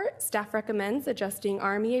staff report, staff recommends adjusting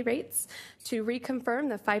RMEA rates to reconfirm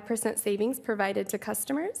the 5% savings provided to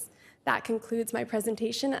customers. That concludes my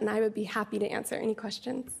presentation, and I would be happy to answer any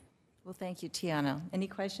questions. Well, thank you, Tiana. Any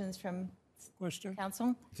questions from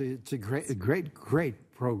council? It's a great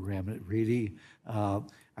program. It really,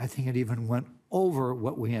 I think it even went over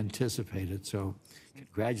what we anticipated. So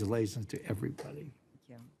congratulations to everybody. Thank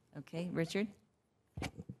you. Okay, Richard?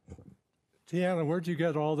 Tiana, where'd you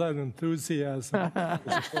get all that enthusiasm?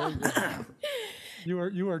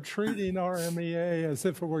 You are treating RMEA as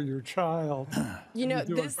if it were your child. You know,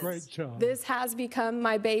 do a great job. This has become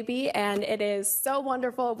my baby, and it is so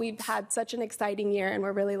wonderful. We've had such an exciting year, and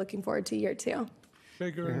we're really looking forward to year 2.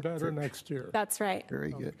 Bigger and better next year. That's right.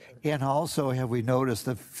 Very good. And also, have we noticed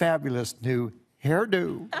the fabulous new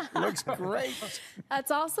hairdo? Looks great. That's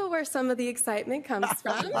also where some of the excitement comes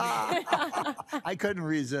from. I couldn't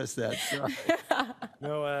resist that. Sorry.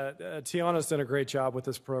 No, Tiana's done a great job with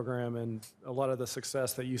this program, and a lot of the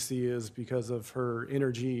success that you see is because of her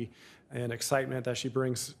energy and excitement that she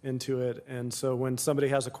brings into it. And so when somebody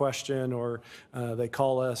has a question or they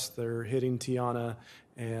call us, they're hitting Tiana,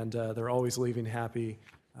 and they're always leaving happy.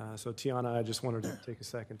 So Tiana, I just wanted to take a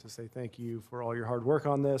second to say thank you for all your hard work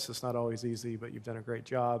on this. It's not always easy, but you've done a great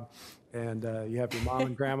job. And you have your mom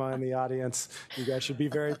and grandma in the audience. You guys should be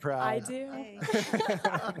very proud. I do.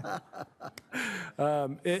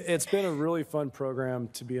 It's been a really fun program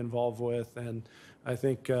to be involved with. And I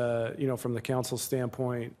think, from the council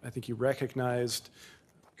standpoint, I think you recognized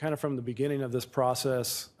kind of from the beginning of this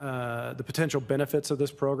process the potential benefits of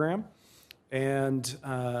this program. And,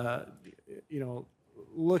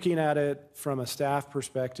 looking at it from a staff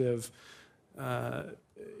perspective,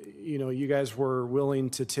 you guys were willing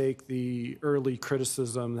to take the early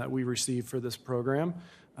criticism that we received for this program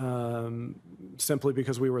simply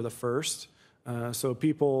because we were the first. So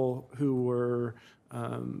people who were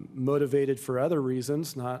motivated for other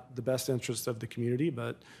reasons, not the best interest of the community,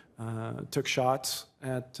 but took shots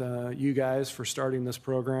at you guys for starting this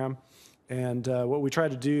program. And what we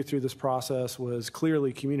tried to do through this process was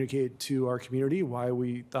clearly communicate to our community why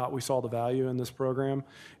we thought we saw the value in this program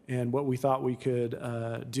and what we thought we could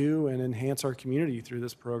do and enhance our community through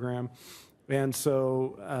this program. And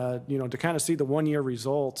so, to kind of see the one-year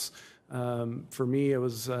results, for me, it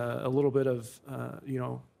was a little bit of,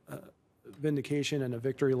 vindication and a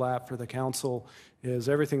victory lap for the council. Is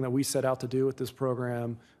everything that we set out to do with this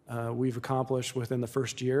program, we've accomplished within the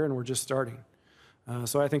first year, and we're just starting.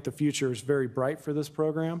 So I think the future is very bright for this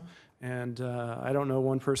program, and I don't know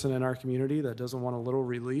one person in our community that doesn't want a little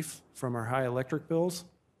relief from our high electric bills.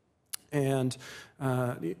 And,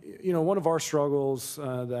 one of our struggles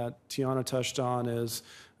that Tiana touched on is,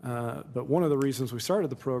 but one of the reasons we started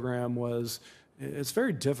the program was it's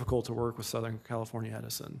very difficult to work with Southern California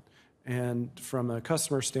Edison. And from a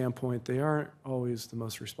customer standpoint, they aren't always the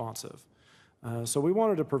most responsive. So we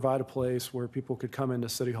wanted to provide a place where people could come into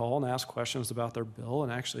City Hall and ask questions about their bill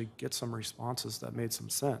and actually get some responses that made some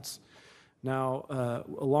sense. Now,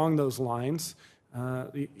 along those lines,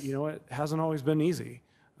 it hasn't always been easy.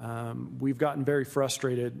 We've gotten very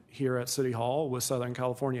frustrated here at City Hall with Southern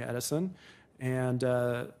California Edison. And,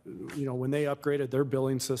 when they upgraded their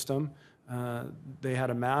billing system, they had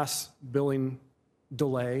a mass billing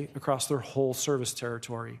delay across their whole service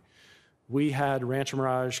territory. We had Rancho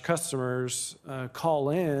Mirage customers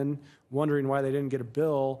call in wondering why they didn't get a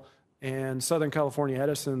bill, and Southern California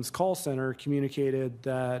Edison's call center communicated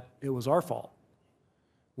that it was our fault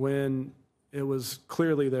when it was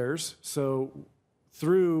clearly theirs. So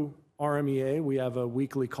through RMEA, we have a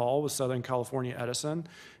weekly call with Southern California Edison,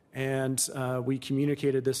 and we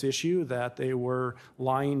communicated this issue that they were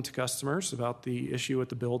lying to customers about the issue with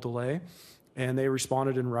the bill delay. And they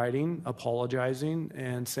responded in writing, apologizing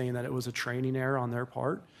and saying that it was a training error on their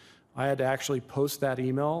part. I had to actually post that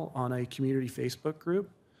email on a community Facebook group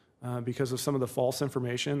because of some of the false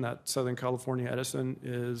information that Southern California Edison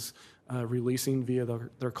is releasing via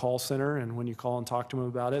their call center. And when you call and talk to them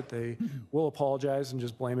about it, they will apologize and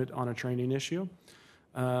just blame it on a training issue.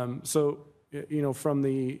 So, from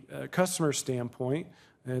the customer standpoint,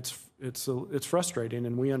 it's frustrating,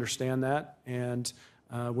 and we understand that. And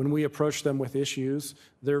when we approach them with issues,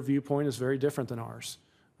 their viewpoint is very different than ours.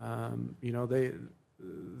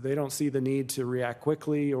 They don't see the need to react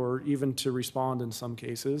quickly or even to respond in some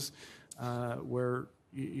cases, where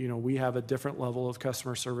we have a different level of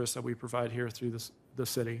customer service that we provide here through the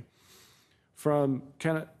city. From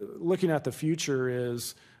kind of looking at the future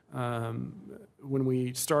is when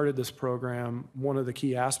we started this program, one of the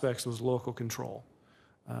key aspects was local control.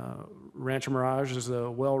 Rancho Mirage is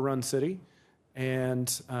a well-run city. And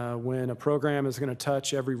when a program is going to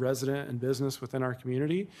touch every resident and business within our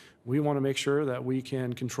community, we want to make sure that we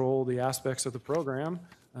can control the aspects of the program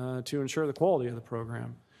to ensure the quality of the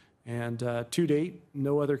program. And to date,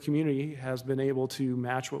 no other community has been able to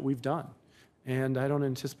match what we've done. And I don't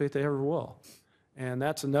anticipate they ever will. And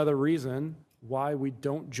that's another reason why we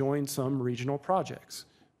don't join some regional projects.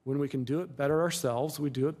 When we can do it better ourselves,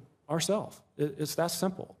 we do it ourselves. It's that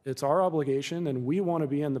simple. It's our obligation, and we want to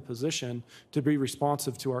be in the position to be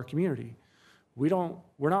responsive to our community. We're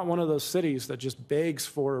not one of those cities that just begs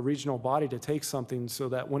for a regional body to take something so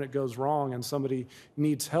that when it goes wrong and somebody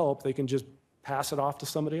needs help, they can just pass it off to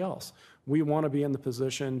somebody else. We want to be in the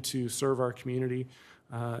position to serve our community.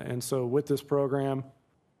 And so with this program,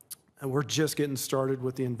 we're just getting started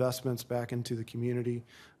with the investments back into the community.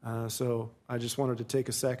 So I just wanted to take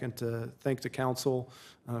a second to thank the council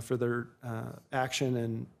for their action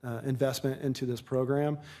and investment into this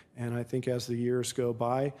program. And I think as the years go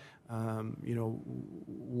by,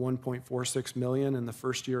 $1.46 million in the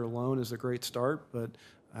first year alone is a great start, but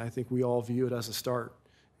I think we all view it as a start.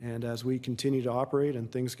 And as we continue to operate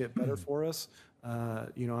and things get better for us, I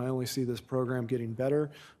only see this program getting better.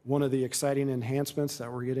 One of the exciting enhancements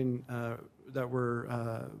that we're getting, that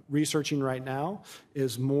we're researching right now,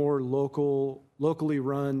 is more locally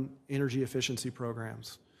run energy efficiency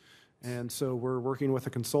programs. And so we're working with a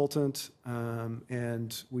consultant,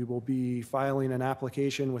 and we will be filing an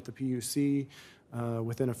application with the PUC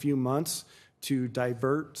within a few months to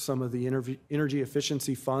divert some of the energy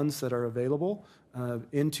efficiency funds that are available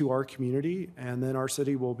into our community, and then our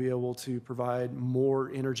city will be able to provide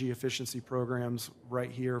more energy efficiency programs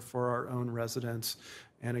right here for our own residents.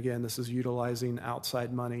 And again, this is utilizing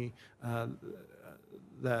outside money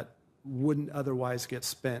that wouldn't otherwise get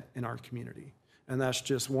spent in our community. And that's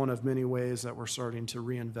just one of many ways that we're starting to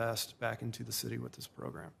reinvest back into the city with this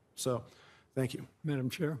program. So thank you. Madam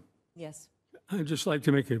Chair, Yes. I'd just like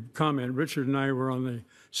to make a comment. Richard and I were on the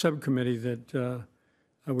subcommittee that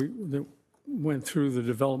went through the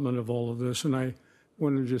development of all of this, and I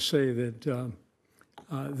wanted to just say that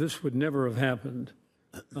this would never have happened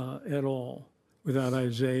at all without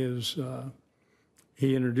Isaiah's.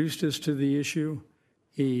 He introduced us to the issue.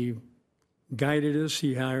 He guided us.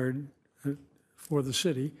 He hired, for the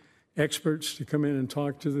city, experts to come in and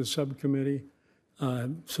talk to the subcommittee,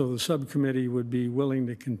 so the subcommittee would be willing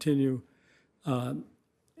to continue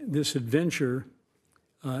this adventure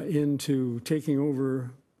into taking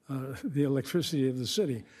over the electricity of the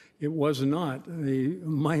city. It was not a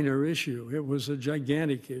minor issue. It was a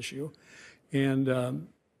gigantic issue. And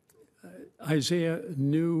Isaiah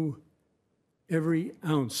knew every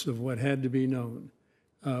ounce of what had to be known.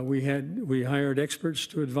 We hired experts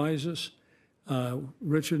to advise us.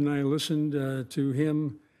 Richard and I listened to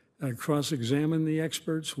him cross-examine the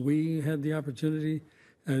experts. We had the opportunity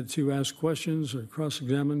to ask questions or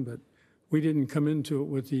cross-examine, but we didn't come into it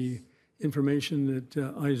with the information that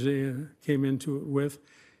Isaiah came into it with.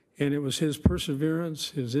 And it was his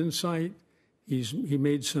perseverance, his insight. He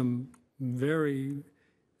made some very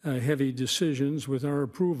heavy decisions with our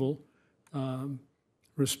approval,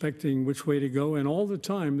 respecting which way to go. And all the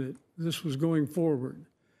time that this was going forward,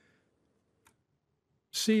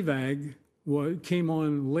 CVAG came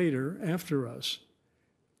on later after us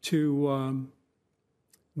to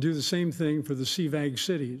do the same thing for the CVAG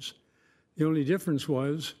cities. The only difference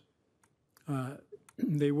was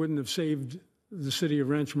they wouldn't have saved the city of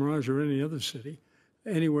Rancho Mirage or any other city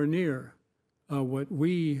anywhere near what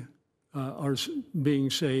we are being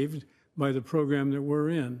saved by the program that we're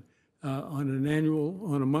in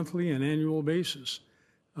on a monthly and annual basis.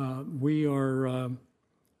 We are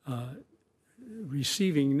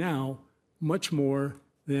receiving now much more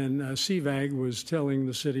than CVAG was telling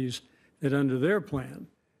the cities that under their plan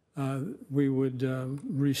we would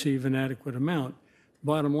receive an adequate amount.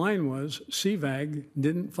 Bottom line was CVAG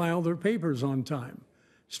didn't file their papers on time.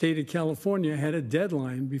 State of California had a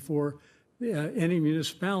deadline before any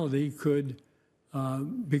municipality could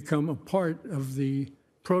become a part of the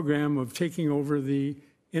program of taking over the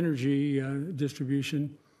energy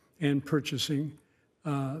distribution and purchasing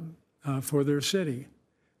for their city.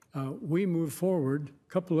 We moved forward.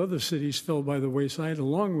 A couple other cities fell by the wayside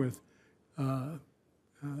along with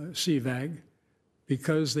CVAG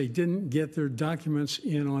because they didn't get their documents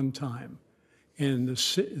in on time. And the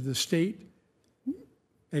state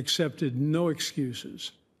accepted no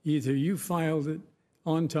excuses. Either you filed it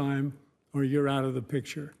on time or you're out of the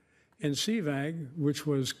picture. And CVAG, which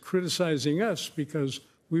was criticizing us because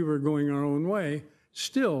we were going our own way,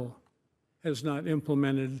 still has not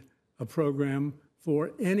implemented a program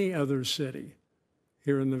for any other city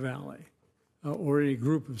here in the Valley or any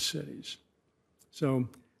group of cities. So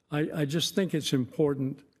I just think it's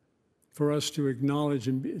important for us to acknowledge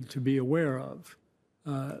and to be aware of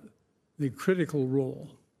the critical role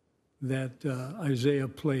that Isaiah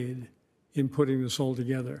played in putting this all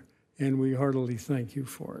together, and we heartily thank you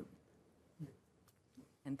for it.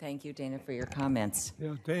 And thank you, Dana, for your comments.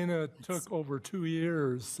 Yeah, Dana took over 2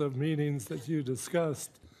 years of meetings that you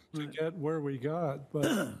discussed to get where we got.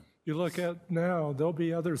 But you look at now, there'll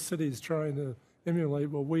be other cities trying to emulate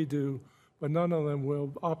what we do, but none of them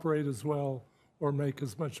will operate as well or make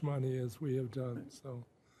as much money as we have done. So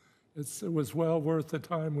it was well worth the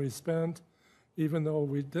time we spent, even though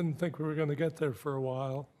we didn't think we were going to get there for a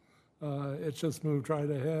while. It just moved right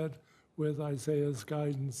ahead with Isaiah's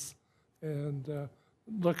guidance. And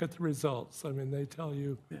look at the results. I mean, they tell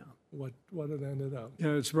you what it ended up.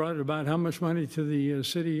 Yeah, it's brought about how much money to the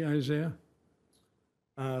city, Isaiah?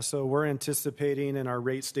 So we're anticipating in our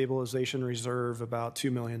rate stabilization reserve about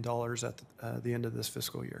 $2 million at the end of this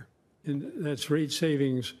fiscal year. And that's rate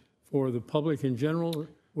savings for the public in general,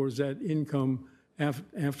 or is that income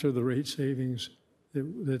after the rate savings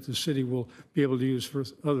that the city will be able to use for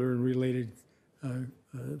other and related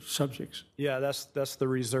subjects? Yeah, that's the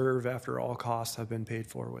reserve after all costs have been paid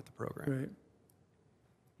for with the program. Right.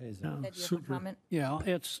 Ed, you have a comment? Yeah,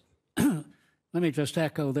 it's. Let me just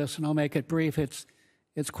echo this, and I'll make it brief.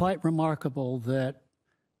 It's quite remarkable that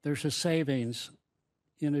there's a savings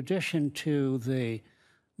in addition to the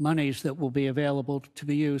monies that will be available to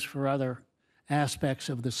be used for other aspects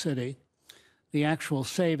of the city. The actual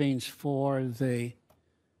savings for the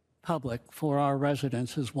public, for our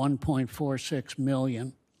residents, is $1.46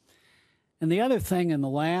 million. And the other thing in the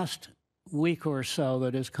last week or so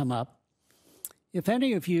that has come up, if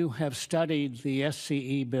any of you have studied the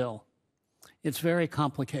SCE bill, it's very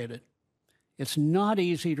complicated. It's not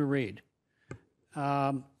easy to read.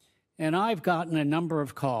 And I've gotten a number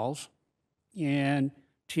of calls, and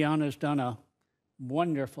Tiana's done a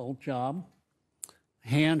wonderful job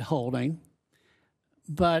hand-holding,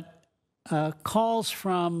 but calls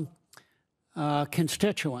from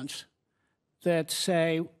constituents that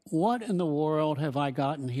say, what in the world have I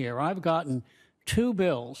gotten here? I've gotten 2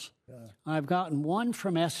 bills. I've gotten one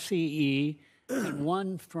from SCE and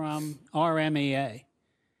one from RMEA.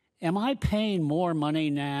 Am I paying more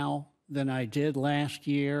money now than I did last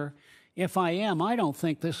year? If I am, I don't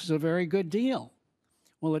think this is a very good deal.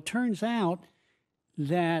 Well, it turns out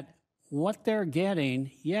that what they're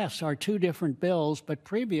getting, yes, are 2 different bills, but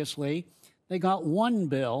previously they got 1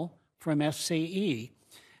 bill from SCE.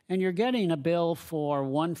 And you're getting a bill for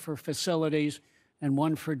one for facilities and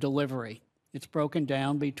one for delivery. It's broken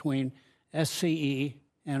down between SCE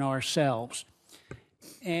and ourselves.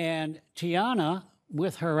 And Tiana,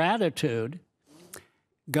 with her attitude,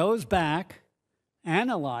 goes back,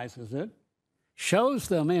 analyzes it, shows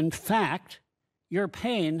them, in fact, you're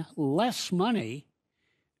paying less money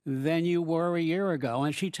than you were a year ago.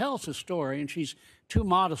 And she tells the story, and she's too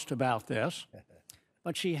modest about this,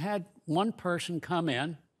 but she had one person come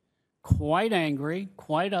in, quite angry,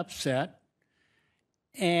 quite upset,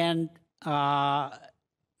 and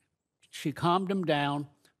she calmed him down,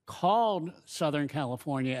 called Southern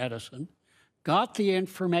California Edison, got the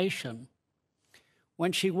information.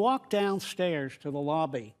 When she walked downstairs to the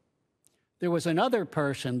lobby, there was another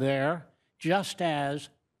person there just as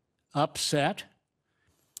upset.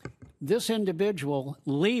 This individual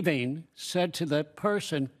leaving said to the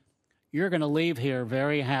person, "You're going to leave here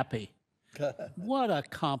very happy." What a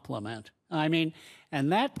compliment. I mean,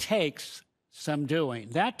 and that takes some doing.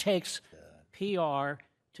 That takes PR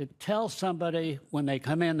to tell somebody when they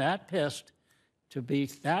come in that pissed to be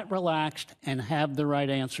that relaxed and have the right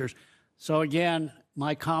answers. So again,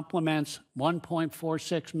 my compliments,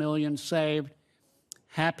 1.46 million saved,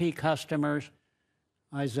 happy customers.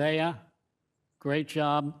 Isaiah, great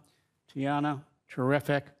job. Tiana,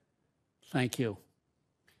 terrific. Thank you.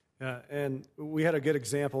 Yeah, and we had a good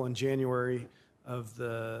example in January of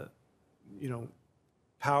the,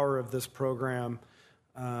 power of this program.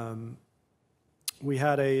 We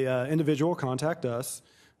had a individual contact us.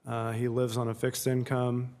 He lives on a fixed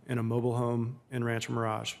income in a mobile home in Rancho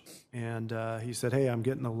Mirage. And he said, "Hey, I'm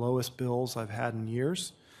getting the lowest bills I've had in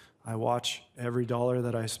years. I watch every dollar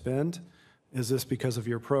that I spend. Is this because of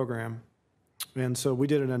your program?" And so we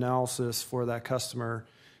did an analysis for that customer,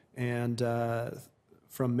 and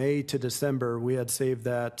from May to December, we had saved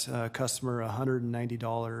that customer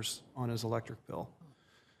 $190 on his electric bill.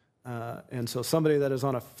 And so somebody that is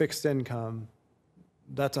on a fixed income,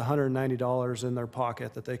 that's $190 in their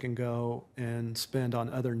pocket that they can go and spend on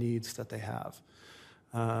other needs that they have.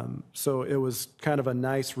 So it was kind of a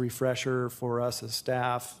nice refresher for us as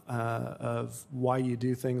staff of why you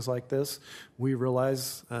do things like this. We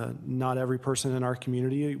realize not every person in our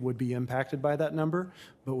community would be impacted by that number,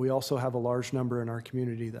 but we also have a large number in our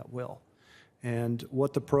community that will. And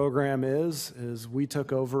what the program is we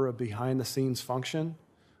took over a behind-the-scenes function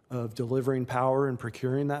of delivering power and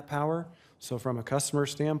procuring that power. So from a customer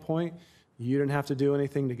standpoint, you didn't have to do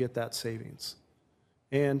anything to get that savings.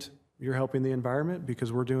 And you're helping the environment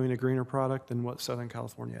because we're doing a greener product than what Southern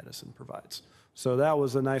California Edison provides. So that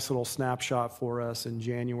was a nice little snapshot for us in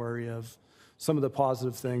January of some of the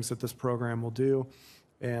positive things that this program will do.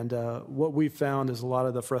 And what we found is a lot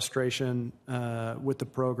of the frustration with the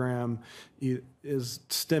program is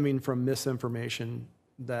stemming from misinformation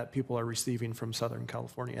that people are receiving from Southern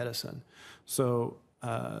California Edison. So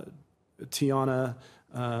Tiana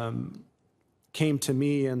came to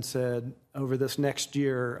me and said, over this next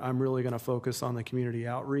year, I'm really going to focus on the community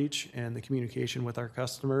outreach and the communication with our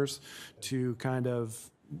customers to kind of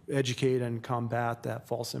educate and combat that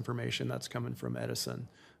false information that's coming from Edison.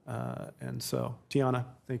 And so, Tiana,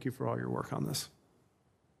 thank you for all your work on this.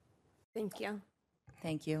 Thank you.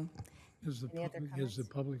 Thank you. Is the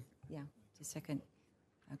public? Yeah, just a second.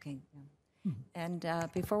 Okay. Yeah. And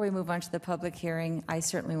before we move on to the public hearing, I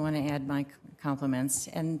certainly want to add my compliments.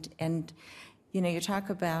 And you talk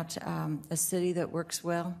about a city that works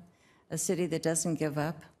well, a city that doesn't give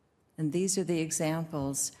up. And these are the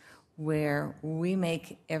examples where we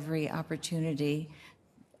make every opportunity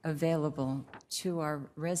available to our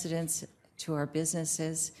residents, to our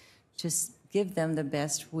businesses, to give them the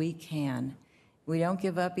best we can. We don't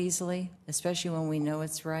give up easily, especially when we know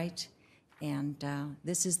it's right. And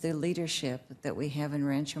this is the leadership that we have in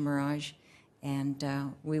Rancho Mirage, and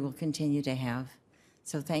we will continue to have.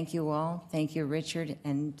 So thank you all. Thank you, Richard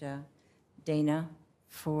and Dana,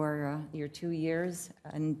 for your 2 years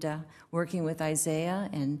and working with Isaiah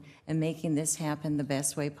and making this happen the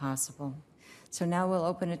best way possible. So now we'll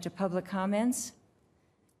open it to public comments.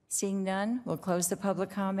 Seeing none, we'll close the public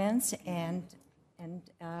comments, and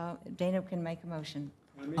Dana can make a motion.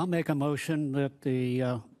 I'll make a motion that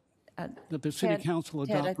the City Council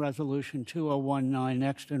adopt Resolution 2019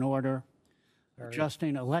 next in order,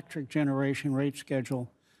 adjusting electric generation rate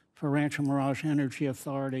schedule for Rancho Mirage Energy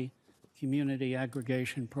Authority Community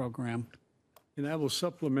Aggregation Program. And I will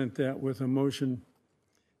supplement that with a motion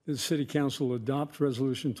that the City Council adopt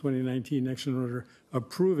Resolution 2019 next in order,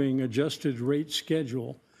 approving adjusted rate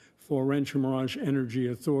schedule for Rancho Mirage Energy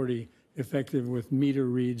Authority effective with meter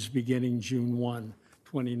reads beginning June 1,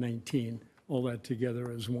 2019. All that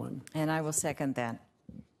together as one. And I will second that.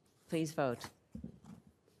 Please vote.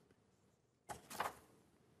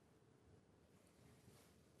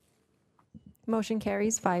 Motion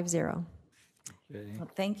carries 5-0.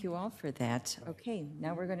 Well, thank you all for that. Okay,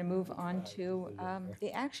 now we're going to move on to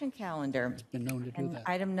the action calendar. Been known to do And that.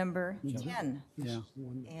 item number 10. Yeah.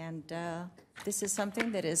 And this is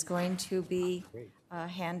something that is going to be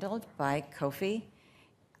handled by Kofi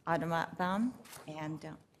Adambaum and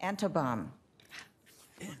Antobam.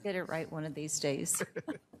 We'll get it right one of these days.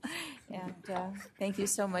 And thank you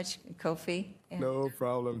so much, Kofi. And No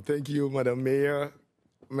problem. Thank you, Madam Mayor,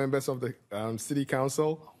 members of the City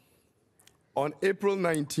Council. On April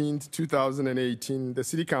 19th, 2018, the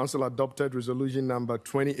City Council adopted Resolution number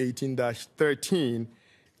 2018-13,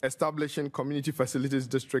 establishing Community Facilities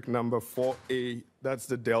District number 4A, that's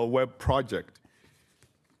the Del Webb project,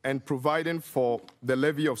 and providing for the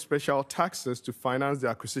levy of special taxes to finance the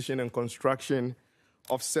acquisition and construction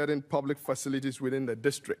of certain public facilities within the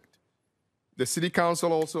district. The City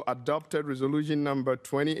Council also adopted Resolution number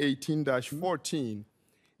 2018-14,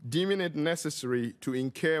 deeming it necessary to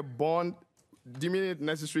incur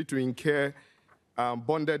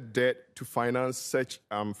bonded debt to finance such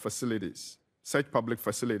facilities, such public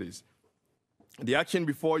facilities. The action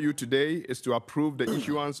before you today is to approve the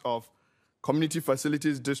issuance of Community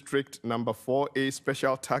Facilities District number 4A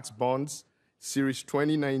Special Tax Bonds, Series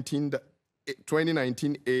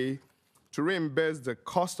 2019A, to reimburse the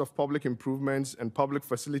cost of public improvements and public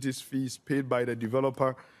facilities fees paid by the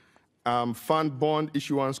developer, fund bond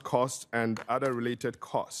issuance costs, and other related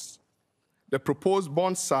costs. The proposed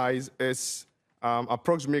bond size is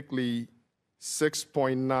approximately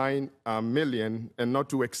 6.9 million and not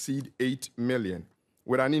to exceed 8 million,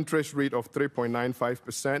 with an interest rate of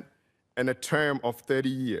 3.95% and a term of 30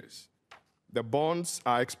 years. The bonds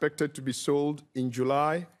are expected to be sold in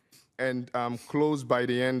July and closed by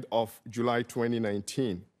the end of July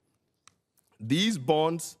 2019. These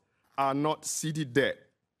bonds are not city debt,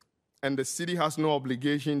 and the city has no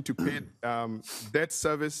obligation to pay debt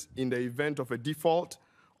service in the event of a default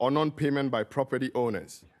or non-payment by property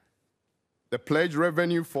owners. The pledged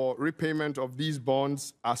revenue for repayment of these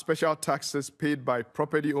bonds are special taxes paid by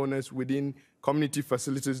property owners within Community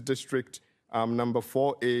Facilities District number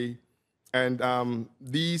 4A, and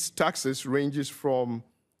these taxes ranges from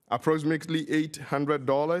approximately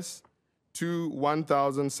 $800 to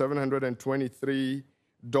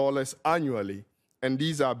 $1,723 annually, and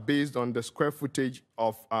these are based on the square footage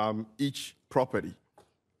of each property.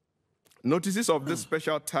 Notices of this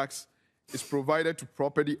special tax is provided to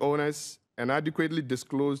property owners and adequately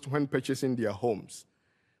disclosed when purchasing their homes.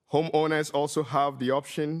 Homeowners also have the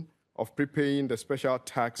option of prepaying the special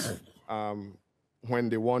tax when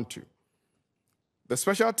they want to. The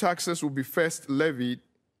special taxes will be first levied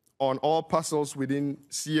on all parcels within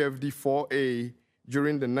CFD 4A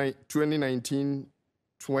during the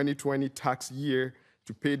 2019-2020 tax year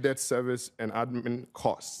to pay debt service and admin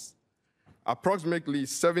costs. Approximately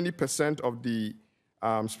 70% of the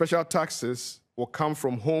special taxes will come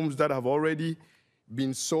from homes that have already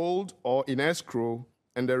been sold or in escrow,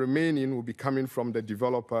 and the remaining will be coming from the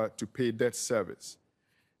developer to pay debt service.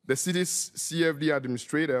 The city's CFD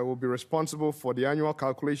administrator will be responsible for the annual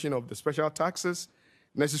calculation of the special taxes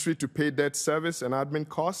necessary to pay debt service and admin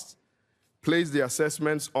costs, place the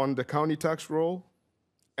assessments on the county tax roll,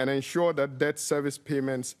 and ensure that debt service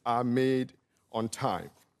payments are made on time.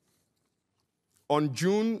 On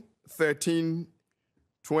June 13,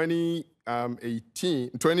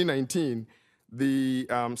 2019, the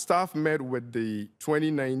staff met with the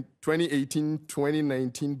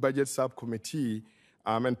 2018-2019 Budget Subcommittee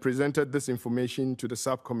and presented this information to the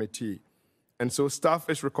subcommittee. And so staff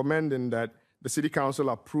is recommending that the City Council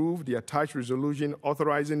approve the attached resolution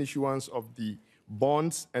authorizing issuance of the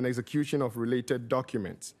bonds and execution of related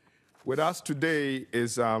documents. With us today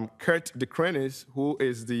is Kurt DeKrenis, who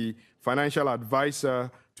is the financial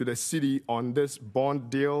advisor to the city on this bond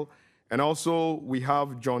deal. And also, we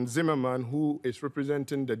have John Zimmerman, who is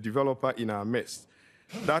representing the developer in our midst.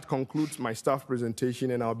 That concludes my staff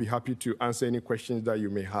presentation, and I'll be happy to answer any questions that you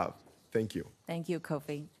may have. Thank you. Thank you,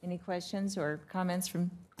 Kofi. Any questions or comments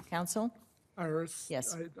from council? Iris?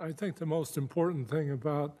 Yes. I think the most important thing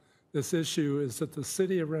about this issue is that the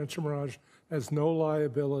city of Rancho Mirage has no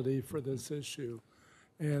liability for this issue.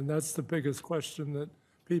 And that's the biggest question that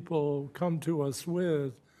people come to us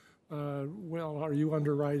with. Well, are you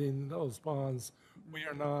underwriting those bonds? We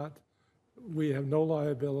are not. We have no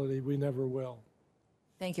liability. We never will.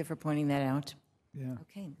 Thank you for pointing that out. Yeah.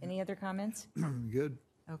 Okay, any other comments? Good.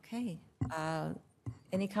 Okay.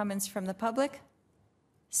 Any comments from the public?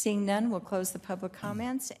 Seeing none, we'll close the public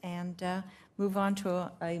comments and move on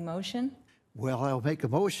to a motion. Well, I'll make a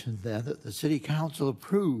motion then that the City Council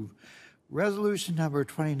approve Resolution number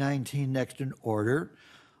 2019 next in order,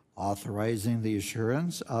 authorizing the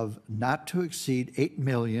assurance of not to exceed $8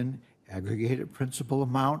 million aggregated principal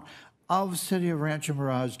amount of City of Rancho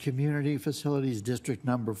Mirage Community Facilities District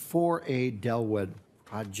number 4A Delwood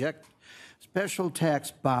Project Special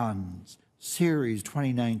Tax Bonds Series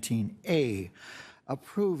 2019A,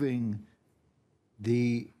 approving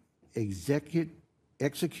the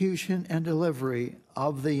execution and delivery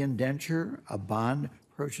of the indenture, a bond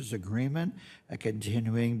purchase agreement, a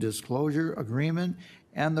continuing disclosure agreement,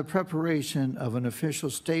 and the preparation of an official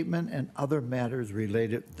statement and other matters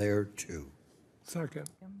related thereto. Second.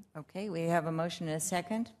 Okay, we have a motion and a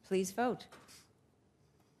second. Please vote.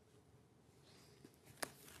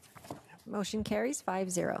 Motion carries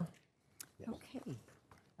 5-0. Okay.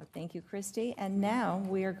 Thank you, Christy. And now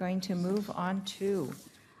we are going to move on to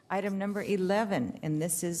item number 11, and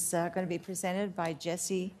this is going to be presented by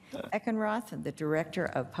Jesse Eckenroth, the Director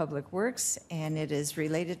of Public Works, and it is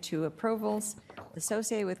related to approvals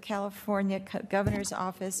associated with California Governor's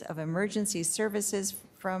Office of Emergency Services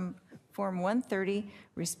from Form 130,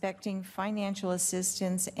 respecting financial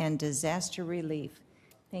assistance and disaster relief.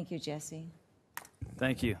 Thank you, Jesse.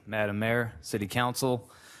 Thank you, Madam Mayor, City Council.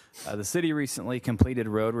 The city recently completed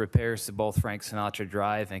road repairs to both Frank Sinatra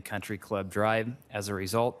Drive and Country Club Drive as a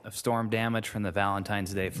result of storm damage from the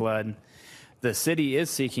Valentine's Day flood. The city is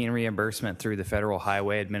seeking reimbursement through the Federal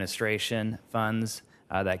Highway Administration funds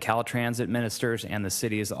that Caltrans administers, and the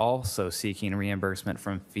city is also seeking reimbursement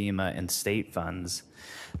from FEMA and state funds.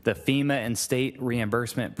 The FEMA and state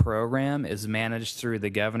reimbursement program is managed through the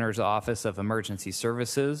Governor's Office of Emergency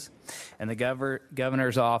Services, and the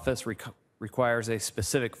Governor's Office requires a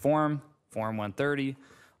specific form, Form 130,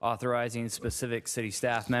 authorizing specific city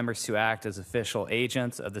staff members to act as official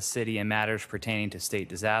agents of the city in matters pertaining to state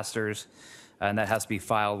disasters, and that has to be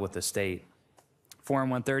filed with the state.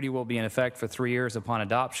 Form 130 will be in effect for 3 years upon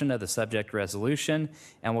adoption of the subject resolution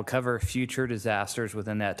and will cover future disasters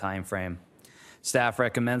within that time frame. Staff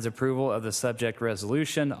recommends approval of the subject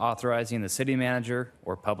resolution authorizing the city manager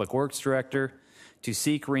or public works director to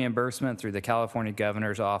seek reimbursement through the California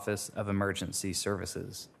Governor's Office of Emergency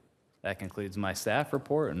Services. That concludes my staff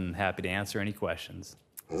report, and happy to answer any questions.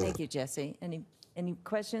 Thank you, Jesse. Any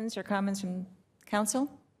questions or comments from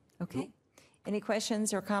council? Okay. Any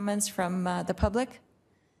questions or comments from the public?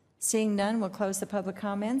 Seeing none, we'll close the public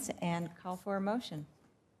comments and call for a motion.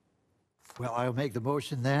 Well, I'll make the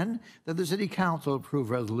motion then that the City Council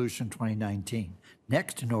approve Resolution 2019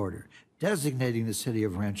 next in order, designating the City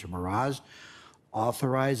of Rancho Mirage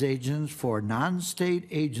authorize agents for non-state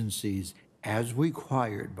agencies as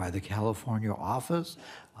required by the California Office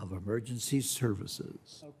of Emergency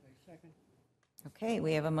Services. Okay,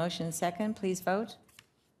 we have a motion and second. Please vote.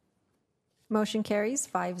 Motion carries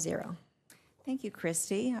 5-0. Thank you,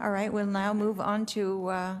 Christy. All right, we'll now move on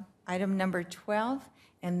to item number 12,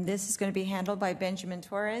 and this is going to be handled by Benjamin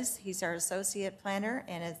Torres. He's our associate planner,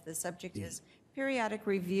 and as the subject is periodic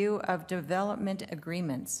review of development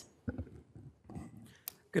agreements.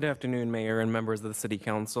 Good afternoon, Mayor and members of the City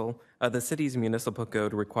Council. The city's municipal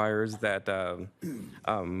code requires that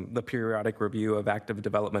the periodic review of active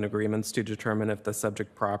development agreements to determine if the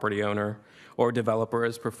subject property owner or developer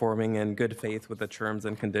is performing in good faith with the terms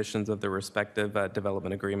and conditions of the respective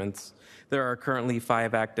development agreements. There are currently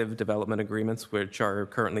 5 active development agreements which are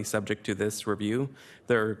currently subject to this review.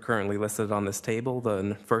 They're currently listed on this table.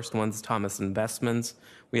 The first one's Thomas Investments.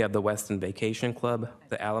 We have the Weston Vacation Club,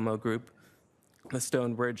 the Alamo Group, the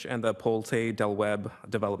Stonebridge, and the Polte Del Webb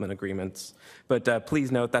development agreements. But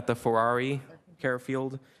please note that the Ferrari,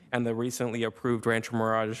 Carefield, and the recently approved Rancho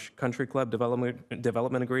Mirage Country Club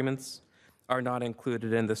development agreements are not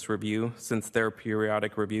included in this review since their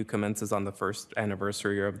periodic review commences on the first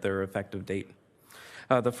anniversary of their effective date.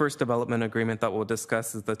 The first development agreement that we'll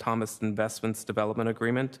discuss is the Thomas Investments Development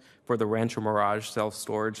Agreement for the Rancho Mirage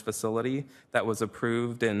self-storage facility that was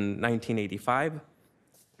approved in 1985.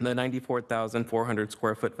 The 94,400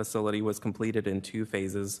 square foot facility was completed in 2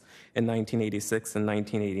 phases in 1986 and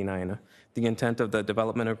 1989. The intent of the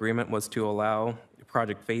development agreement was to allow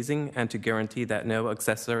project phasing and to guarantee that no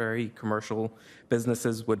accessory commercial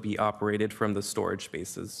businesses would be operated from the storage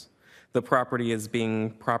spaces. The property is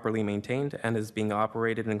being properly maintained and is being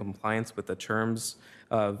operated in compliance with the terms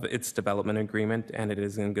of its development agreement, and it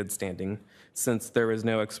is in good standing. Since there is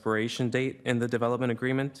no expiration date in the development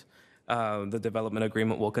agreement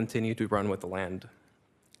will continue to run with the land.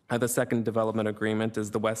 The second development agreement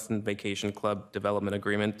is the Weston Vacation Club Development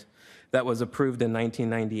Agreement that was approved in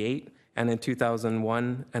 1998, and in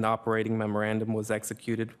 2001, an operating memorandum was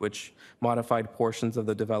executed which modified portions of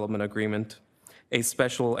the development agreement. A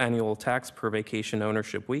special annual tax per vacation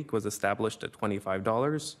ownership week was established at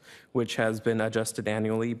 $25, which has been adjusted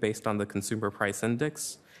annually based on the Consumer Price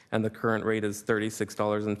Index, and the current rate is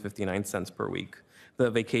 $36.59 per week.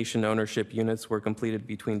 The vacation ownership units were completed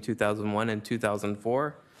between 2001 and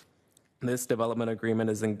 2004. This development agreement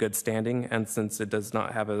is in good standing, and since it does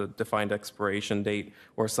not have a defined expiration date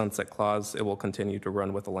or sunset clause, it will continue to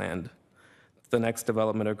run with the land. The next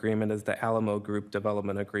development agreement is the Alamo Group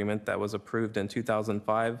Development Agreement that was approved in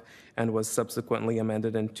 2005 and was subsequently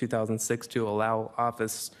amended in 2006 to allow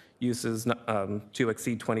office uses to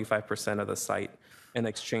exceed 25% of the site in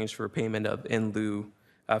exchange for payment of in lieu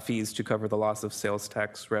fees to cover the loss of sales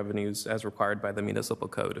tax revenues as required by the municipal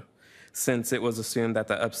code, since it was assumed that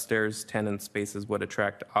the upstairs tenant spaces would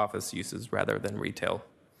attract office uses rather than retail.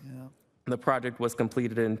 Yeah. The project was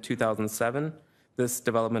completed in 2007. This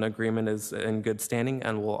development agreement is in good standing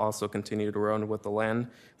and will also continue to run with the land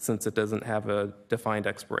since it doesn't have a defined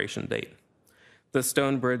expiration date. The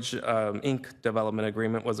Stonebridge Inc. development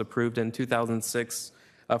agreement was approved in 2006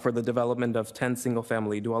 for the development of 10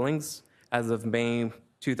 single-family dwellings. As of May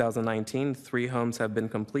 2019, 3 homes have been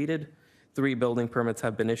completed, 3 building permits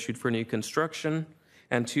have been issued for new construction,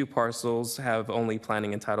 and 2 parcels have only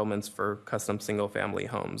planning entitlements for custom single-family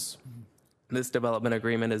homes. This development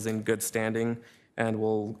agreement is in good standing and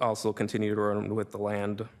will also continue to run with the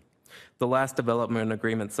land. The last development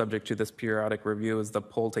agreement subject to this periodic review is the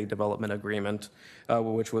Polte Development Agreement,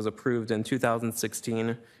 which was approved in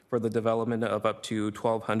 2016 for the development of up to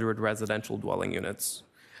 1,200 residential dwelling units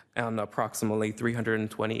on approximately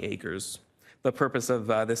 320 acres. The purpose of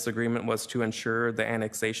this agreement was to ensure the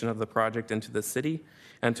annexation of the project into the city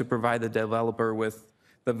and to provide the developer with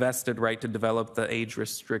the vested right to develop the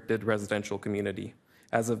age-restricted residential community.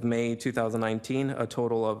 As of May 2019, a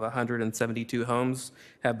total of 172 homes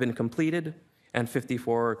have been completed and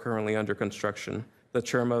 54 are currently under construction. The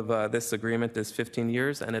term of this agreement is 15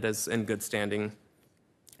 years and it is in good standing.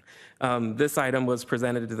 This item was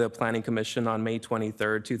presented to the Planning Commission on May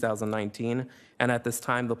 23rd, 2019, and at this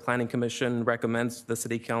time, the Planning Commission recommends to the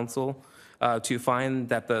City Council to find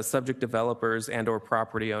that the subject developers and/or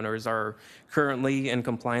property owners are currently in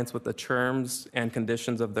compliance with the terms and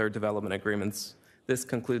conditions of their development agreements. This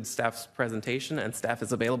concludes staff's presentation, and staff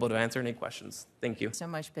is available to answer any questions. Thank you. Thank you so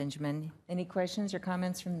much, Benjamin. Any questions or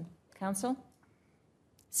comments from council?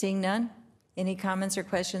 Seeing none? Any comments or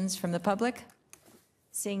questions from the public?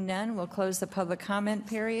 Seeing none, we'll close the public comment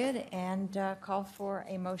period and call for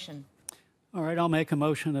a motion. All right, I'll make a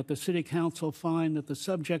motion that the City Council find that the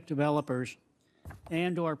subject developers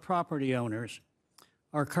and/or property owners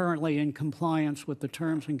are currently in compliance with the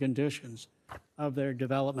terms and conditions of their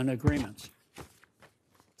development agreements.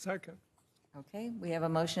 Second. Okay, we have a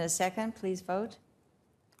motion and a second. Please vote.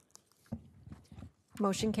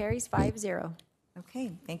 Motion carries 5-0.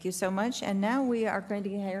 Okay, thank you so much. And now we are going to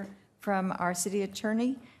hear from our city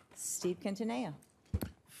attorney, Steve Quintanilla.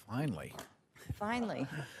 Finally. Finally.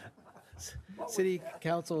 City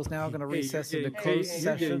Council is now going to recess into closed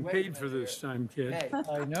session. You're getting paid for this time, kid.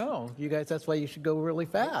 I know. You guys, that's why you should go really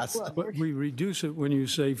fast. But we reduce it when you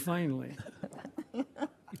say finally.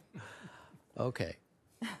 Okay.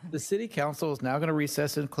 The City Council is now going to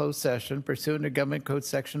recess in closed session pursuant to Government Code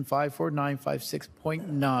Section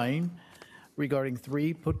 54956.9 regarding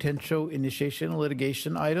 3 potential initiation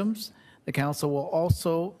litigation items. The council will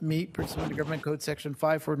also meet pursuant to Government Code Section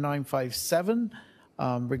 54957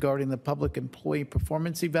 regarding the public employee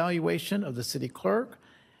performance evaluation of the city clerk.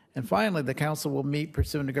 And finally, the council will meet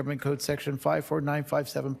pursuant to Government Code Section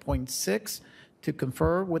 54957.6 to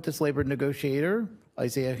confer with its labor negotiator,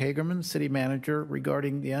 Isaiah Hagerman, city manager,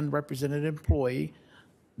 regarding the unrepresented employee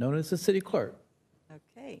known as the city clerk.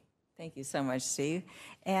 Okay. Thank you so much, Steve.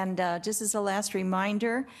 And just as a last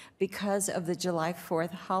reminder, because of the July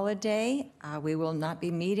 4th holiday, we will not be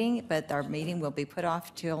meeting, but our meeting will be put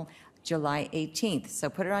off till July 18th. So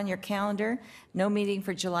put it on your calendar. No meeting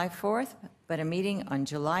for July 4th, but a meeting on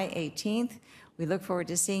July 18th. We look forward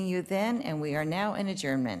to seeing you then, and we are now in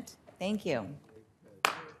adjournment. Thank you.